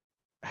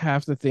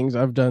half the things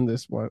I've done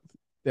this month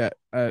that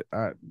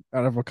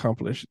I've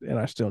accomplished, and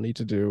I still need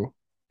to do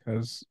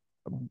because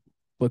I'm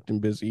booked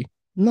and busy.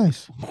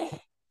 Nice.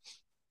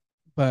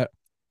 But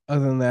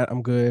other than that,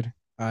 I'm good.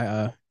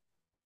 I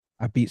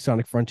beat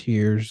Sonic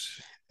Frontiers.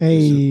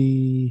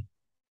 Hey,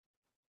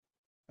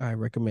 I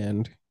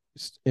recommend.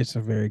 It's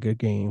a very good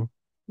game.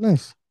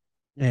 nice.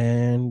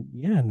 And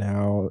yeah,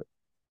 now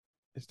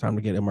it's time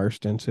to get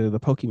immersed into the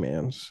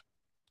Pokemans.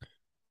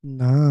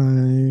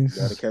 Nice.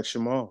 You gotta catch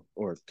them all,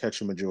 or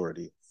catch a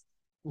majority.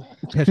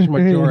 Catch the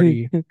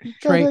majority.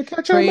 Gotta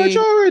catch a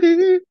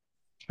majority.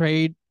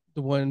 Trade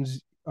the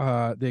ones,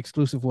 the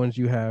exclusive ones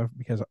you have,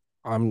 because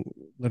I'm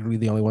literally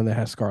the only one that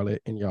has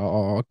Scarlet, and y'all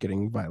all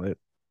getting Violet.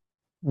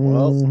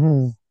 Well,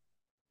 Mhm.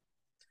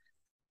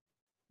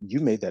 you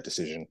made that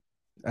decision.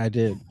 I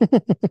did.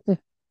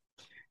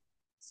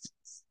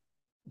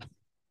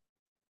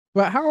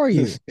 But how are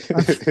you?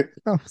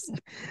 I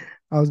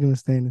was gonna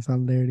stay in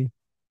solidarity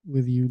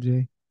with you,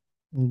 Jay,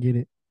 and get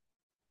it.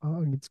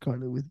 I'll get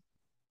Scarlet with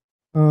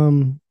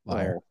you.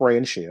 Liar. Oh,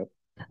 friendship.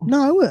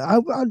 No,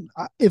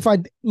 if I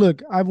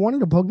look, I've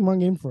wanted a Pokemon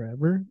game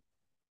forever,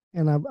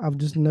 and I've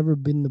just never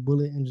been the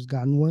bullet and just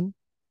gotten one.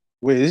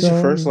 Wait, this is So,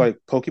 your first like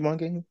Pokemon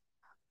game?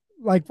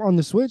 like on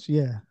the Switch,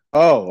 yeah,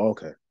 Oh,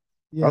 okay. I was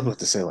yeah. about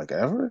to say like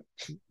ever.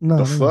 No,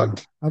 The no,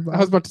 fuck? no. I've, I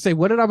was I've, about to say,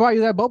 what did I buy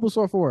you that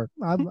Bulbasaur for?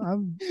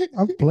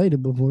 I've played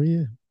it before,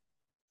 yeah.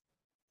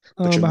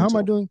 But you're But how am I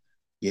mental. doing?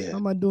 Yeah. How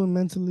am I doing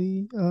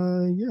mentally?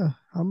 Yeah,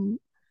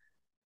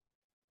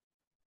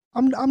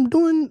 I'm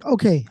doing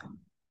okay.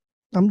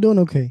 I'm doing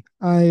okay.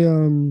 I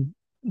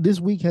this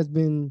week has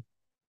been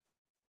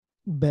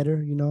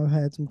better. You know, I've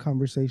had some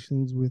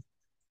conversations with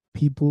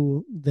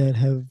people that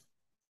have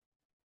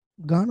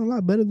gone a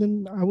lot better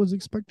than I was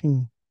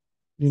expecting.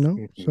 You know,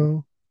 Mhm.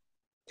 so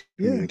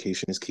yeah,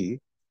 Communication is key.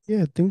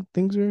 yeah.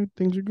 Things are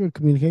good.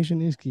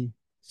 Communication is key.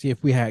 See,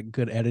 if we had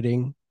good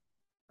editing,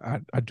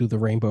 I'd do the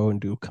rainbow and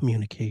do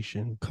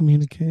communication.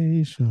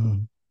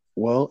 Communication.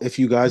 Well, if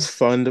you guys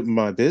fund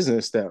my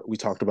business that we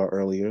talked about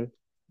earlier,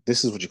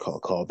 this is what you call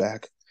a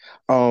callback.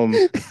 Um,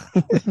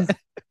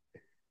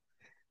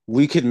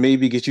 we could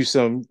maybe get you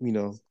some,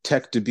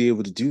 tech to be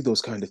able to do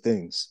those kind of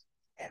things.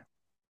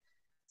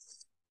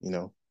 You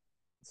know,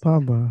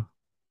 Papa,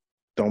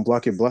 don't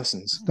block your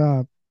blessings.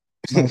 stop,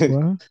 Papa.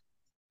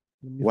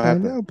 Let me What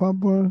find happened? out,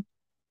 Papa.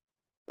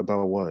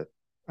 About what?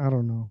 I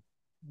don't know.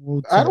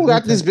 I don't We'll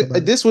got this. text about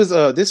it. This was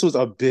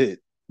a bit.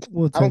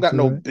 We'll I don't text got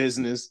no about it.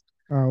 business.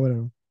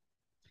 Whatever.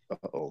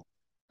 Oh,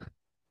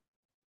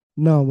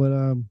 No,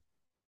 but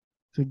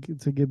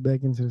to get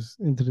back into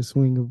the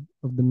swing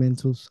of the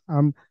mentals.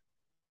 I'm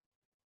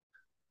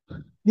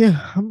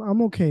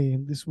okay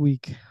this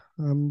week.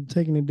 I'm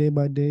taking it day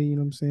by day, you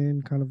know what I'm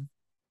saying? Kind of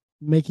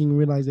making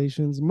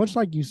realizations. Much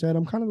like you said,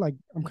 I'm kind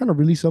of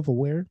really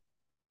self-aware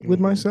with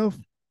mhm. myself.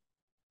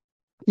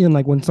 And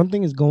like when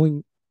something is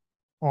going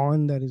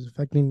on that is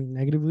affecting me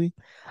negatively,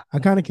 I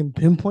kind of can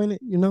pinpoint it,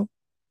 you know?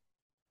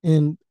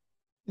 And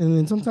and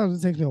then sometimes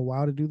it takes me a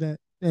while to do that.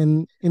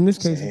 And in this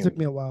case, it took Same.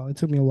 me a while. It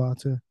took me a while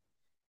to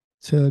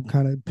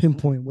kind of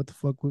pinpoint what the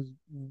fuck was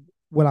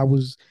what I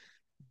was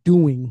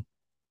doing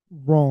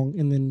wrong,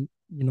 and then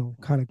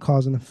kind of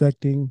causing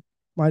affecting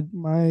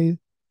my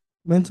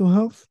mental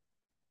health.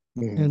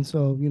 Mhm. And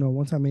so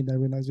once I made that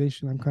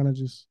realization, I'm kind of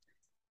just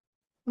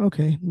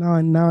okay. Now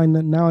I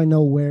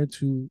know where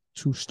to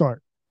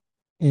start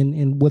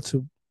and what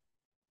to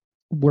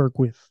work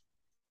with.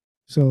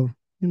 So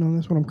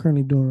that's what I'm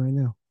currently doing right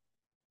now.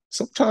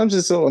 Sometimes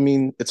it's so. I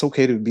mean, it's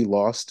okay to be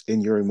lost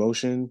in your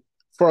emotion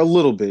for a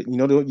little bit. You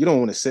don't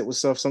want to sit with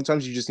stuff.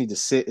 Sometimes you just need to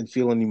sit and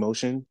feel an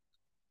emotion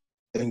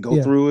and go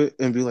Yeah, through it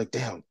and be like,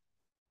 damn.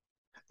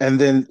 And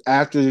then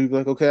after you're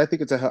like, okay, I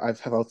think I've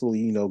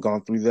healthily,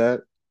 gone through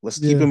that. Let's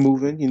keep it yeah,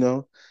 moving.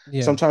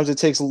 Yeah. Sometimes it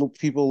takes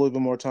people a little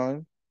bit more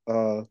time.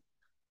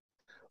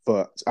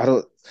 But I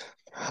don't.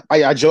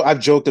 I've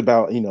joked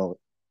about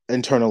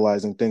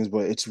internalizing things,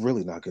 but it's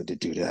really not good to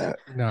do that.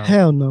 No,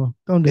 hell no,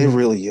 don't do It that.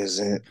 really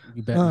isn't.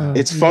 you bet not.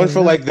 It's You fun better for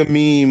not. like the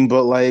meme,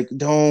 but like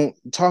don't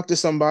talk to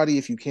somebody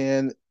if you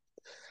can.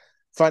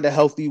 Find a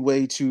healthy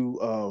way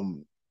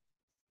to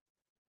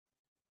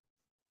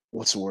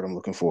what's the word I'm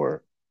looking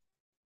for?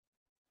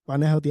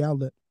 Find a healthy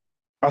outlet.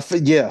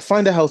 Yeah,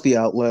 find a healthy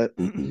outlet.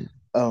 Yep.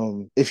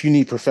 If you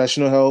need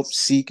professional help,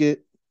 seek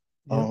it.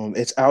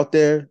 It's out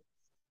there.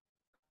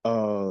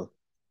 Uh,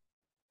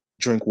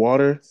 Drink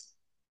water.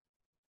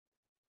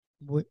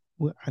 What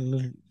I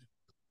literally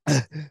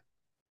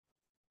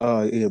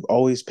Yeah,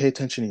 always pay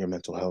attention to your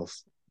mental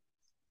health.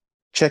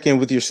 Check in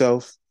with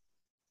yourself.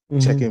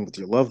 Check hmm in with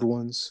your loved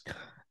ones.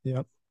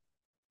 Yep.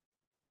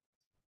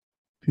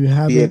 If you Be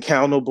haven't,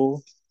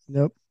 accountable.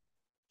 yep.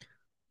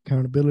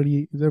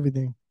 Accountability is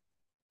everything.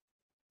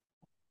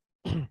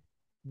 You know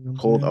what I'm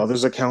Hold saying?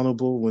 others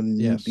accountable when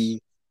need Yes.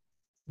 be.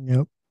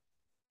 Yep.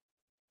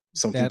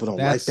 Some That people don't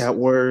like that's that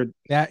word.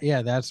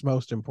 that's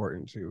most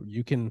important too.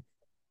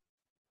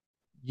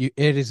 It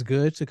is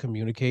good to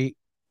communicate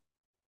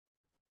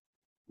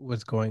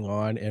what's going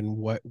on and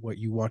what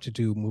you want to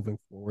do moving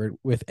forward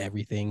with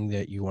everything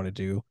that you want to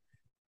do,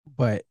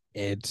 but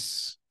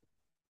it's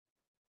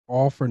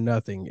all for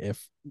nothing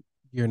if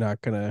you're not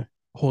gonna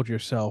hold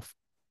yourself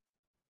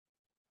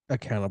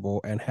accountable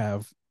and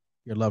have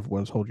your loved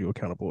ones hold you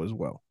accountable as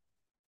well.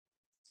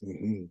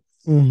 Mhm.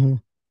 Mm-hmm.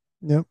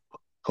 Yep.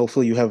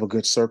 Hopefully, you have a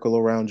good circle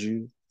around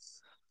you.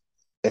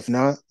 If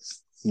not,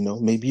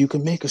 maybe you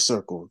can make a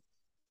circle.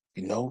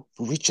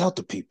 Reach out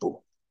to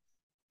people.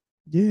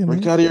 Yeah,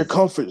 Break man. out of your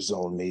comfort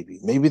zone, maybe.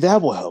 Maybe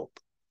that will help.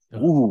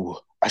 Ugh. Ooh,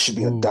 I should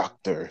be a Ooh.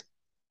 doctor.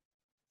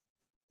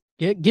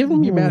 Give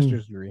them your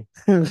master's degree.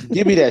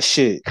 Give me that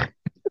shit.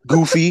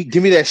 Goofy,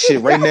 give me that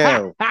shit right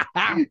now.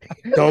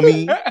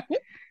 Dummy.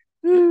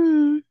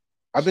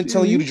 I've been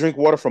telling you to drink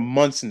water for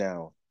months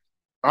now.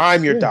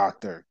 I'm your Yeah.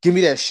 doctor. Give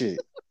me that shit.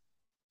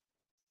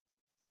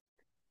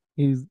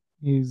 He's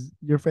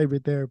your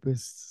favorite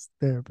therapist.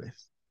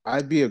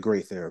 I'd be a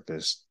great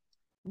therapist.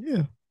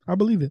 Yeah, I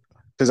believe it.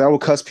 Because I will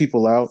cuss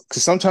people out.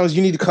 Because sometimes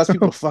you need to cuss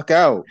people the fuck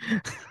out.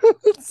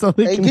 So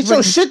they Hey, can get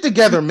your shit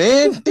together,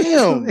 man. so they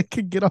Damn.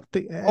 can get off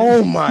the ass.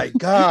 Oh my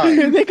God.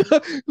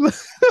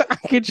 I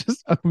could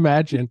just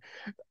imagine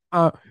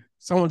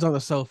someone's on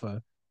the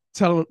sofa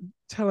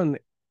telling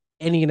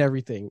any and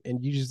everything,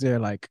 and you just there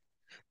like,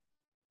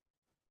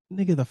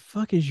 nigga, the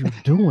fuck is you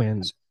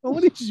doing?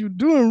 What is you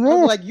doing I'm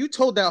wrong? like, you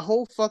told that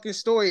whole fucking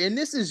story, and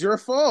this is your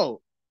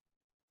fault.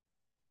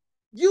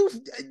 You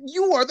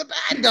you are the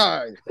bad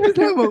guy.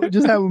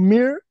 Just have a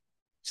mirror.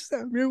 Just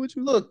have a mirror with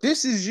you. Look,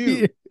 this is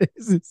Yeah,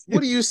 you.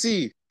 What do you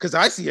see? Because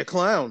I see a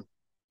clown.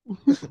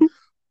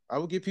 I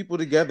will get people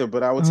together,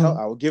 but I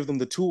will give them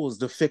the tools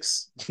to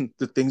fix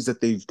the things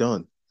that they've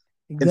done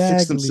and fix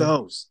exactly.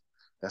 themselves.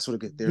 That's what a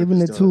good Given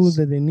therapist the tools does.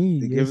 that they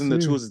need. They Yes, give them the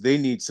sir. tools that they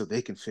need so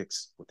they can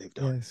fix what they've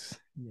done. Yes.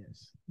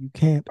 Yes. You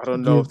can't I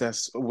don't know if give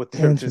that's what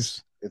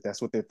answers. if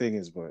that's what their thing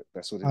is, but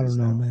that's what it I don't is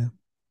know, now. man.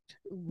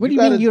 What You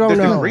do you got mean you don't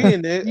the know? degree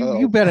in it. You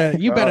Oh better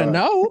my God.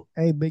 know.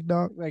 Hey, big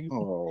dog. Like,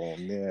 Oh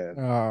man.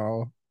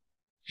 oh,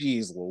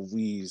 Jeez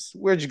Louise.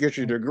 Where'd you get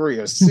your degree?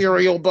 A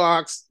cereal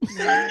box?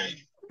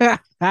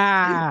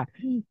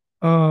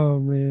 Oh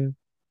man.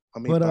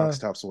 How many But box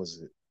tops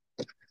was it?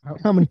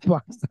 how many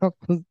box tops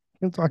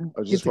so I can I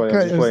was get just the playing. I'm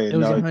cut? just playing. it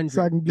was No, 100.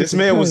 So I can get this the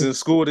man was cut. in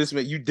school. This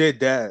man, you did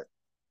that.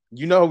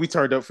 You know how we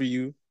turned up for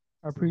you.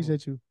 I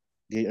appreciate you.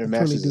 Getting your I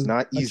truly masters is do.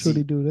 not I truly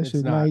easy. do. That It's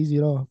shit's not not. easy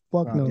at all.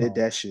 Fuck Not You at no. did all.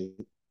 that shit.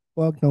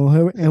 Fuck no.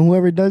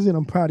 Whoever does it,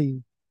 I'm proud of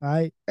you. All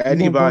right. You gonna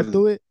go Anybody.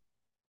 through it?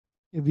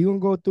 If you gonna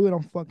go through it,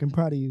 I'm fucking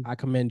proud of you. I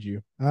commend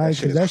you. All That right,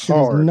 shit because is that shit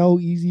is hard. no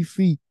easy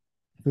feat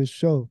for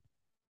sure.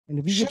 And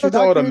if you get Shout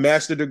your out to all the doctorates,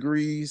 master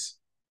degrees.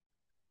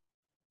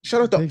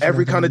 Shout out to big shout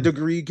every out to kind of you.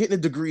 degree. Getting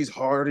a degree is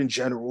hard in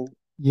general.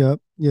 Yep.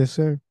 Yes,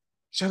 sir.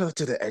 Shout out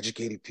to the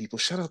educated people.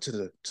 Shout out to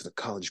the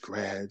college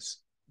grads.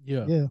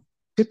 Yeah. Yeah.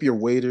 Tip your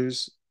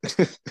waiters.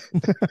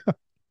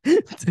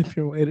 Tip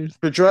your waiters.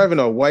 For driving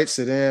a white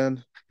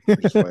sedan.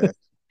 I'm just playing.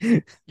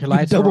 Your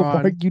lights are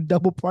on. You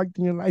double parked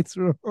and your lights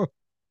are on.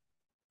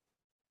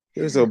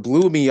 There's a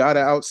blue Miata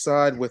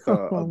outside with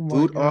a Oh my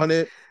boot god. on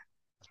it.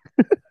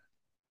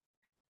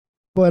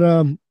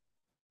 But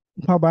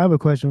Papa, I have a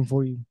question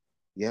for you.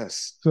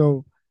 Yes.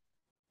 So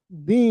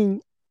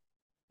being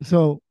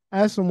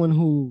as someone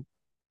who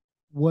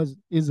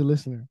is a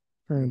listener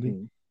currently,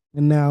 Mhm.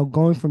 and now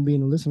going from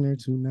being a listener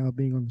to now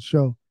being on the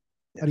show,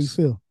 how do you Yes.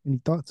 feel? Any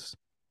thoughts?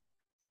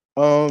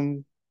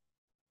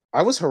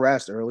 I was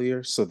harassed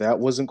earlier, so that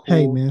wasn't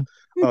Hey cool. man.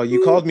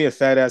 You called me a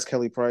fat ass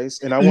Kelly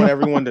Price, and I want No.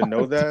 everyone to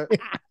know that.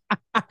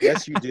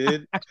 Yes, you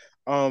did.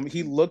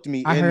 He looked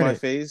me I in heard my it.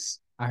 face.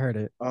 I heard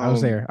it. I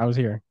was there. I was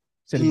here.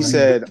 Sitting He right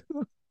said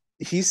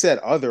he said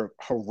other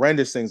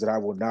horrendous things that I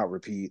will not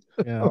repeat.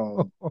 here.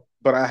 Yeah.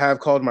 But I have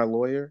called my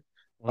lawyer.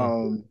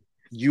 Mm.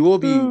 You will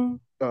be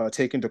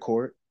taken to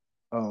court.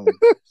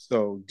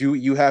 So do what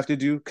you have to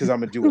do because I'm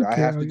gonna do what I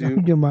Okay, have to I'll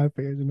do. get my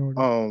affairs in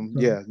order.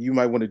 Yeah, you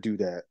might want to do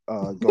that.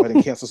 Go ahead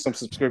and cancel some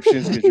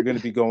subscriptions because you're going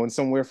to be going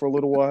somewhere for a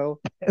little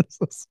while.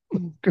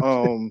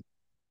 Um,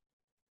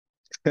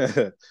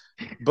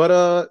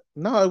 but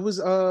no, it was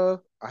I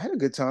had a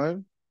good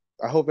time.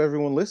 I hope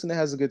everyone listening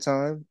has a good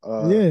time.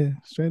 Yeah,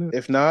 straight up.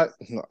 If not,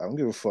 no, I don't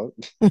give a fuck.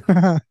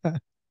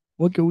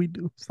 What can we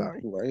do?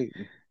 Sorry. Right,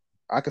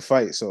 I could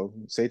fight, so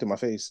say it to my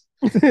face.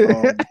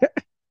 Um,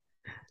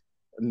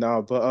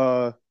 no,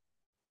 but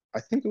I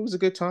think it was a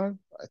good time.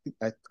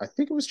 I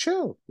think it was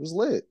chill. It was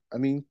lit. I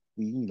mean,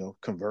 we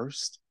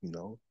conversed.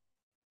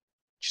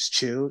 Just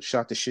chilled,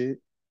 shot the shit.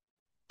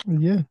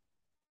 Yeah.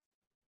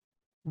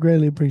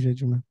 Greatly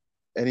appreciate you, man.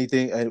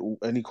 Anything?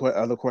 Any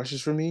other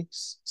questions for me?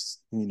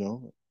 You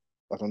know,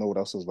 I don't know what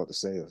else I was about to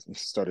say. I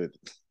started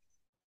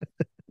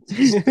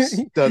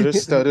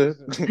stutter.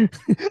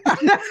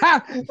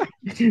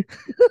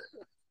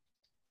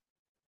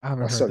 I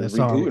haven't I heard started that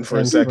song rebooting for a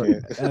in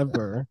second.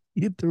 forever.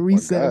 Hit the Oh my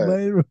reset God,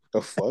 button.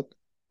 the fuck?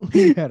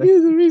 Hit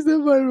the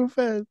reset button real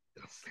fast.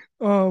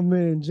 Oh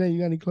man, Jay, you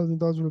got any closing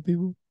thoughts for the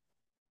people?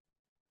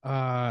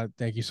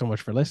 Thank you so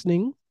much for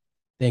listening.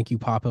 Thank you,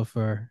 Papa,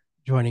 for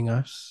joining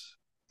us.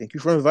 Thank you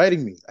for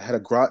inviting me. I had a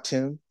grot,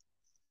 Tim.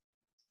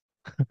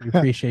 We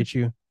appreciate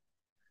you.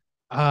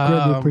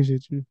 Greatly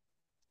appreciate you.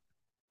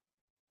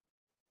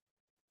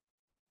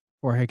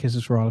 Forehead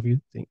kisses for all of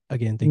you. Thank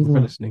you for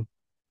listening.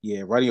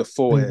 Yeah, right in your Thank you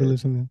forehead. for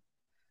listening.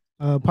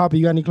 Papa,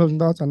 you got any closing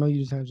thoughts? I know you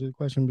just answered the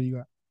question, but you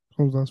got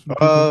closing thoughts for the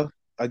people?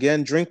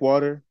 Again, drink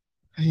water.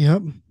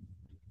 Yep.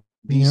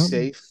 Be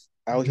safe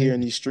out here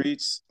in these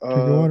streets. Drink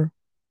your water.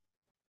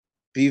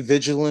 Be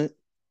vigilant.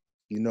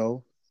 You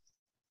know,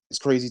 it's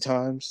crazy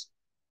times.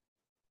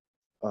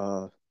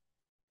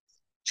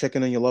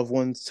 Checking on your loved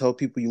ones. Tell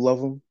people you love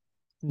them.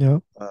 Yeah.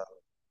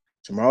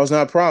 Tomorrow's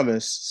not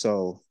promised,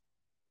 so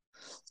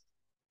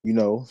you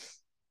know,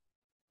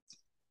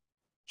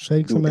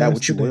 shake do some that ass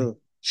what you today. will.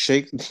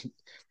 Shake.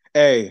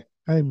 Hey,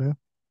 man.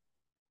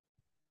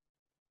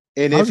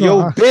 And if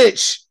your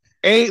bitch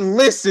ain't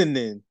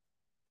listening,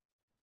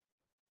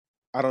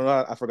 I don't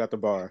know. I forgot the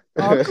bar.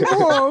 Oh,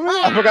 come on,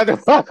 man. I forgot the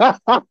bar.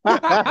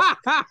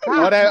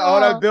 all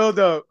that build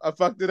up. I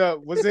fucked it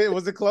up. Was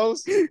it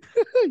close?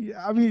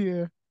 Yeah, I mean,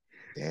 yeah.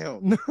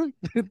 Damn.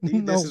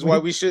 This is why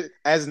we should,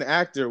 as an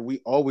actor, we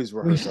always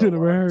rehearse. We should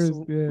rehearse.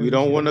 Yeah, we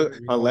don't want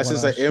to, unless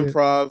it's an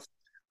improv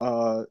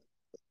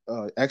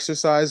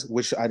exercise,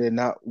 which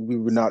we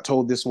were not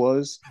told this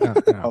was.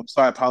 No.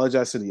 So I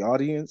apologize to the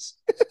audience.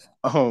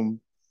 Oh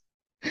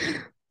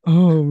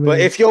man. But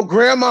if your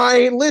grandma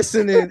ain't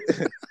listening,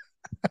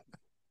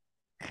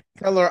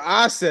 tell her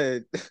I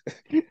said.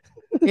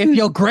 If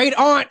your great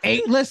aunt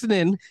ain't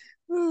listening,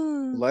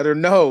 let her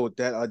know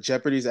that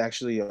Jeopardy's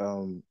actually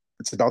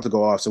it's about to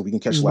go off, so we can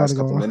catch the last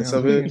couple minutes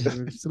of it.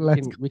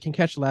 We can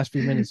catch the last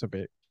few minutes of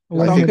it.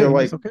 I think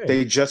they're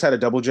they just had a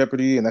double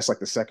Jeopardy, and that's like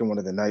the second one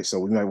of the night, so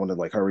we might want to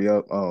like hurry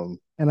up. And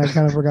I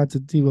kind of forgot to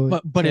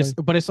TiVo.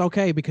 But it's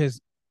okay because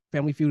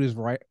Family Feud is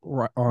right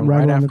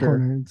around after. The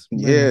corner.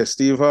 Yeah,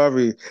 Steve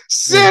Harvey,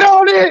 sit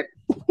on it.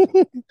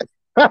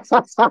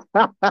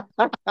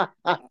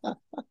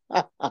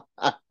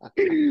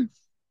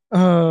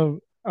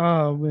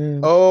 Oh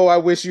man. Oh, I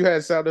wish you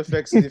had sound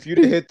effects. If you'd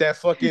hit that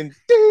fucking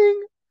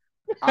ding,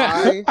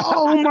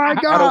 oh my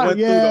god, I'd have went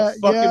through the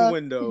fucking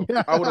window.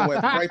 Yeah. I would have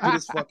went right through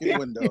this fucking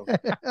window.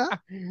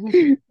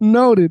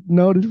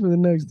 Noted for the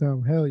next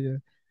time. Hell yeah.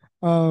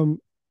 Oh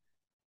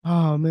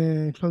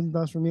man, closing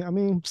thoughts for me. I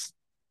mean,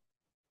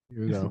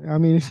 here we go. I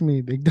mean, it's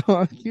me, big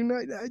dog. You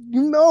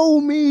know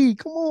me.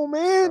 Come on,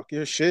 man. Talk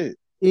your shit.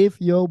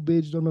 If your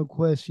bitch don't know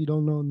Quest, she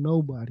don't know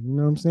nobody. You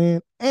know what I'm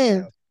saying?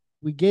 And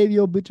we gave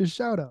your bitch a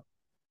shout out.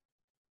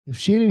 If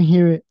she didn't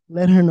hear it,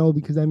 let her know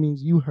because that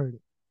means you heard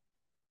it.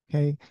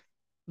 Okay.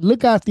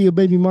 Look after your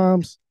baby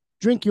moms.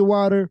 Drink your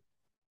water.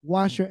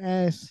 Wash your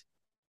ass.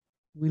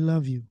 We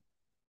love you.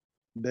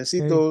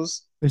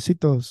 Besitos. Okay?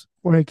 Besitos.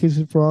 Forehead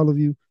kisses for all of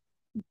you.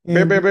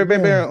 And, bear.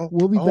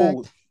 We'll be back.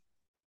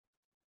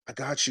 I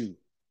got you.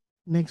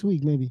 Next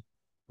week, maybe.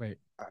 Wait.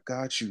 I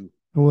got you.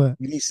 What?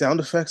 You need sound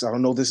effects? I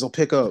don't know if this will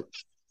pick up.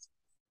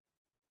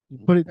 You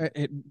put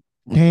it.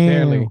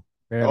 Barely.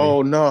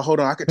 Oh, no. Hold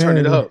on. I could turn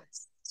it up.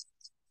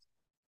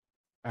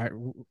 All right.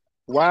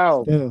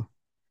 Wow. Yeah.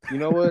 You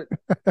know what?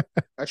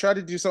 I tried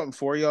to do something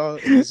for y'all.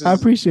 I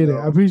appreciate it.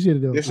 I appreciate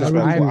it, though.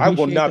 I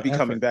will not be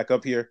coming back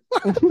up here.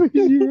 I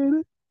appreciate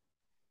it.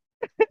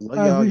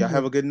 Love y'all. Y'all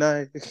have a good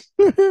night.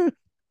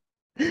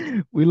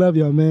 We love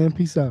y'all, man.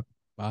 Peace out.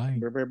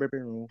 Bye.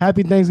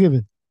 Happy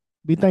Thanksgiving.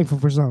 Be thankful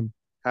for something.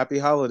 Happy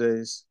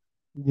holidays.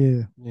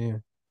 Yeah.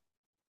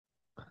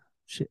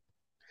 Shit.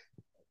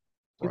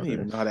 You don't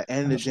even know how to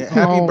end the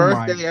Happy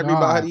birthday,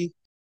 everybody.